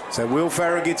themselves. So Will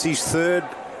Farah gets his third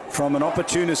from an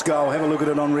opportunist goal. Have a look at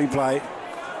it on replay.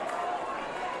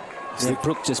 Yeah,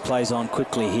 Brook just plays on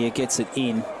quickly here, gets it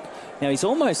in. Now he's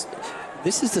almost...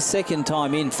 This is the second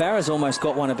time in. Farah's almost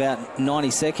got one about 90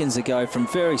 seconds ago from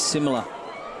very similar.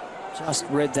 Just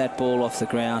read that ball off the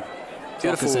ground.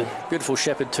 Beautiful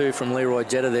shepherd too from Leroy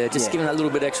Jetta there, just giving that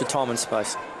little bit extra time and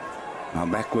space.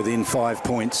 I'm back within 5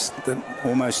 points.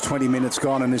 Almost 20 minutes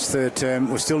gone in this third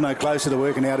term. We're still no closer to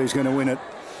working out who's going to win it.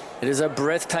 It is a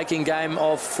breathtaking game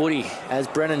of footy as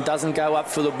Brennan doesn't go up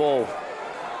for the ball.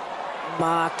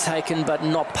 Mark taken but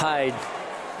not paid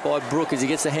by Brook as he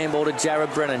gets the handball to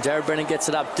Jared Brennan. Jared Brennan gets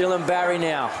it up. Dylan Barry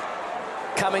now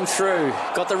coming through.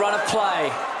 Got the run of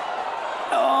play.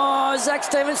 Oh, Zach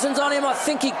Stevenson's on him. I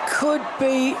think he could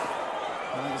be...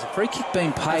 Well, there's a free kick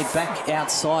being paid back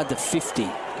outside the 50.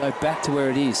 Go back to where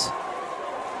it is.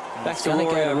 Back to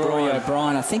Rory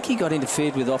O'Brien. I think he got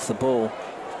interfered with off the ball.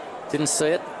 Didn't see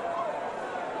it.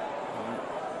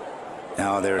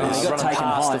 Oh, there it is. He got taken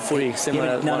high. The footy,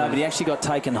 but he actually got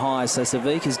taken high, so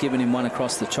Savik has given him one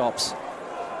across the chops.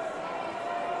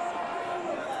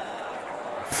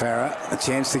 Farah, a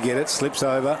chance to get it, slips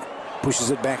over, pushes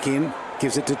it back in,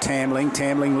 gives it to Tambling.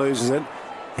 Tambling loses it.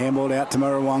 Handballed out to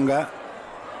Murrawonga.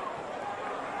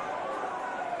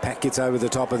 Pat gets over the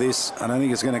top of this. I don't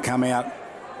think it's going to come out.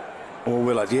 Or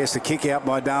will it? Yes, the kick out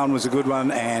by Darwin was a good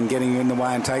one, and getting in the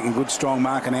way and taking good strong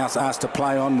mark and asked to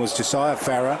play on was Josiah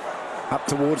Farah. Up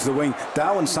towards the wing.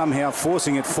 Darwin somehow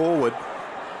forcing it forward.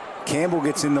 Campbell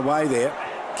gets in the way there.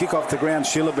 Kick off the ground,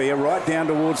 Shillabia right down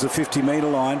towards the 50-metre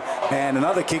line. And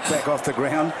another kick back off the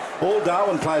ground. All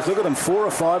Darwin players, look at them, 4 or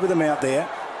 5 of them out there.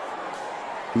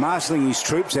 Marshalling his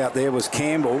troops out there was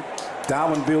Campbell.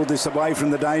 Darwin build this away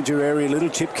from the danger area. Little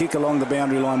chip kick along the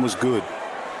boundary line was good.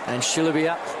 And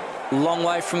Shillabia, long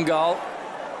way from goal.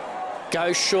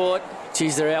 Goes short.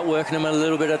 Geez, they're outworking him a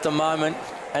little bit at the moment.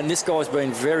 And this guy's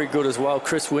been very good as well,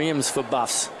 Chris Williams for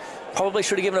Buffs. Probably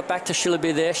should have given it back to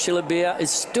Shillabeer there. Shillabeer is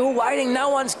still waiting. No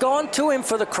one's gone to him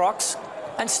for the Crocs.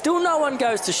 And still no one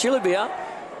goes to Shillabeer.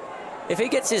 If he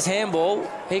gets his handball,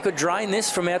 he could drain this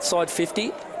from outside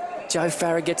 50. Joe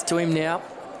Farah gets to him now.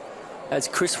 As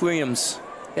Chris Williams,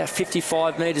 about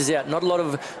 55 metres out. Not a lot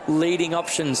of leading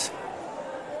options.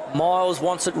 Miles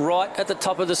wants it right at the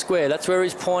top of the square. That's where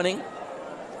he's pointing.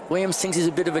 Williams thinks he's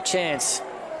a bit of a chance.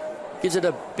 Gives it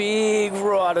a big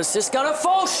right. It's just going to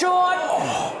fall short.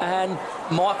 And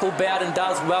Michael Bowden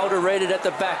does well to read it at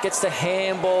the back. Gets the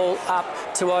handball up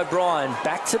to O'Brien.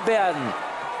 Back to Bowden.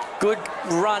 Good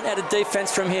run out of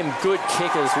defence from him. Good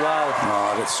kick as well.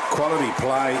 Oh, that's quality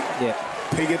play. Yeah.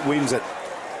 Piggott wins it.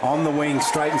 On the wing,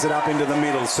 straightens it up into the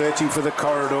middle, searching for the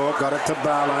corridor, got it to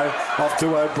Barlow, off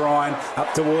to O'Brien,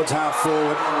 up towards half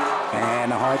forward,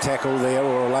 and a high tackle there,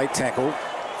 or a late tackle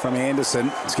from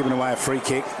Anderson. It's given away a free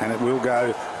kick, and it will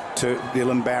go to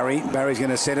Dylan Barry. Barry's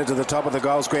going to send it to the top of the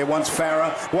goal square. Wants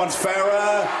Farah.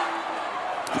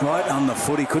 Right on the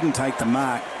foot. He couldn't take the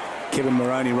mark. Kevin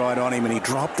Moroney right on him, and he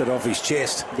dropped it off his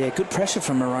chest. Yeah, good pressure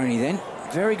from Moroney then.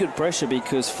 Very good pressure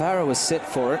because Farah was set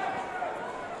for it.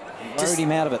 Worried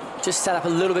him out of it. Just set up a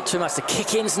little bit too much. The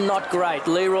kick-in's not great.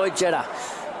 Leroy Jetta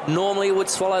normally would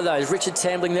swallow those. Richard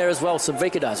Tambling there as well.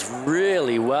 Savika does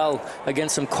really well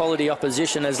against some quality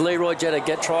opposition as Leroy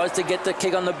Jetta tries to get the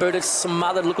kick on the boot. It's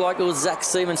smothered. Looked like it was Zach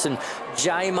Stevenson.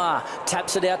 Jamar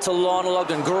taps it out to Lionel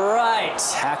Ogden. Great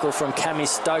tackle from Cammy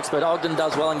Stokes, but Ogden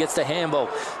does well and gets the handball.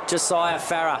 Josiah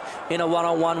Farah in a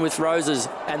one-on-one with Roses,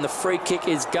 and the free kick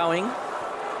is going.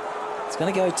 It's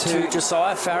going to go to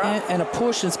Josiah Farah. Yeah, and a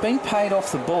push. It's been paid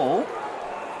off the ball.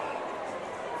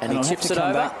 And he tips it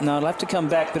over. Back. No, it'll have to come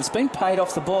back, but it's been paid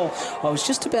off the ball. I was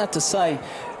just about to say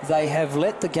they have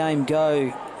let the game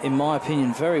go, in my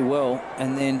opinion, very well.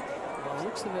 And then, by the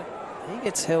looks of it, he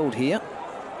gets held here.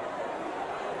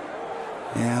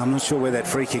 Yeah, I'm not sure where that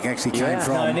free kick actually came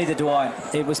from. No, neither do I.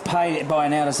 It was paid by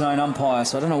an out-of-zone umpire,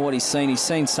 so I don't know what he's seen. He's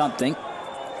seen something.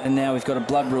 And now we've got a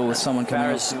blood rule with someone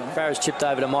coming Farah's chipped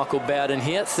over to Michael Bowden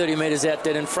here. 30 metres out,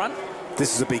 dead in front.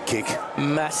 This is a big kick.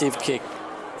 Massive kick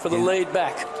for the lead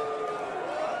back.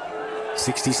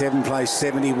 67 plays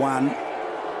 71.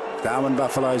 Darwin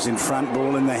Buffalo's in front.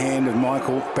 Ball in the hand of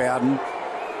Michael Bowden.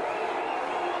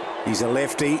 He's a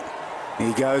lefty.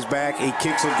 He goes back. He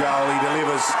kicks a goal. He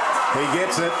delivers. He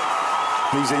gets it.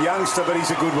 He's a youngster, but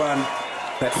he's a good one.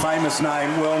 That famous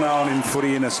name, well known in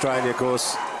footy in Australia, of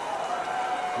course.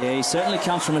 Yeah, he certainly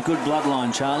comes from a good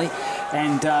bloodline, Charlie.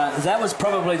 And that was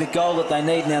probably the goal that they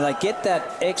need. Now they get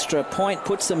that extra point,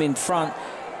 puts them in front.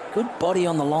 Good body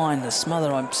on the line, the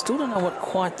smother. I still don't know what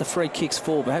quite the free kick's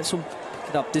for. Perhaps we'll pick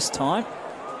it up this time.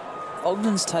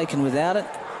 Ogden's taken without it.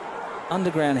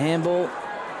 Underground handball.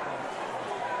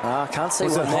 I can't see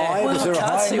was one it high? there. Was there a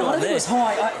high? No, I think it was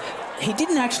high. He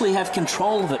didn't actually have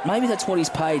control of it. Maybe that's what he's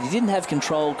paid. He didn't have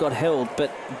control, got held.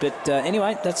 But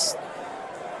anyway, that's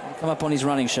come up on his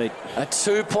running sheet. A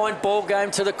 2-point ball game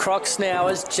to the Crocs now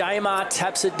as Jamar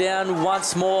taps it down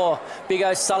once more. Big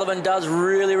O'Sullivan does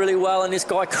really, really well, and this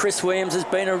guy Chris Williams has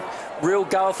been a real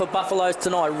goer for Buffaloes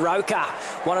tonight. Roker,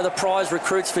 one of the prize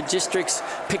recruits for districts,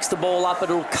 picks the ball up,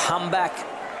 it'll come back.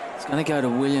 It's going to go to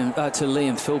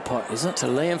Liam Philpott, is it? To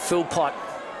Liam Philpott,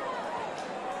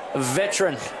 a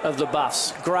veteran of the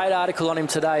Buffs. Great article on him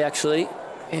today, actually,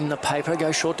 in the paper.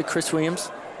 Go short to Chris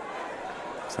Williams.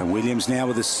 So Williams now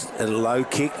with a low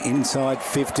kick inside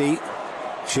 50.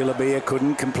 Shillabeer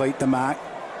couldn't complete the mark.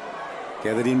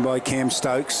 Gathered in by Cam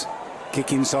Stokes.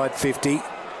 Kick inside 50.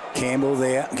 Campbell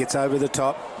there, gets over the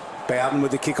top. Bowden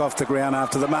with the kick off the ground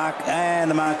after the mark.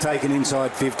 And the mark taken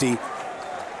inside 50.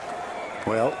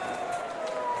 Well,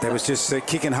 there was just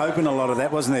kick and hope in a lot of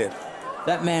that, wasn't there?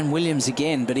 That man Williams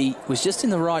again, but he was just in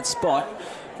the right spot.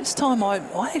 This time I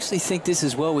actually think this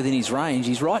is well within his range.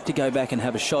 He's right to go back and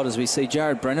have a shot as we see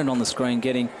Jared Brennan on the screen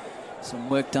getting some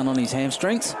work done on his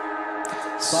hamstrings.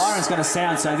 Siren's going to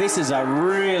sound, so this is a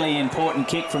really important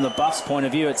kick from the Buffs' point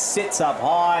of view. It sits up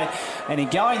high, and in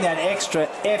going that extra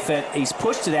effort, he's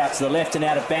pushed it out to the left and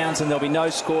out of bounds, and there'll be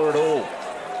no score at all.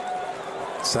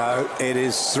 So it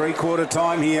is three-quarter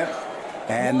time here,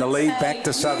 and the lead back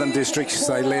to Southern Districts.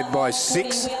 They led by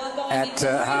 6 at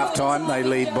half-time. They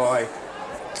lead by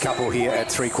couple here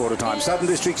at three-quarter time. Southern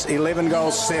Districts 11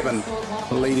 goals 7,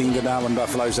 leading the Darwin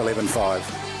Buffaloes 11-5.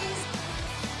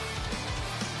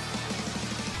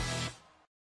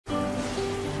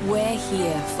 We're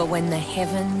here for when the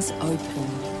heavens open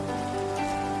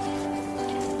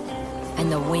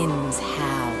and the winds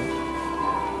howl.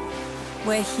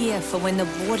 We're here for when the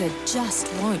water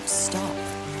just won't stop.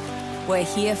 We're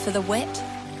here for the wet,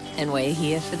 and we're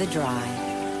here for the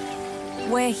dry.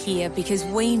 We're here because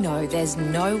we know there's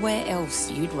nowhere else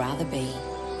you'd rather be.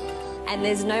 And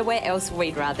there's nowhere else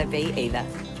we'd rather be either.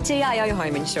 TIO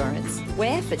Home Insurance.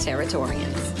 We're for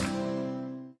Territorians.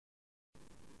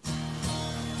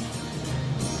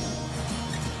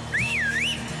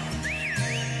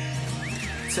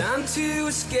 Time to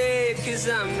escape, 'cause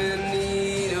I'm in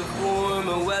need of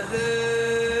warmer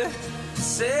weather.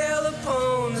 Sail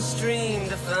upon the stream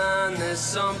to find there's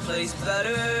someplace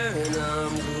better. And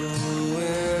I'm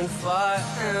going far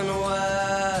and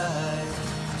wide.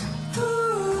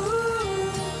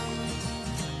 Ooh.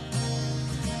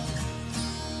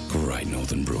 Great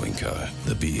Northern Brewing Co.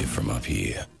 The beer from up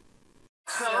here.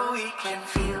 So we can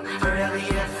feel forever,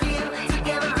 yeah, feel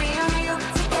together, real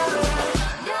together.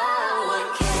 No one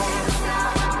can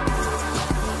stop.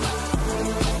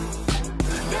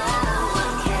 No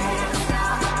one can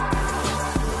stop.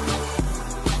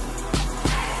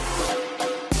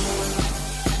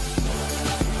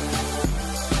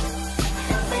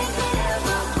 Nothing could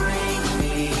ever bring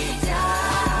me down.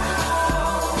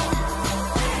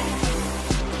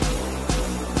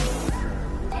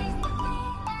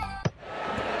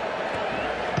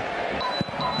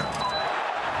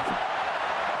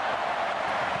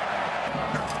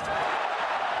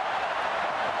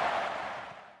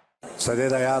 So there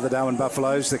they are, the Darwin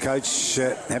Buffaloes. The coach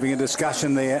having a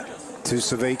discussion there to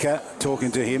Savica,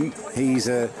 talking to him. He's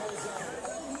had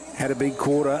a big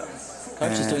quarter.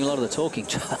 Coach is doing a lot of the talking,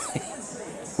 Charlie.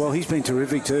 Well, he's been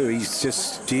terrific too. He's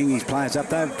just geeing his players up.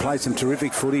 They've played some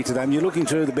terrific footy today. And you're looking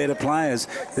through the better players.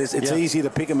 It's easier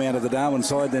to pick them out of the Darwin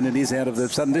side than it is out of the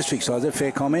Southern District side. Is that a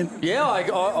fair comment? Yeah,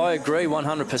 I agree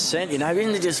 100%. You know,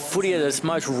 isn't just footy at its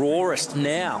most rawest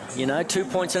now? You know, 2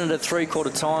 points into the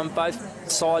three-quarter time. Both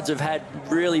sides have had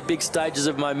really big stages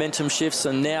of momentum shifts,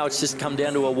 and now it's just come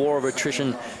down to a war of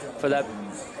attrition for that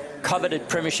coveted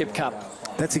Premiership Cup.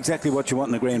 That's exactly what you want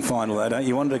in the grand final, though, don't you?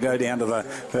 You want it to go down to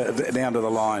the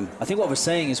line. I think what we're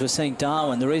seeing is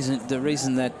Darwin. The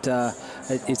reason that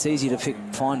it's easy to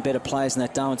find better players in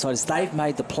that Darwin side is they've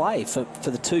made the play for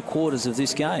the 2 quarters of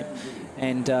this game.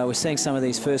 And we're seeing some of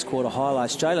these first quarter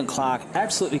highlights. Jalen Clark,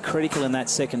 absolutely critical in that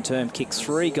second term, kicked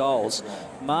 3 goals.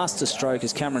 Master stroke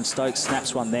as Cameron Stokes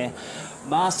snaps one there.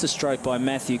 Master stroke by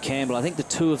Matthew Campbell. I think the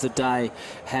 2 of the day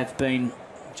have been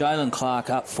Jalen Clark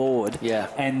up forward,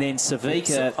 and then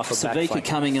Savica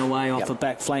coming away off a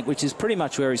back flank, which is pretty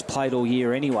much where he's played all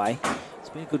year anyway. It's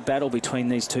been a good battle between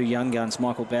these 2 young guns,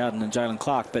 Michael Bowden and Jalen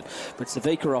Clark, but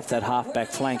Savica off that half-back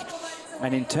flank.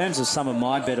 And in terms of some of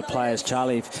my better players,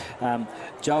 Charlie,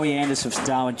 Joey Anderson for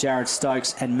Darwin, Jared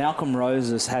Stokes, and Malcolm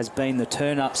Roses has been the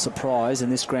turn-up surprise in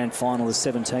this grand final, the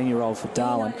 17-year-old for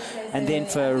Darwin. And then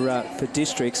for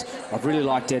Districts, I've really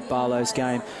liked Ed Barlow's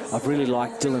game. I've really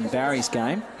liked Dylan Barry's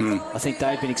game. I think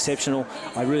they've been exceptional.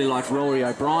 I really liked Rory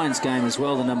O'Brien's game as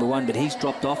well, the number 1, but he's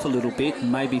dropped off a little bit,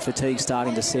 and maybe fatigue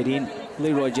starting to set in.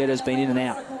 Leroy Jetta's been in and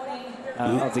out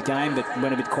of the game, but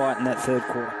went a bit quiet in that third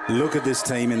quarter. Look at this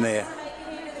team in there.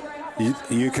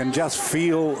 You can just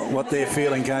feel what they're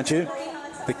feeling, can't you?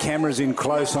 The camera's in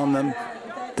close on them.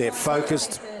 They're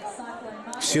focused.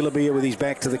 Syllabia with his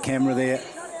back to the camera there.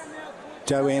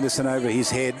 Joe Anderson over his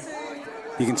head.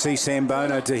 You can see Sam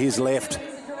Bono to his left.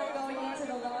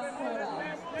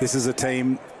 This is a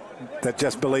team that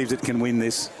just believes it can win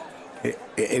this.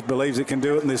 It believes it can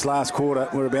do it in this last quarter.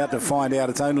 We're about to find out.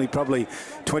 It's only probably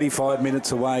 25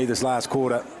 minutes away, this last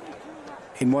quarter,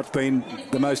 in what's been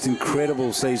the most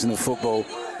incredible season of football.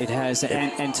 It has,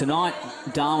 and tonight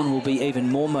Darwin will be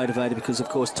even more motivated because, of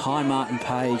course, Ty Martin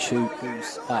Page,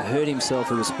 who's hurt himself,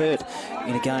 who was hurt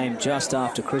in a game just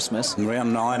after Christmas. In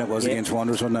round 9 it was against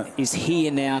Wanderers, wasn't it? Is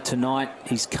here now tonight.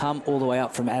 He's come all the way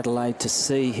up from Adelaide to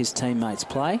see his teammates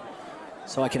play.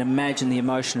 So I can imagine the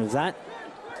emotion of that.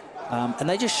 And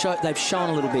they've shown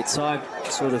a little bit. So I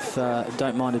sort of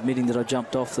don't mind admitting that I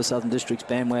jumped off the Southern District's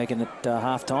bandwagon at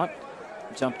half-time.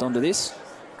 Jumped onto this.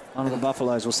 One of the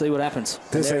Buffaloes. We'll see what happens.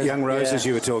 There's that young Roses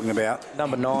you were talking about.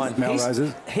 Number 9. Mel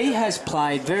Roses. He has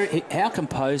played how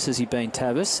composed has he been,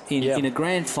 Tavis? In a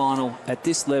grand final at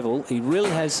this level, he really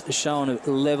has shown a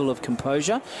level of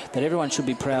composure that everyone should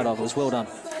be proud of. It was well done.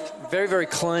 Very, very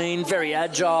clean, very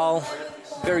agile,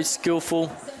 very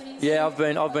skillful. Yeah, I've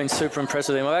been super impressed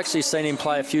with him. I've actually seen him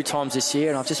play a few times this year,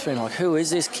 and I've just been like, who is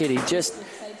this kid? He just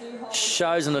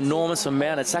shows an enormous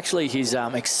amount. It's actually his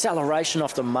acceleration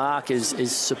off the mark is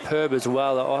superb as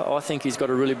well. I think he's got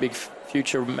a really big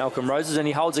future, Malcolm Roses, and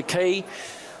he holds a key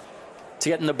to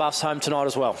getting the Buffs home tonight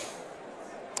as well.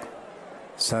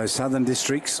 So Southern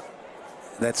Districts,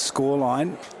 that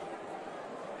scoreline,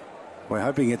 we're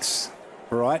hoping it's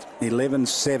right,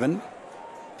 11-7.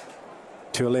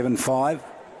 to 11-5,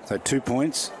 so 2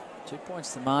 points. 2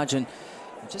 points the margin.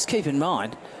 Just keep in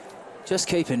mind,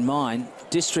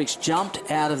 Districts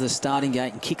jumped out of the starting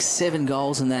gate and kicked 7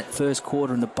 goals in that first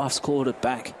quarter, and the Buffs clawed it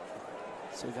back.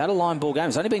 So we've had a line ball game.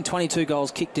 There's only been 22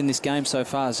 goals kicked in this game so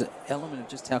far as an element of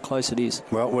just how close it is.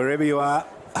 Well, wherever you are,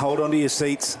 hold on to your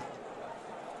seats,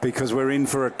 because we're in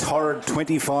for a torrid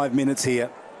 25 minutes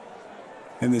here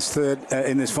in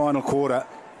this final quarter.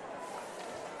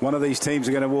 One of these teams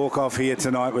are going to walk off here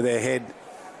tonight with their head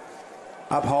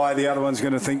up high. The other one's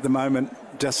going to think the moment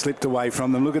just slipped away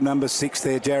from them. Look at number 6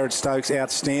 there, Jared Stokes,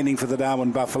 outstanding for the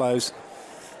Darwin Buffaloes.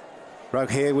 Broke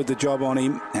hair with the job on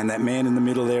him, and that man in the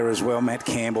middle there as well, Matt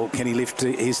Campbell. Can he lift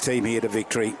his team here to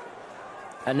victory?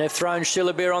 And they've thrown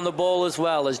Shillabeer on the ball as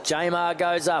well as Jamar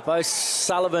goes up.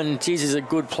 O'Sullivan, geez, he's a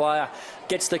good player.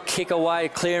 Gets the kick away,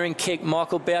 clearing kick.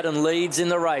 Michael Bowden leads in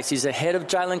the race. He's ahead of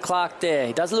Jalen Clark there.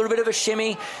 He does a little bit of a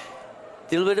shimmy.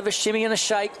 And a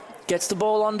shake. Gets the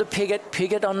ball onto Piggott.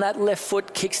 Piggott on that left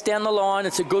foot, kicks down the line.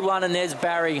 It's a good one, and there's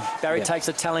Barry. Barry takes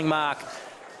a telling mark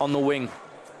on the wing.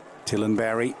 Tylan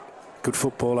Barry, good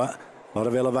footballer. A lot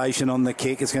of elevation on the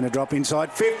kick. It's going to drop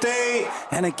inside 50.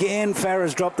 And again,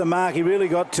 Farah's dropped the mark. He really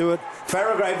got to it.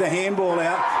 Farah gave the handball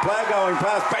out. Player going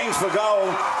past, bangs for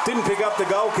goal. Didn't pick up the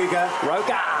goal kicker.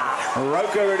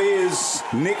 Roker it is.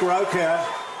 Nick Roker.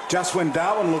 Just when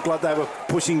Darwin looked like they were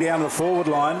pushing down the forward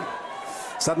line,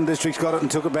 Southern Districts got it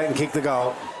and took it back and kicked the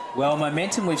goal. Well,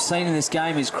 momentum we've seen in this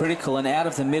game is critical, and out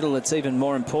of the middle it's even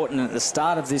more important. At the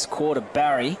start of this quarter,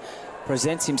 Barry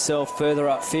presents himself further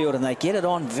upfield, and they get it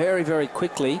on very, very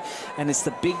quickly, and it's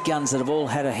the big guns that have all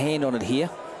had a hand on it here.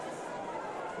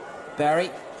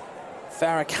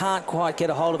 Farah can't quite get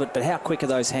a hold of it, but how quick are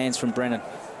those hands from Brennan?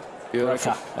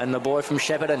 Beautiful. Roker. And the boy from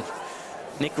Shepparton,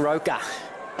 Nick Roker.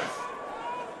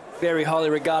 Very highly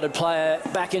regarded player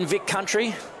back in Vic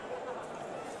country.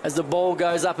 As the ball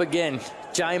goes up again,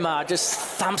 Jamar just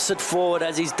thumps it forward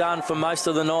as he's done for most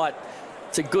of the night.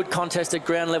 It's a good contest at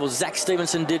ground level. Zach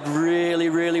Stevenson did really,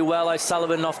 really well.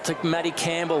 O'Sullivan off to Matty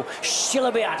Campbell.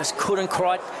 Shillabeer just couldn't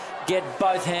quite get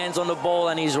both hands on the ball,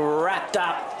 and he's wrapped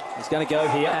up. He's going to go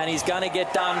here. And he's going to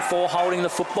get done for holding the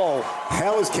football.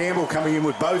 How is Campbell coming in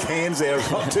with both hands there?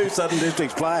 Two Southern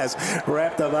Districts players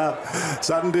wrapped them up.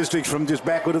 Southern Districts from just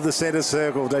backward of the centre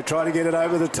circle. They try to get it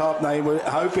over the top. They were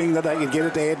hoping that they could get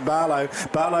it to Ed Barlow.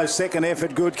 Barlow's second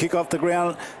effort, good kick off the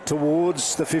ground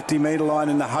towards the 50-metre line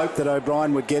in the hope that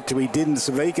O'Brien would get to. He didn't.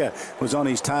 Savika was on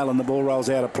his tail and the ball rolls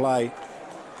out of play.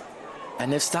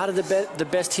 And they've started the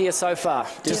best here so far.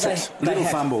 Just little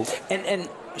fumble. And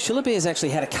Shillabeer has actually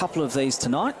had a couple of these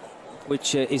tonight,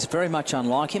 which is very much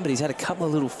unlike him, but he's had a couple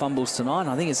of little fumbles tonight.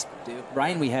 I think it's the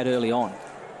rain we had early on.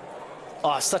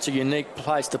 Oh, such a unique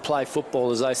place to play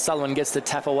football, as O'Sullivan gets the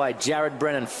tap away. Jared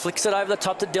Brennan flicks it over the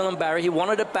top to Dylan Barry. He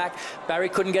wanted it back. Barry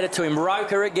couldn't get it to him.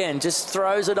 Roker again just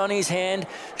throws it on his hand.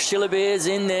 Shillabeer's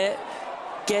in there.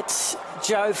 Gets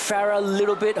Joe Farah a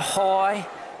little bit high.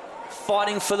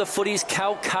 Fighting for the footies,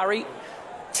 Cal Curry.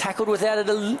 Tackled without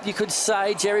it, you could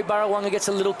say. Jerry Burrawonga gets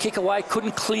a little kick away.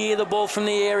 Couldn't clear the ball from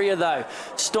the area, though.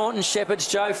 Staunton Shepherd's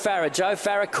Joe Farah. Joe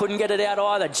Farah couldn't get it out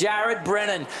either. Jared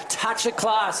Brennan, touch of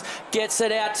class, gets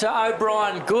it out to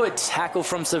O'Brien. Good tackle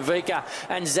from Savika.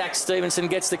 And Zach Stevenson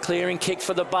gets the clearing kick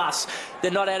for the Bus. They're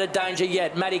not out of danger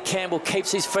yet. Matty Campbell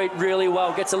keeps his feet really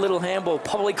well. Gets a little handball.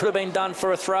 Probably could have been done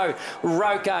for a throw.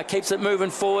 Roker keeps it moving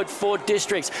forward for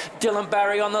Districts. Dylan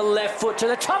Barry on the left foot to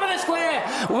the top of the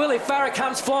square. Willie Farah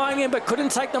comes flying in but couldn't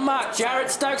take the mark. Jared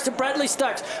Stokes to Bradley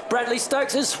Stokes. Bradley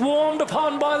Stokes is swarmed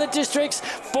upon by the Districts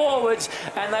forwards,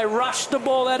 and they rushed the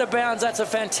ball out of bounds. That's a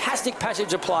fantastic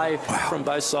passage of play from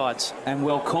both sides. And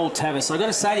well called, Tavis. I've got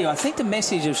to say to you, I think the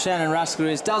message of Shannon Rusker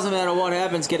is doesn't matter what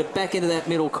happens, get it back into that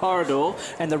middle corridor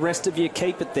and the rest of you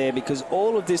keep it there, because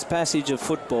all of this passage of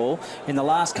football in the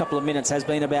last couple of minutes has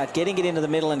been about getting it into the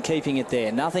middle and keeping it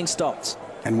there. Nothing stops.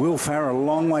 And Will Farah a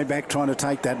long way back trying to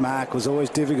take that mark. Was always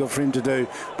difficult for him to do.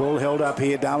 Ball held up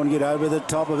here. Darwin get over the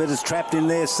top of it. It's trapped in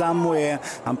there somewhere.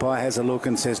 Umpire has a look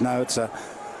and says, no, it's a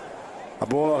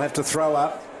ball I'll have to throw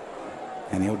up.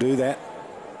 And he'll do that.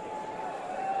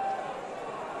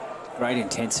 Great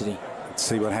intensity. Let's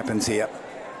see what happens here.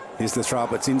 Here's the throw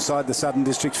up. It's inside the Southern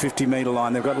District's 50-metre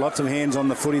line. They've got lots of hands on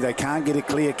the footy. They can't get a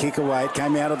clear kick away. It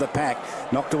came out of the pack.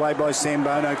 Knocked away by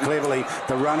Sambono cleverly.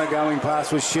 The runner going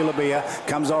past was Shillabeer.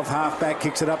 Comes off half-back,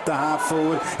 kicks it up to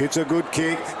half-forward. It's a good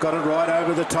kick. Got it right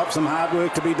over the top. Some hard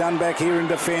work to be done back here in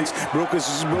defence.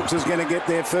 Brooks is going to get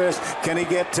there first. Can he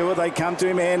get to it? They come to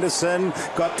him. Anderson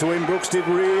got to him. Brooks did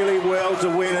really well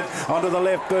to win it. Onto the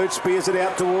left boot. Spears it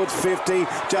out towards 50.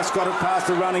 Just got it past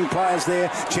the running players there.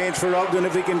 Chance for Ogden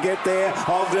if he can get get there.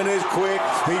 Ogden is quick.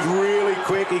 He's really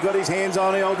quick. He got his hands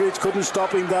on it. Aldridge couldn't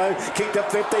stop him though. Kicked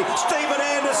up 50. Stephen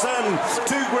Anderson,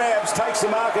 2 grabs, takes the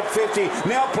mark at 50.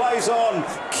 Now plays on.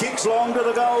 Kicks long to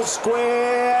the goal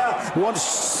square.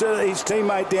 Wants his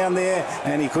teammate down there,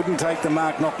 and he couldn't take the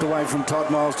mark. Knocked away from Todd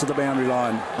Miles to the boundary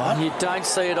line. You don't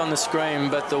see it on the screen,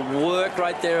 but the work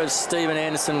right there of Stephen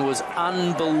Anderson was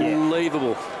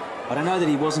unbelievable. I don't know that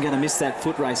he wasn't going to miss that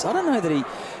foot race. I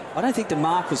don't think the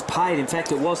mark was paid. In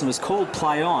fact, it wasn't. It was called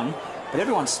play on, but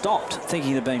everyone stopped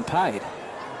thinking they'd been paid.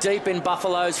 Deep in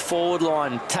Buffalo's forward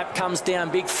line. Tap comes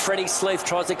down. Big Freddie Sleeth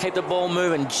tries to keep the ball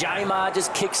moving. Jamar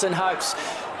just kicks and hopes.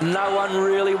 No one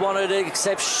really wanted it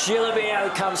except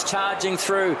Shillabio comes charging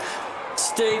through.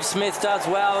 Steve Smith does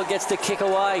well, gets the kick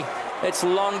away. It's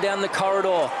long down the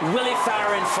corridor. Willie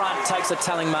Farrer in front takes a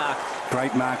telling mark.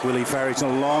 Great mark, Willie Farrer. It's a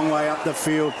long way up the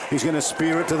field. He's going to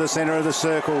spear it to the centre of the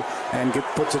circle and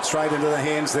puts it straight into the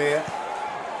hands there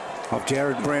of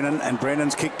Jared Brennan, and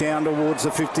Brennan's kicked down towards the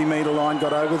 50-metre line,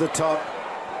 got over the top.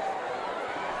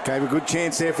 Gave a good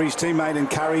chance there for his teammate and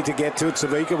Curry to get to it.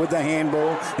 Savika with the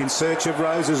handball in search of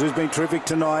Roses, who's been terrific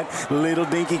tonight. Little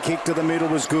dinky kick to the middle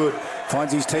was good.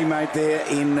 Finds his teammate there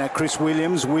in Chris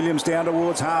Williams. Williams down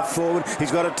towards half forward.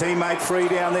 He's got a teammate free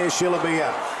down there,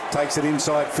 Shillabia. Takes it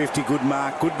inside 50, good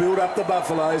mark. Good build up the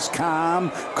Buffaloes.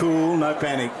 Calm, cool, no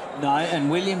panic. No,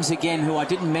 and Williams again, who I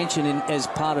didn't mention as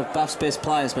part of Buff's best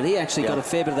players, but he actually got a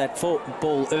fair bit of that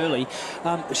ball early.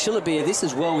 Shillabia, this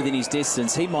is well within his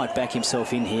distance. He might back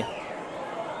himself in here.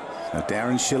 So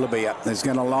Darren Shillabia is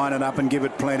going to line it up and give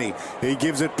it plenty. He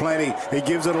gives it plenty. He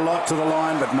gives it a lot to the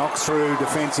line, but knocks through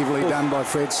defensively, done by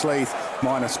Fred Sleeth.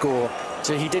 Minor score.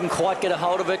 So he didn't quite get a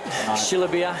hold of it.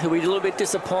 Shillabia, who he's a little bit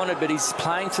disappointed, but he's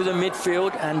playing through the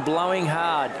midfield and blowing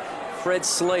hard. Fred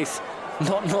Sleeth,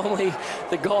 not normally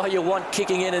the guy you want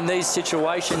kicking in these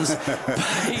situations, but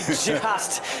he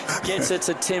just gets it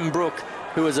to Tim Brook,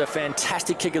 who is a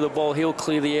fantastic kick of the ball. He'll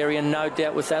clear the area, no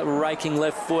doubt, with that raking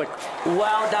left foot.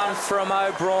 Well done from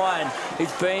O'Brien.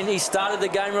 He started the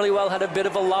game really well, had a bit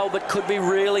of a lull, but could be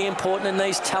really important in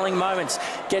these telling moments.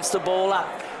 Gets the ball up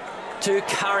to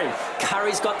Curry.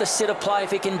 Curry's got the sit of play.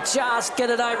 If he can just get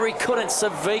it over, he couldn't.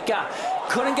 Savika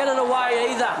couldn't get it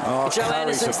away either. Joe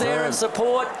Anderson's there in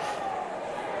support.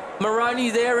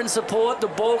 Moroney there in support. The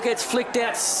ball gets flicked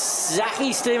out.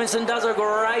 Zachy Stevenson does a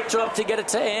great job to get it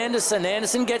to Anderson.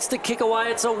 Anderson gets the kick away.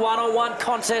 It's a one-on-one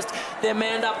contest. They're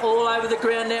manned up all over the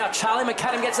ground now. Charlie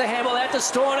McAdam gets a handball out to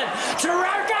Staunton.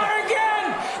 Taroko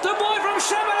again! The boy from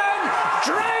Shepparton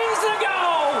drains the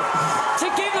goal to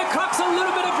give the Crocs a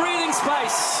little bit of breathing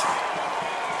space.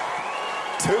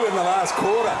 2 in the last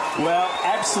quarter. Well,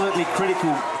 absolutely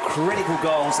critical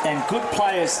goals, and good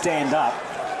players stand up.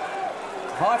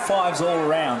 High fives all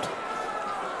around.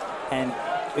 And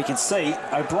we can see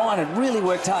O'Brien had really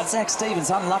worked hard. Zach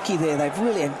Stevens unlucky there.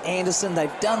 And Anderson,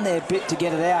 they've done their bit to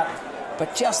get it out.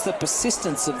 But just the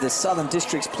persistence of the Southern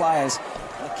District's players.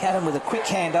 McAdam with a quick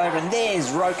handover, and there's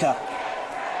Roker.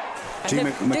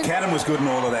 McAdam was good in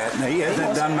all of that. He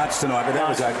hasn't done much tonight, but that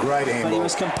was a great handball. But he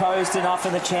was composed enough,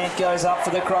 and the chant goes up for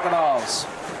the Crocodiles.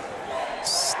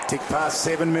 Tick past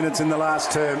 7 minutes in the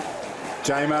last term.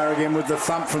 Jamar again with the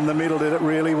thump from the middle, did it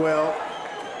really well.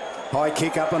 High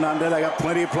kick up and under. They got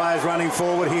plenty of players running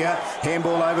forward here.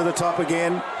 Handball over the top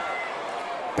again.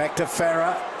 Back to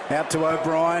Farrer. Out to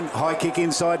O'Brien. High kick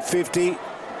inside 50.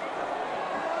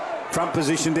 Front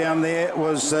position down there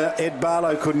was Ed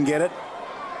Barlow, couldn't get it.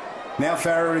 Now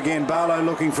Farrer again. Barlow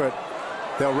looking for it.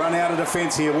 They'll run out of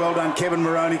defence here. Well done. Kevin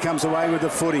Moroney comes away with the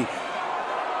footy.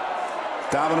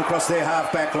 Darwin across their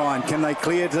half-back line. Can they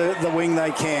clear to the wing?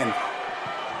 They can.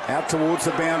 Out towards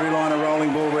the boundary line, a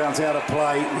rolling ball rounds out of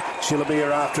play.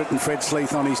 Shillabia after it, and Fred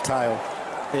Sleeth on his tail.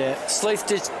 Yeah, Sleeth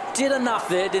just did enough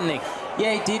there, didn't he?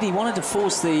 Yeah, he did. He wanted to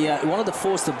force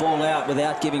the ball out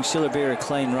without giving Shillabia a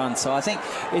clean run. So I think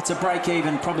it's a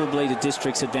break-even, probably to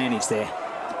District's advantage there.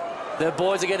 The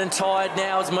boys are getting tired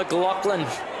now as McLaughlin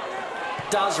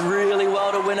does really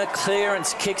well to win a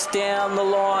clearance, kicks down the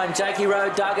line. Jakey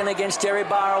Rowe Duggan against Jerry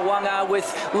Barawanga with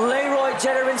Leroy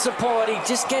Jetta in support. He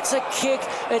just gets a kick.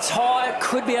 It's high, it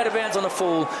could be out of bounds on the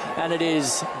full, and it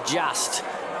is just.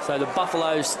 So the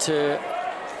Buffaloes to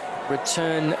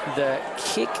return the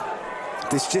kick.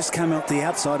 This just came out the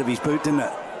outside of his boot, didn't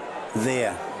it?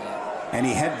 There. And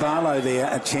he had Barlow there,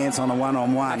 a chance on a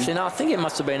one-on-one. Actually, no, I think it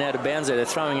must have been out of bounds there. They're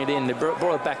throwing it in. They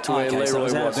brought it back to where Leroy so it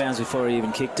was. Out of bounds before he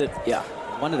even kicked it. Yeah.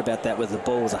 Wondered about that, whether the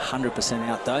ball was 100%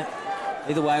 out, though.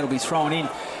 Either way, it'll be thrown in.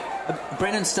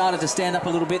 Brennan started to stand up a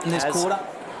little bit in this quarter.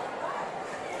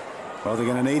 Well, they're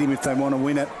going to need him if they want to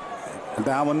win it. And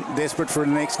Darwin desperate for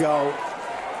the next goal.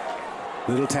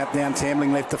 Little tap down,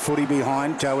 Tambling left the footy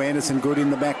behind. Joe Anderson good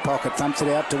in the back pocket, thumps it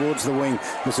out towards the wing.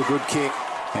 It was a good kick,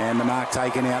 and the mark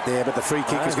taken out there, but the free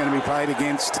kick is going to be played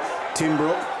against Tim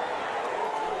Brook.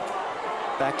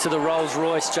 Back to the Rolls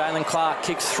Royce. Jalen Clark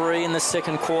kicks 3 in the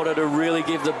second quarter to really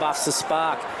give the Buffs a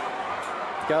spark.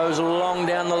 Goes long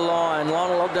down the line.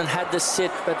 Lionel Ogden had the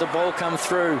sit, but the ball come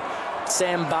through.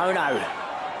 Sam Bono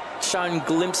shown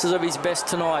glimpses of his best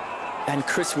tonight. And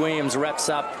Chris Williams wraps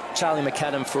up Charlie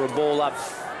McAdam for a ball up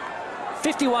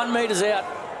 51 metres out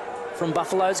from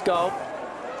Buffalo's goal.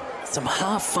 Some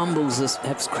half fumbles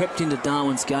have crept into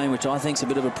Darwin's game, which I think is a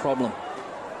bit of a problem.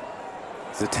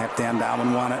 The tap down,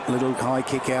 Darwin won it. Little high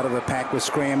kick out of the pack with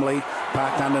Scrambley,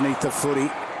 parked underneath the footy.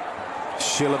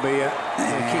 Shillabia,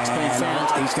 kick's been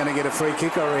found. He's going to get a free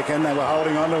kick, I reckon. They were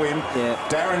holding on to him. Yeah.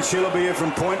 Darren Shillabia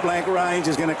from point blank range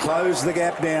is going to close the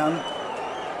gap down.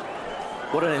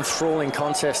 What an enthralling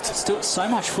contest. Still so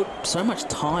much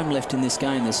time left in this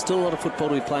game. There's still a lot of football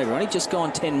to be played. We're only just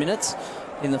gone 10 minutes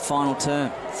in the final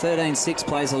term. 13-6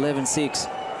 plays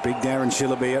 11-6. Big Darren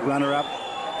Shillabia, runner-up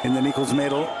in the Nichols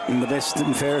medal, in the best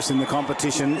and fairest in the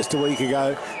competition just a week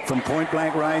ago. From point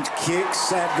blank range,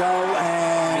 kicks at goal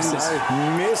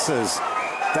and misses.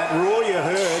 That roar you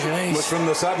heard was from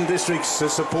the Southern District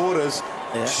supporters.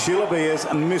 Yeah. Shillaby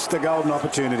has missed a golden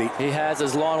opportunity. He has,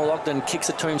 as Lionel Ogden kicks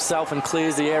it to himself and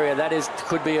clears the area. That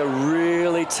could be a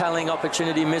really telling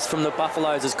opportunity missed from the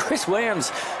Buffaloes, as Chris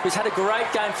Williams, who's had a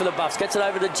great game for the Buffs, gets it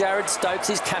over to Jared Stokes,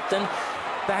 his captain.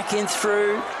 Back in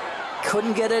through.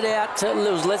 Couldn't get it out. It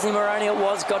was Leslie Moroney,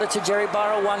 got it to Jerry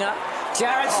Burrawunga.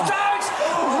 Jared Stokes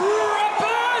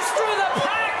bursts through the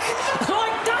pack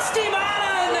like Dusty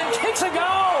Martin and kicks a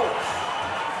goal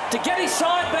to get his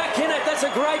side back in it. That's a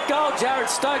great goal, Jared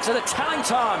Stokes, at a telling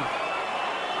time.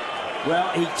 Well,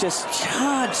 he just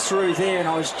charged through there, and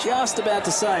I was just about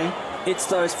to say it's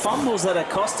those fumbles that are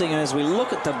costing, and as we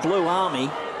look at the Blue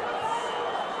Army.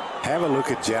 Have a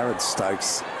look at Jared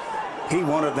Stokes. He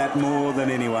wanted that more than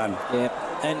anyone. Yeah,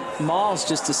 and Miles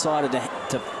just decided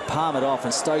to palm it off,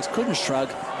 and Stokes couldn't shrug.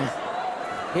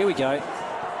 Here we go.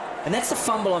 And that's the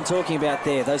fumble I'm talking about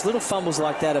there. Those little fumbles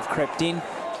like that have crept in.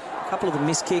 A couple of the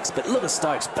missed kicks, but look at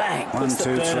Stokes. Bang! 1, 2,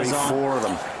 3, 4 of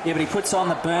them. Yeah, but he puts on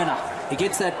the burner. He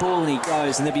gets that ball and he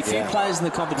goes. And there'll be a few players in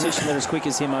the competition that are as quick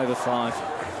as him over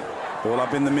 5. All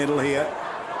up in the middle here.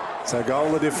 So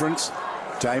goal the difference.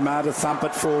 J-Mar to thump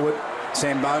it forward.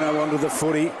 Sambono onto the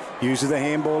footy. Uses the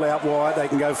handball out wide. They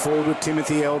can go forward with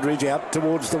Timothy Eldridge out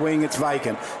towards the wing. It's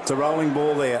vacant. It's a rolling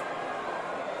ball there.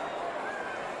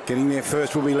 Getting there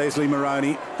first will be Leslie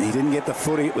Moroney. He didn't get the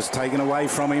footy. It was taken away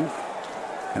from him.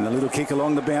 And the little kick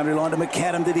along the boundary line to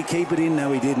McAdam. Did he keep it in?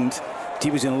 No, he didn't. He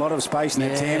was in a lot of space and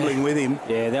they're tambling with him.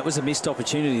 Yeah, that was a missed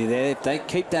opportunity there. If they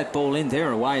keep that ball in,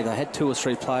 they're away. They had 2 or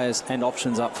 3 players and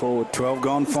options up forward. 12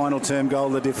 gone, final term goal,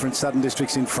 the difference. Southern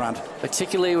District's in front.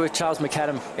 Particularly with Charles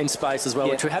McAdam in space as well,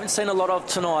 which we haven't seen a lot of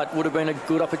tonight. Would have been a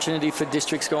good opportunity for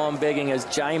Districts going begging, as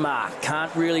J-Mar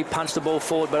can't really punch the ball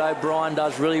forward, but O'Brien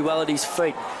does really well at his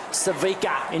feet.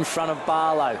 Savika in front of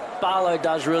Barlow. Barlow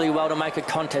does really well to make a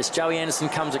contest. Joey Anderson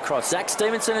comes across. Zach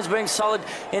Stevenson is being solid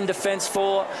in defence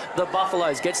for the Buffaloes.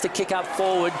 Gets to kick up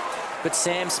forward, but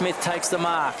Sam Smith takes the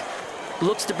mark.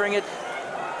 Looks to bring it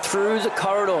through the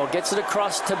corridor. Gets it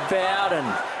across to Bowden.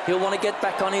 He'll want to get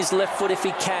back on his left foot if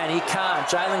he can. He can't.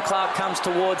 Jalen Clark comes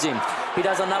towards him. He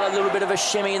does another little bit of a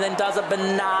shimmy and then does a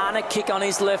banana kick on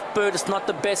his left boot. It's not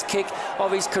the best kick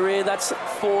of his career, that's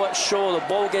for sure. The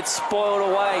ball gets spoiled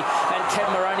away and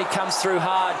Kev Moroney comes through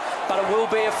hard, but it will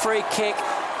be a free kick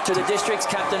to the District's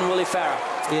captain, Willie Farah.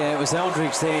 Yeah, it was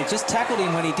Eldridge there. Just tackled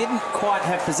him when he didn't quite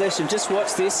have possession. Just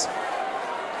watch this.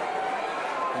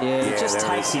 Yeah, he just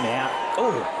takes him out.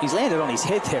 Oh, he's landed on his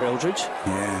head there, Eldridge.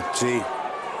 Yeah, gee.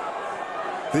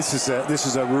 This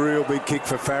is a real big kick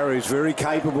for Farah. He's very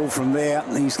capable from there.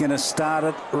 He's going to start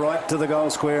it right to the goal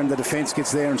square, and the defence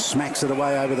gets there and smacks it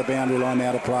away over the boundary line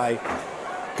now to play.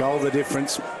 Goal the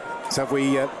difference. So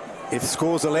if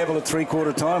scores are level at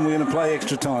 3/4 time, we're going to play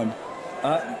extra time.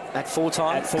 At full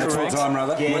time. At full time,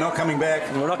 rather. Yeah. We're not coming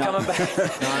back. We're not coming back.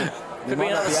 No. Could be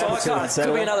another cyclone.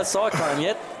 Could be another cyclone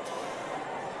yet.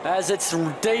 As it's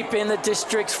deep in the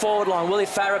District's forward line, Willie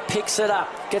Farah picks it up,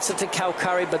 gets it to Cal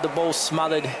Curry, but the ball's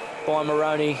smothered by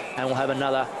Moroney, and we'll have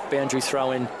another boundary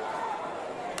throw in.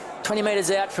 20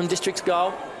 metres out from District's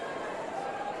goal.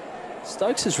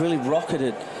 Stokes has really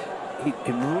rocketed.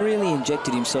 He really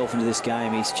injected himself into this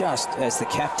game. He's just, as the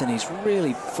captain, he's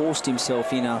really forced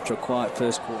himself in after a quiet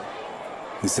first quarter.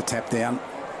 This is a tap down.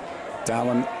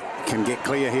 Darwin can get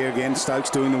clear here again.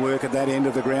 Stokes doing the work at that end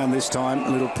of the ground this time. A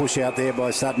little push out there by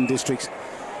Southern Districts.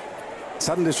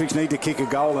 Southern Districts need to kick a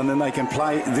goal and then they can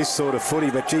play this sort of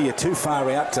footy. But, gee, you're too far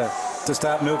out to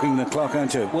start milking the clock,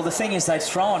 aren't you? Well, the thing is they've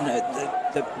thrown...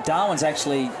 Darwin's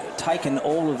actually taken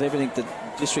all of everything that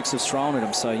Districts have thrown at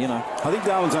him, so, you know. I think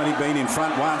Darwin's only been in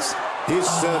front once. Here's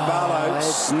Barlow,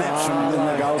 snaps from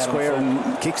the goal square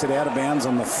and kicks it out of bounds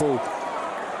on the full.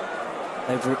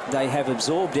 They have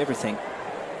absorbed everything.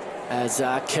 As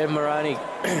Kev Moroney...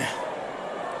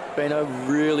 been a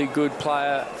really good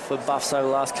player for Buffs over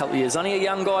the last couple of years. Only a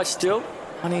young guy still,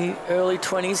 only early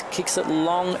 20s, kicks it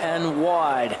long and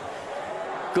wide.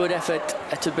 Good effort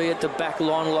to be at the back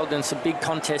line, logged in. It's a big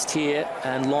contest here,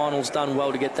 and Lionel's done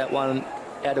well to get that one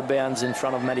out of bounds in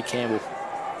front of Matty Campbell.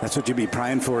 That's what you'd be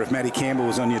praying for if Matty Campbell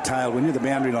was on your tail, wouldn't you, the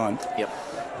boundary line? Yep.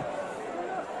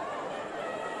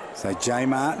 So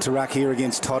J-Mar to ruck here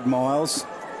against Todd Miles.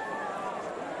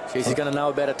 Jeez, he's going to know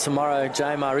about it tomorrow,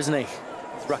 J-Mar, isn't he?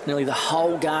 He's rucked nearly the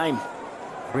whole game.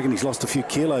 I reckon he's lost a few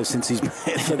kilos since he's been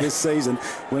for this season.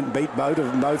 Went and beat both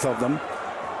of them.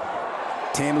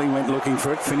 Tambling went looking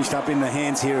for it, finished up in the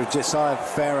hands here of Josiah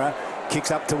Farah.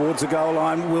 Kicks up towards the goal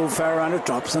line. Will Farah under,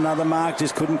 drops another mark,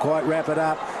 just couldn't quite wrap it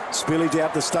up. Spillage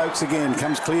out to Stokes again.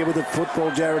 Comes clear with the football.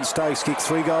 Jared Stokes kicks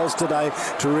 3 goals today.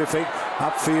 Terrific.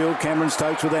 Upfield, Cameron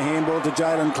Stokes with a handball to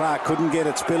Jalen Clark. Couldn't get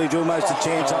it. Spillage almost a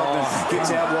chance. Ogden gets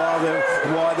out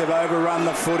wide. They've overrun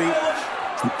the footy.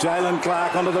 Jalen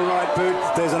Clark onto the right boot.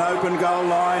 There's an open goal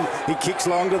line. He kicks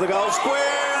long to the goal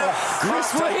square.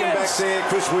 Chris taken back there.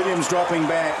 Chris Williams dropping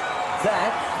back.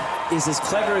 That is as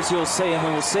clever as you'll see, and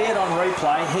we will see it on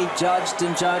replay. He judged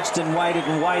and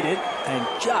waited and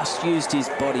just used his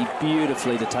body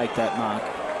beautifully to take that mark.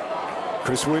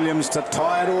 Chris Williams to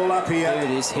tie it all up here.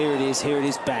 Here it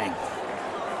is, bang.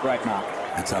 Great mark.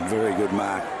 That's a very good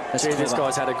mark. Gee, this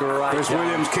guy's had a great Chris game.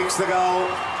 Williams kicks the goal,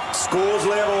 scores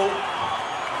level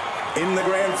in the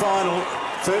grand final,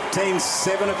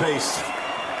 13-7 apiece.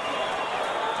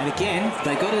 And again,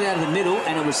 they got it out of the middle,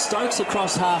 and it was Stokes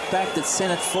across half-back that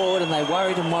sent it forward, and they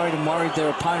worried their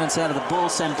opponents out of the ball.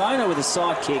 Sambono with a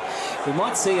side kick. We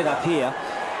might see it up here.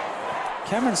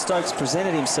 Cameron Stokes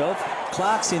presented himself.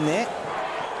 Clark's in there.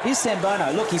 Here's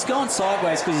Sambono. Look, he's gone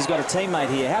sideways because he's got a teammate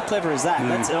here. How clever is that?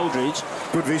 That's Eldridge.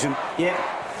 Good vision. Yep.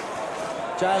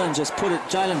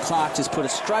 Jalen Clark just put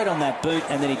it straight on that boot,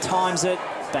 and then he times it.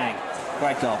 Bang.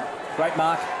 Great goal. Great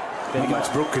mark. Not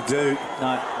much Brooke could do.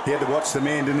 No. He had to watch the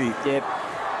man, didn't he? Yep.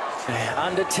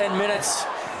 Under 10 minutes.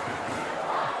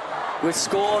 With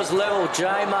scores level,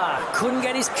 J-Mar couldn't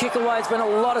get his kick away. There's been a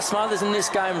lot of smothers in this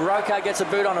game. Rocco gets a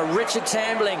boot on a Richard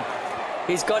Tambling.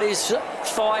 He's got his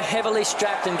thigh heavily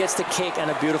strapped and gets the kick, and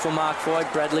a beautiful mark for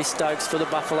it. Bradley Stokes for the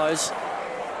Buffaloes.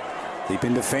 Deep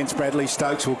in defence, Bradley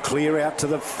Stokes will clear out to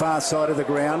the far side of the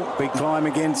ground. Big climb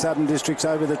again, Southern Districts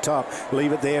over the top.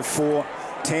 Leave it there for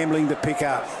Tambling to pick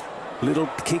up. Little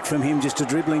kick from him, just a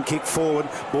dribbling kick forward.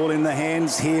 Ball in the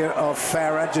hands here of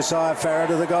Farah. Josiah Farah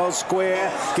to the goal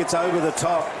square. Gets over the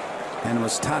top and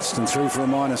was touched and through for a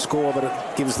minor score, but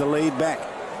it gives the lead back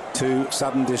to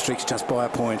Southern Districts just by a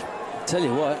point. Tell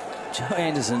you what, Joe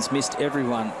Anderson's missed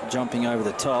everyone jumping over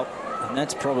the top, and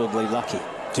that's probably lucky.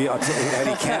 Gee, had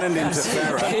he cannoned into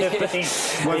Farah.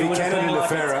 Well, if he cannoned into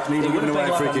Farah, he'd have given away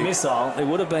a free kick. It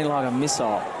would have been like a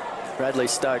missile. Bradley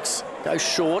Stokes goes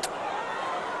short.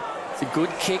 It's a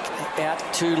good kick out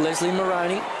to Leslie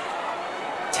Moroney.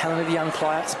 Talented young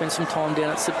player. Spent some time down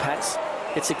at St Pat's.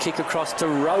 Gets a kick across to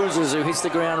Roses, who hits the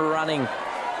ground running.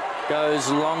 Goes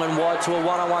long and wide to a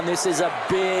one-on-one. This is a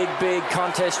big, big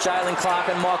contest. Jalen Clark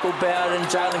and Michael Bowden.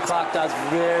 Jalen Clark does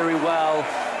very well.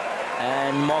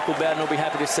 And Michael Bowden will be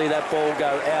happy to see that ball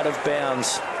go out of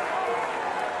bounds.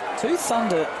 Two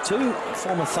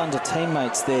former Thunder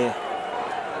teammates there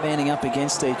manning up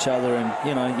against each other, and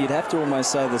you know, you'd have to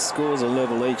almost say the scores are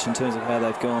level each in terms of how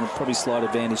they've gone. Probably slight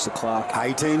advantage to Clark.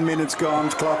 18 minutes gone,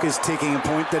 clock is ticking. A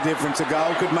point the difference, a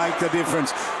goal could make the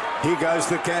difference. Here goes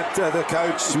the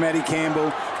coach, Matty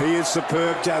Campbell. He is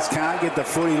superb, just can't get the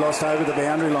footy, lost over the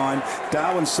boundary line.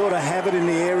 Darwin sort of have it in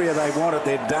the area they want it.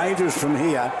 They're dangerous from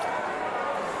here.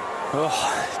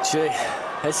 Oh, gee,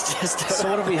 it's just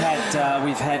sort of we've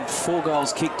had 4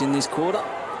 goals kicked in this quarter.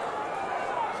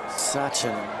 Such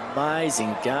an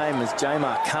amazing game as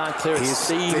J-Mar can't clear it. Here's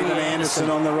Stephen Anderson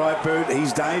on the right boot.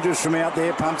 He's dangerous from out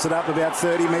there, pumps it up about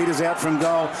 30 metres out from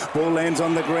goal. Ball lands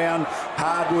on the ground.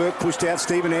 Hard work pushed out.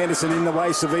 Stephen Anderson in the way.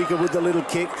 Savica with the little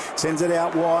kick, sends it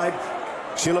out wide.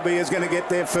 Shillaby is going to get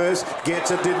there first.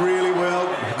 Gets it, did really well.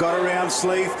 Got around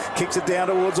Sleeth, kicks it down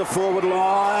towards the forward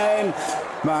line.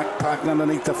 Mark Puck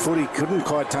underneath the footy. Couldn't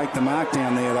quite take the mark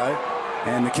down there though.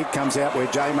 And the kick comes out where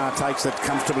J-Mar takes it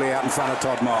comfortably out in front of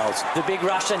Todd Miles. The big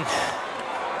Russian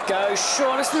Goes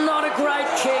short. It's not a great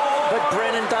kick, but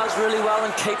Brennan does really well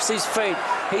and keeps his feet.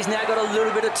 He's now got a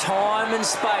little bit of time and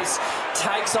space.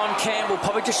 Takes on Campbell.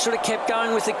 Probably just should have kept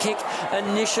going with the kick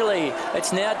initially.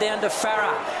 It's now down to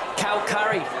Farah. Cal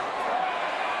Curry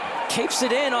keeps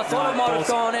it in. I thought it might have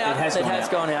gone out. It has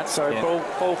gone out. Sorry,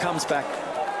 ball comes back.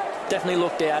 Definitely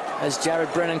looked out as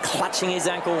Jared Brennan clutching his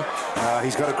ankle.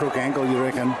 He's got a crook ankle, you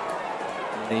reckon?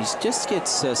 He just gets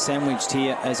sandwiched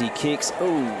here as he kicks. That's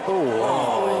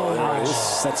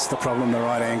the problem, the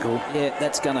right ankle. Yeah,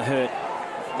 that's going to hurt.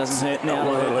 Doesn't hurt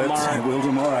now. It will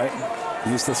tomorrow.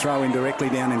 Here's the throw in directly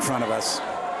down in front of us.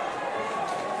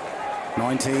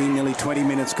 19, nearly 20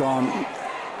 minutes gone.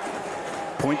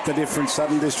 Point the difference.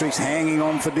 Southern Districts hanging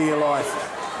on for dear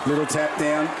life. Little tap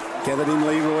down. Gathered in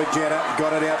Leroy Jetta,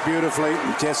 got it out beautifully.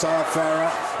 Josiah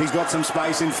Farah, he's got some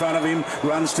space in front of him,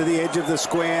 runs to the edge of the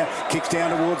square, kicks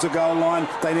down towards the goal line.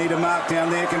 They need a mark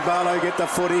down there. Can Barlow get the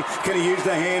footy? Can he use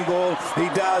the handball? He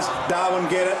does. Darwin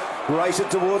get it, race it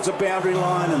towards the boundary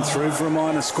line and through for a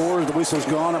minor score. As the whistle's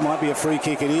gone, it might be a free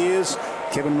kick. It is.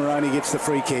 Kevin Moroney gets the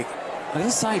free kick. I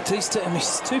just say, these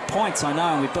 2 points, I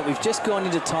know, but we've just gone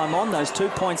into time on. Those 2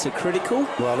 points are critical.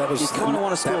 Well, that was. You kind of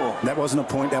want to score. That wasn't a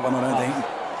point, that one, I don't think.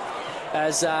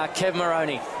 As Kev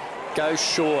Moroney goes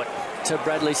short to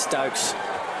Bradley Stokes,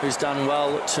 who's done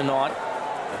well tonight.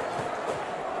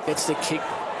 Gets the kick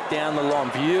down the line.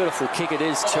 Beautiful kick it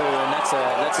is too, and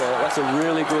that's a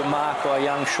really good mark by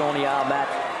young Shawnee Ahmad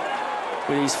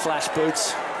with his flash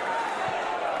boots.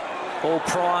 All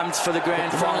primed for the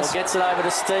grand final. Gets it over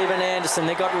to Stephen Anderson.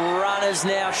 They've got runners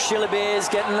now. Shillabear's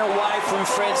getting away from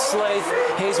Fred Sleeth.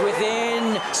 He's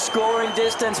within scoring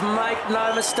distance. Make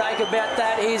no mistake about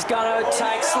that. He's going to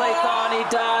take Sleeth on. He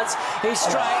does. He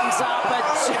straightens up but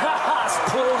just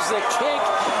pulls the kick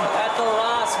at the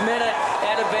last minute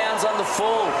out of bounds on the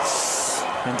full.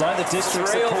 And don't the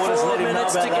district 3 or 4 supporters let him know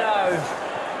minutes about to that? go.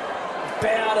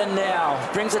 Bowden now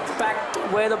brings it back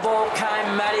where the ball came.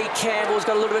 Matty Campbell's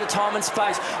got a little bit of time and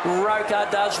space. Roker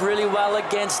does really well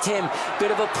against him. Bit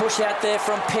of a push out there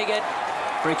from Piggott.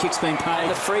 Free kick's been paid.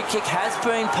 And the free kick has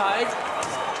been paid.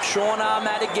 Sean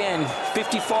Ahmad again,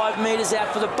 55 metres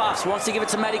out for the Buffs. Wants to give it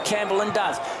to Matty Campbell and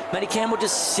does. Matty Campbell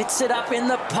just sits it up in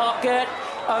the pocket.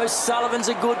 O'Sullivan's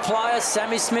a good player.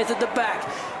 Sammy Smith at the back.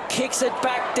 Kicks it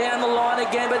back down the line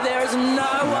again, but there is no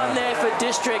one there for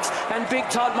Districts. And Big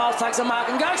Todd Miles takes a mark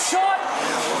and goes short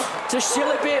to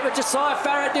Shillabeer, but Josiah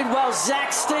Farrah did well.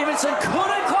 Zach Stevenson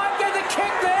couldn't quite get the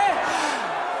kick there.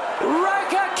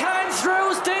 Roker came through, it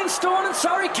was Dean Stornan,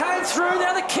 sorry, came through.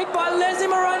 Now the kick by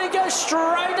Leslie Moroney goes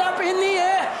straight up in the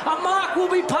air. A mark will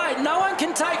be paid, no one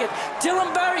can take it.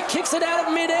 Dylan Barry kicks it out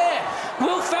of mid-air.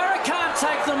 Will Farrah can't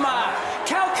take the mark.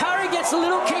 Cal Curry gets a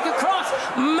little kick across.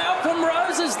 Malcolm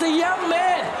Roses, the young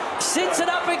man, sits it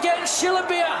up against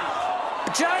Shillabeer.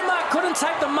 J-Mark couldn't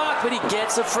take the mark, but he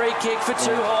gets a free kick for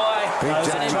too high. That was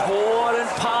an important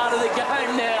part of the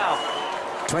game now.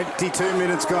 22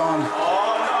 minutes gone.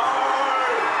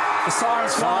 The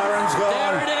siren's gone.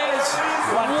 There it is.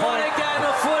 What a game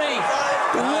of footy.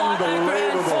 What a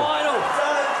grand final.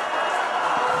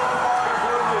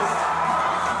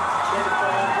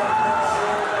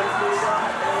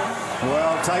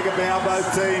 Well, take a bow, both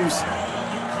teams.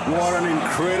 What an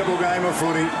incredible game of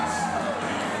footy.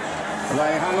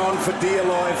 They hung on for dear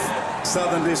life,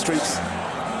 Southern Districts,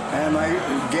 and they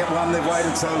get one they've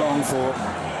waited so long for.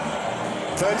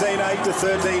 13-8 to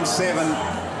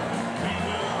 13-7.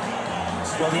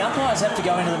 Well, the umpires have to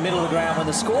go into the middle of the ground. When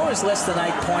the score is less than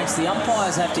 8 points, the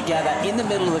umpires have to gather in the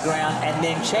middle of the ground and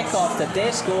then check off that their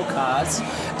scorecards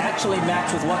actually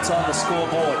match with what's on the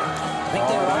scoreboard. I think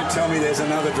they're right. Don't tell me there's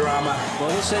another drama. Well,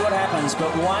 we'll see what happens,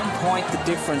 but 1 point the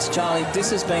difference. Charlie,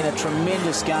 this has been a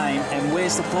tremendous game, and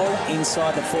where's the ball?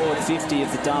 Inside the forward 50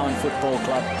 of the Darwin Football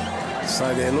Club.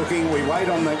 So they're looking. We wait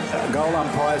on the goal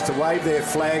umpires to wave their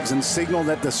flags and signal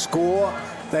that the score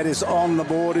that is on the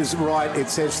board is right. It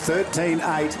says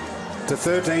 13-8 to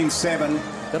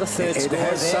 13-7. Got a third score It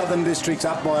has there. Southern Districts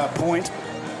up by a point.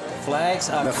 Flags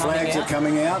are The flags are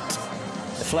coming out.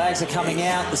 The flags are coming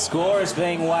out. The score is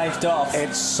being waved off.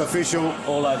 It's official.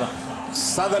 All over.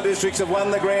 Southern Districts have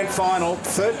won the grand final,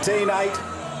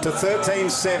 13-8 to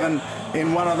 13-7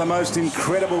 in one of the most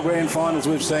incredible grand finals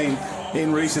we've seen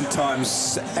in recent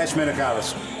times. Ash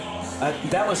Menakaris.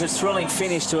 That was a thrilling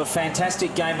finish to a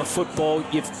fantastic game of football.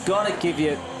 You've got to give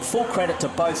you full credit to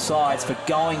both sides for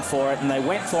going for it, and they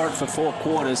went for it for 4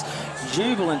 quarters.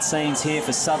 Jubilant scenes here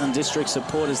for Southern District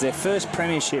supporters. Their first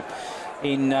premiership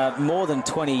in more than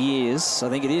 20 years. I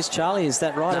think it is, Charlie. Is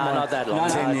that right? No, not that long.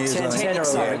 No, 10 years.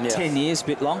 10 years, a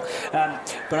bit long.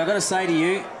 But I've got to say to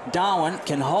you, Darwin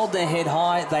can hold their head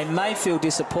high. They may feel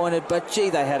disappointed, but gee,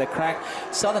 they had a crack.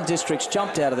 Southern Districts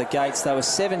jumped out of the gates. They were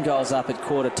 7 goals up at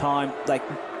quarter time. They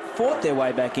fought their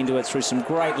way back into it through some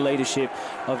great leadership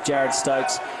of Jared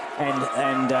Stokes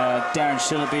and Darren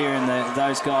Shillabeer and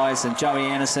those guys and Joey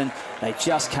Anderson. They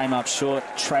just came up short.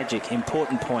 Tragic,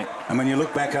 important point. And when you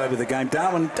look back over the game,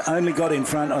 Darwin only got in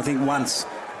front, I think, once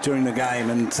during the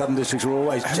game, and Southern Districts were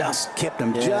always just kept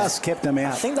them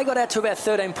out. I think they got out to about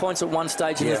 13 points at one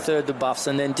stage in the third, the Buffs,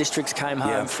 and then Districts came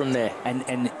home from there. And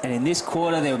in this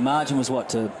quarter, their margin was what,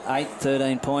 to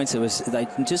 13 points. It was, they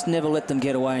just never let them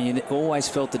get away, and you always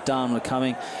felt that Darwin were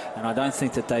coming, and I don't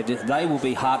think that they did. They will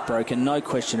be heartbroken, no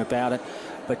question about it.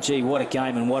 But gee, what a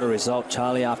game and what a result,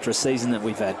 Charlie, after a season that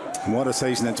we've had. What a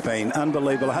season it's been.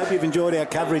 Unbelievable. I hope you've enjoyed our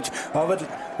coverage of it.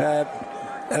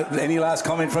 Any last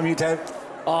comment from you, Tab?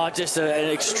 Oh, just an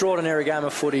extraordinary game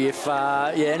of footy. If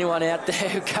anyone out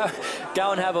there,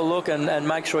 go and have a look and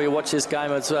make sure you watch this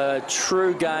game. It's a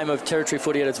true game of territory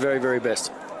footy at its very, very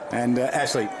best. And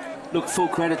Ashley. Look, full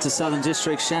credit to Southern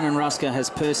District. Shannon Rusker has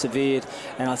persevered,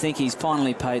 and I think he's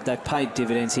finally paid. They've paid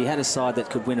dividends. He had a side that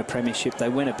could win a premiership. They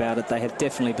went about it. They have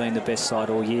definitely been the best side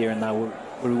all year, and they were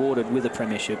rewarded with a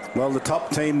premiership. Well, the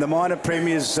top team, the minor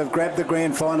premiers, have grabbed the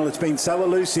grand final. It's been so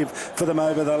elusive for them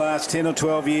over the last 10 or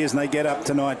 12 years, and they get up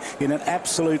tonight in an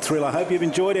absolute thrill. I hope you've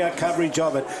enjoyed our coverage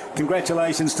of it.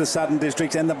 Congratulations to Southern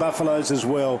Districts and the Buffaloes as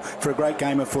well for a great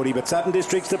game of footy. But Southern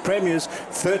Districts, the premiers,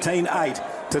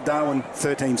 13-8 to Darwin,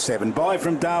 13-7. Bye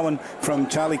from Darwin, from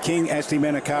Charlie King, Ashley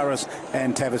Menakaris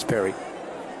and Tavis Perry.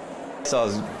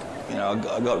 So I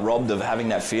got robbed of having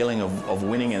that feeling of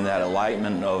winning and that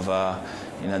elatement of,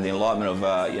 the enlightenment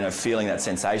of, feeling that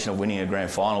sensation of winning a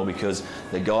grand final, because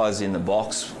the guys in the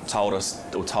box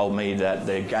told me that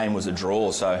the game was a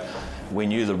draw. So we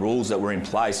knew the rules that were in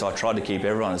place. So I tried to keep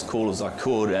everyone as cool as I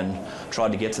could and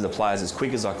tried to get to the players as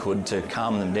quick as I could to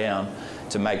calm them down,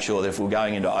 to make sure that if we were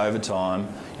going into overtime,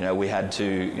 we had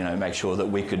to, make sure that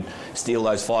we could steal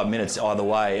those 5 minutes either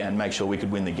way and make sure we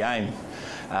could win the game.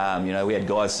 We had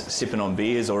guys sipping on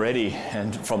beers already,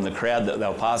 and from the crowd that they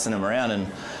were passing them around, and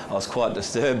I was quite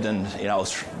disturbed, and I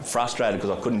was frustrated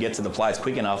because I couldn't get to the players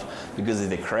quick enough because of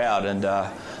the crowd. And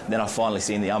then I finally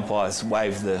seen the umpires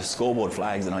wave the scoreboard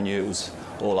flags, and I knew it was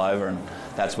all over, and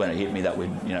that's when it hit me that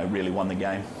we'd really won the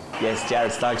game. Yes,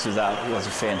 Jared Stokes was a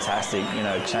fantastic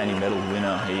Cheney medal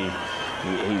winner.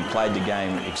 He played the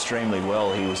game extremely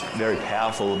well. He was very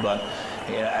powerful, but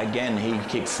again he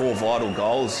kicked 4 vital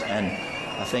goals, and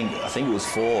I think it was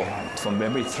 4 from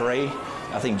memory, 3.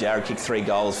 I think Jared kicked 3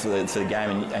 goals for the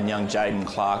game, and young Jaden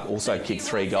Clark also kicked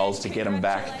 3 goals to get them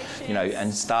back,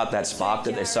 and start that spark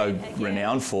that they're so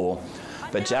renowned for.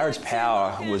 But Jared's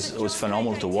power was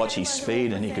phenomenal to watch. His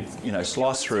speed, and he could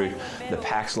slice through the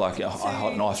packs like a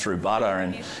hot knife through butter,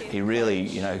 and he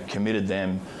really committed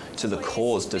them to the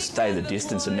cause to stay the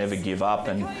distance and never give up.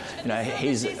 And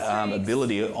his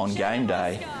ability on game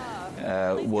day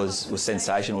was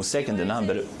sensational, second to none,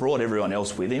 but it brought everyone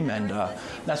else with him, and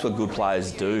that's what good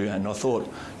players do. And I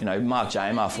thought, Mark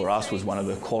Jamar for us was one of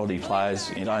the quality players.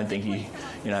 I don't think he,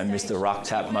 missed a ruck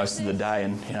tap most of the day,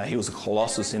 and he was a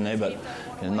colossus in there, but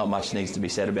not much needs to be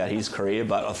said about his career.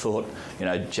 But I thought,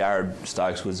 Jared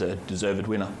Stokes was a deserved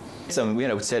winner. So,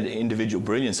 it said individual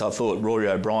brilliance. I thought Rory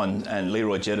O'Brien and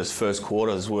Leroy Jetta's first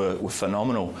quarters were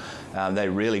phenomenal. They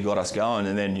really got us going.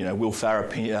 And then, Will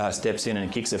Farah steps in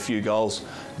and kicks a few goals,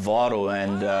 vital.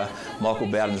 And Michael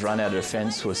Bowden's run out of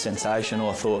defence was sensational.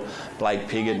 I thought Blake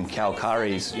Piggott and Cal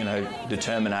Curry's,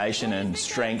 determination and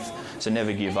strength to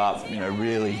never give up,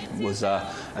 really was a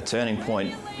turning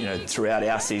point, throughout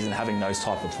our season, having those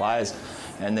type of players.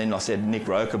 And then I said Nick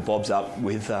Roker bobs up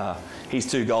with his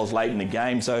 2 goals late in the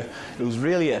game. So it was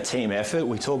really a team effort.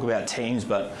 We talk about teams,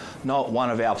 but not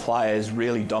one of our players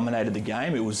really dominated the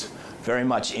game. It was very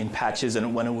much in patches,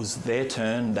 and when it was their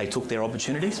turn, they took their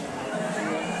opportunities.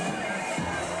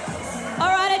 All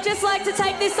right, I'd just like to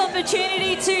take this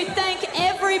opportunity to thank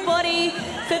everybody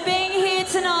for being here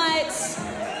tonight.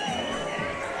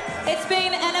 It's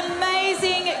been an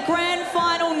amazing grand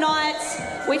final night.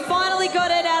 We finally got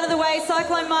it out of the way.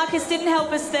 Cyclone Marcus didn't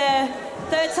help us there.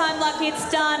 3rd time lucky, it's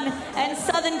done. And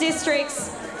Southern Districts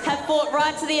have fought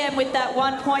right to the end with that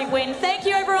 1-point win. Thank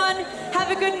you, everyone. Have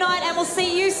a good night, and we'll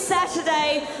see you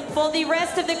Saturday for the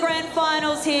rest of the grand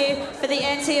finals here for the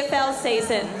NTFL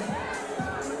season.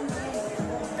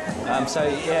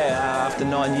 After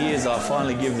 9 years, I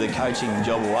finally give the coaching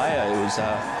job away.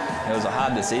 It was a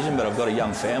hard decision, but I've got a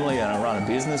young family and I run a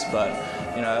business. But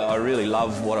you know, I really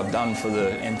love what I've done for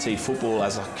the NT football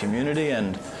as a community,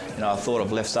 and you know, I thought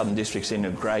I've left Southern Districts in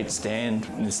a great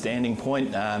standing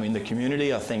point in the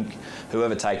community. I think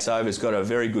whoever takes over has got a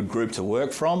very good group to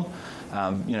work from.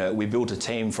 You know, we built a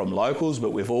team from locals,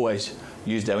 but we've always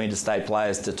used our interstate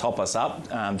players to top us up,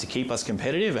 to keep us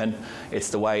competitive, and it's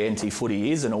the way NT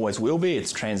footy is and always will be.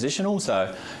 It's transitional,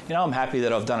 so you know, I'm happy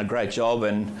that I've done a great job,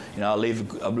 and you know, I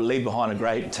leave behind a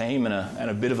great team and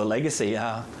a bit of a legacy.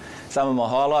 Some of my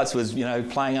highlights was, you know,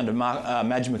 playing under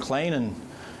Madge McLean and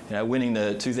you know, winning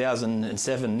the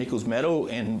 2007 Nichols medal,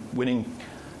 and winning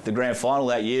the grand final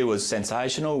that year was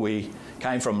sensational. We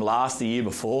came from last the year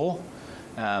before.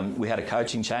 We had a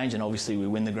coaching change, and obviously we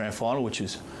win the grand final, which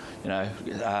was, you know,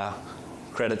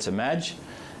 credit to Madge.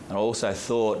 And I also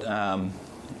thought,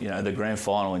 you know, the grand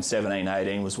final in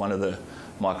 17-18 was one of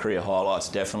my career highlights,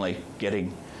 definitely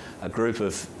getting a group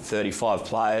of 35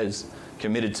 players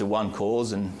committed to one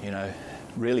cause and, you know,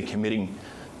 really committing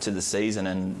to the season,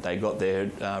 and they got their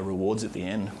rewards at the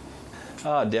end.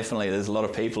 Oh, definitely, there's a lot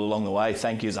of people along the way.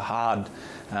 Thank yous are hard.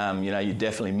 You know, you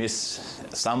definitely miss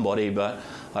somebody, but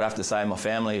I'd have to say my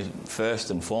family first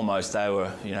and foremost. They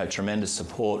were, you know, tremendous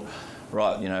support,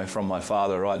 right, you know, from my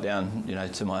father right down, you know,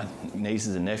 to my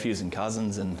nieces and nephews and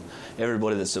cousins and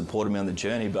everybody that supported me on the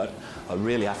journey. But I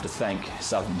really have to thank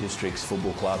Southern Districts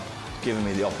Football Club, giving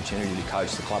me the opportunity to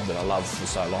coach the club that I love for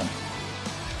so long.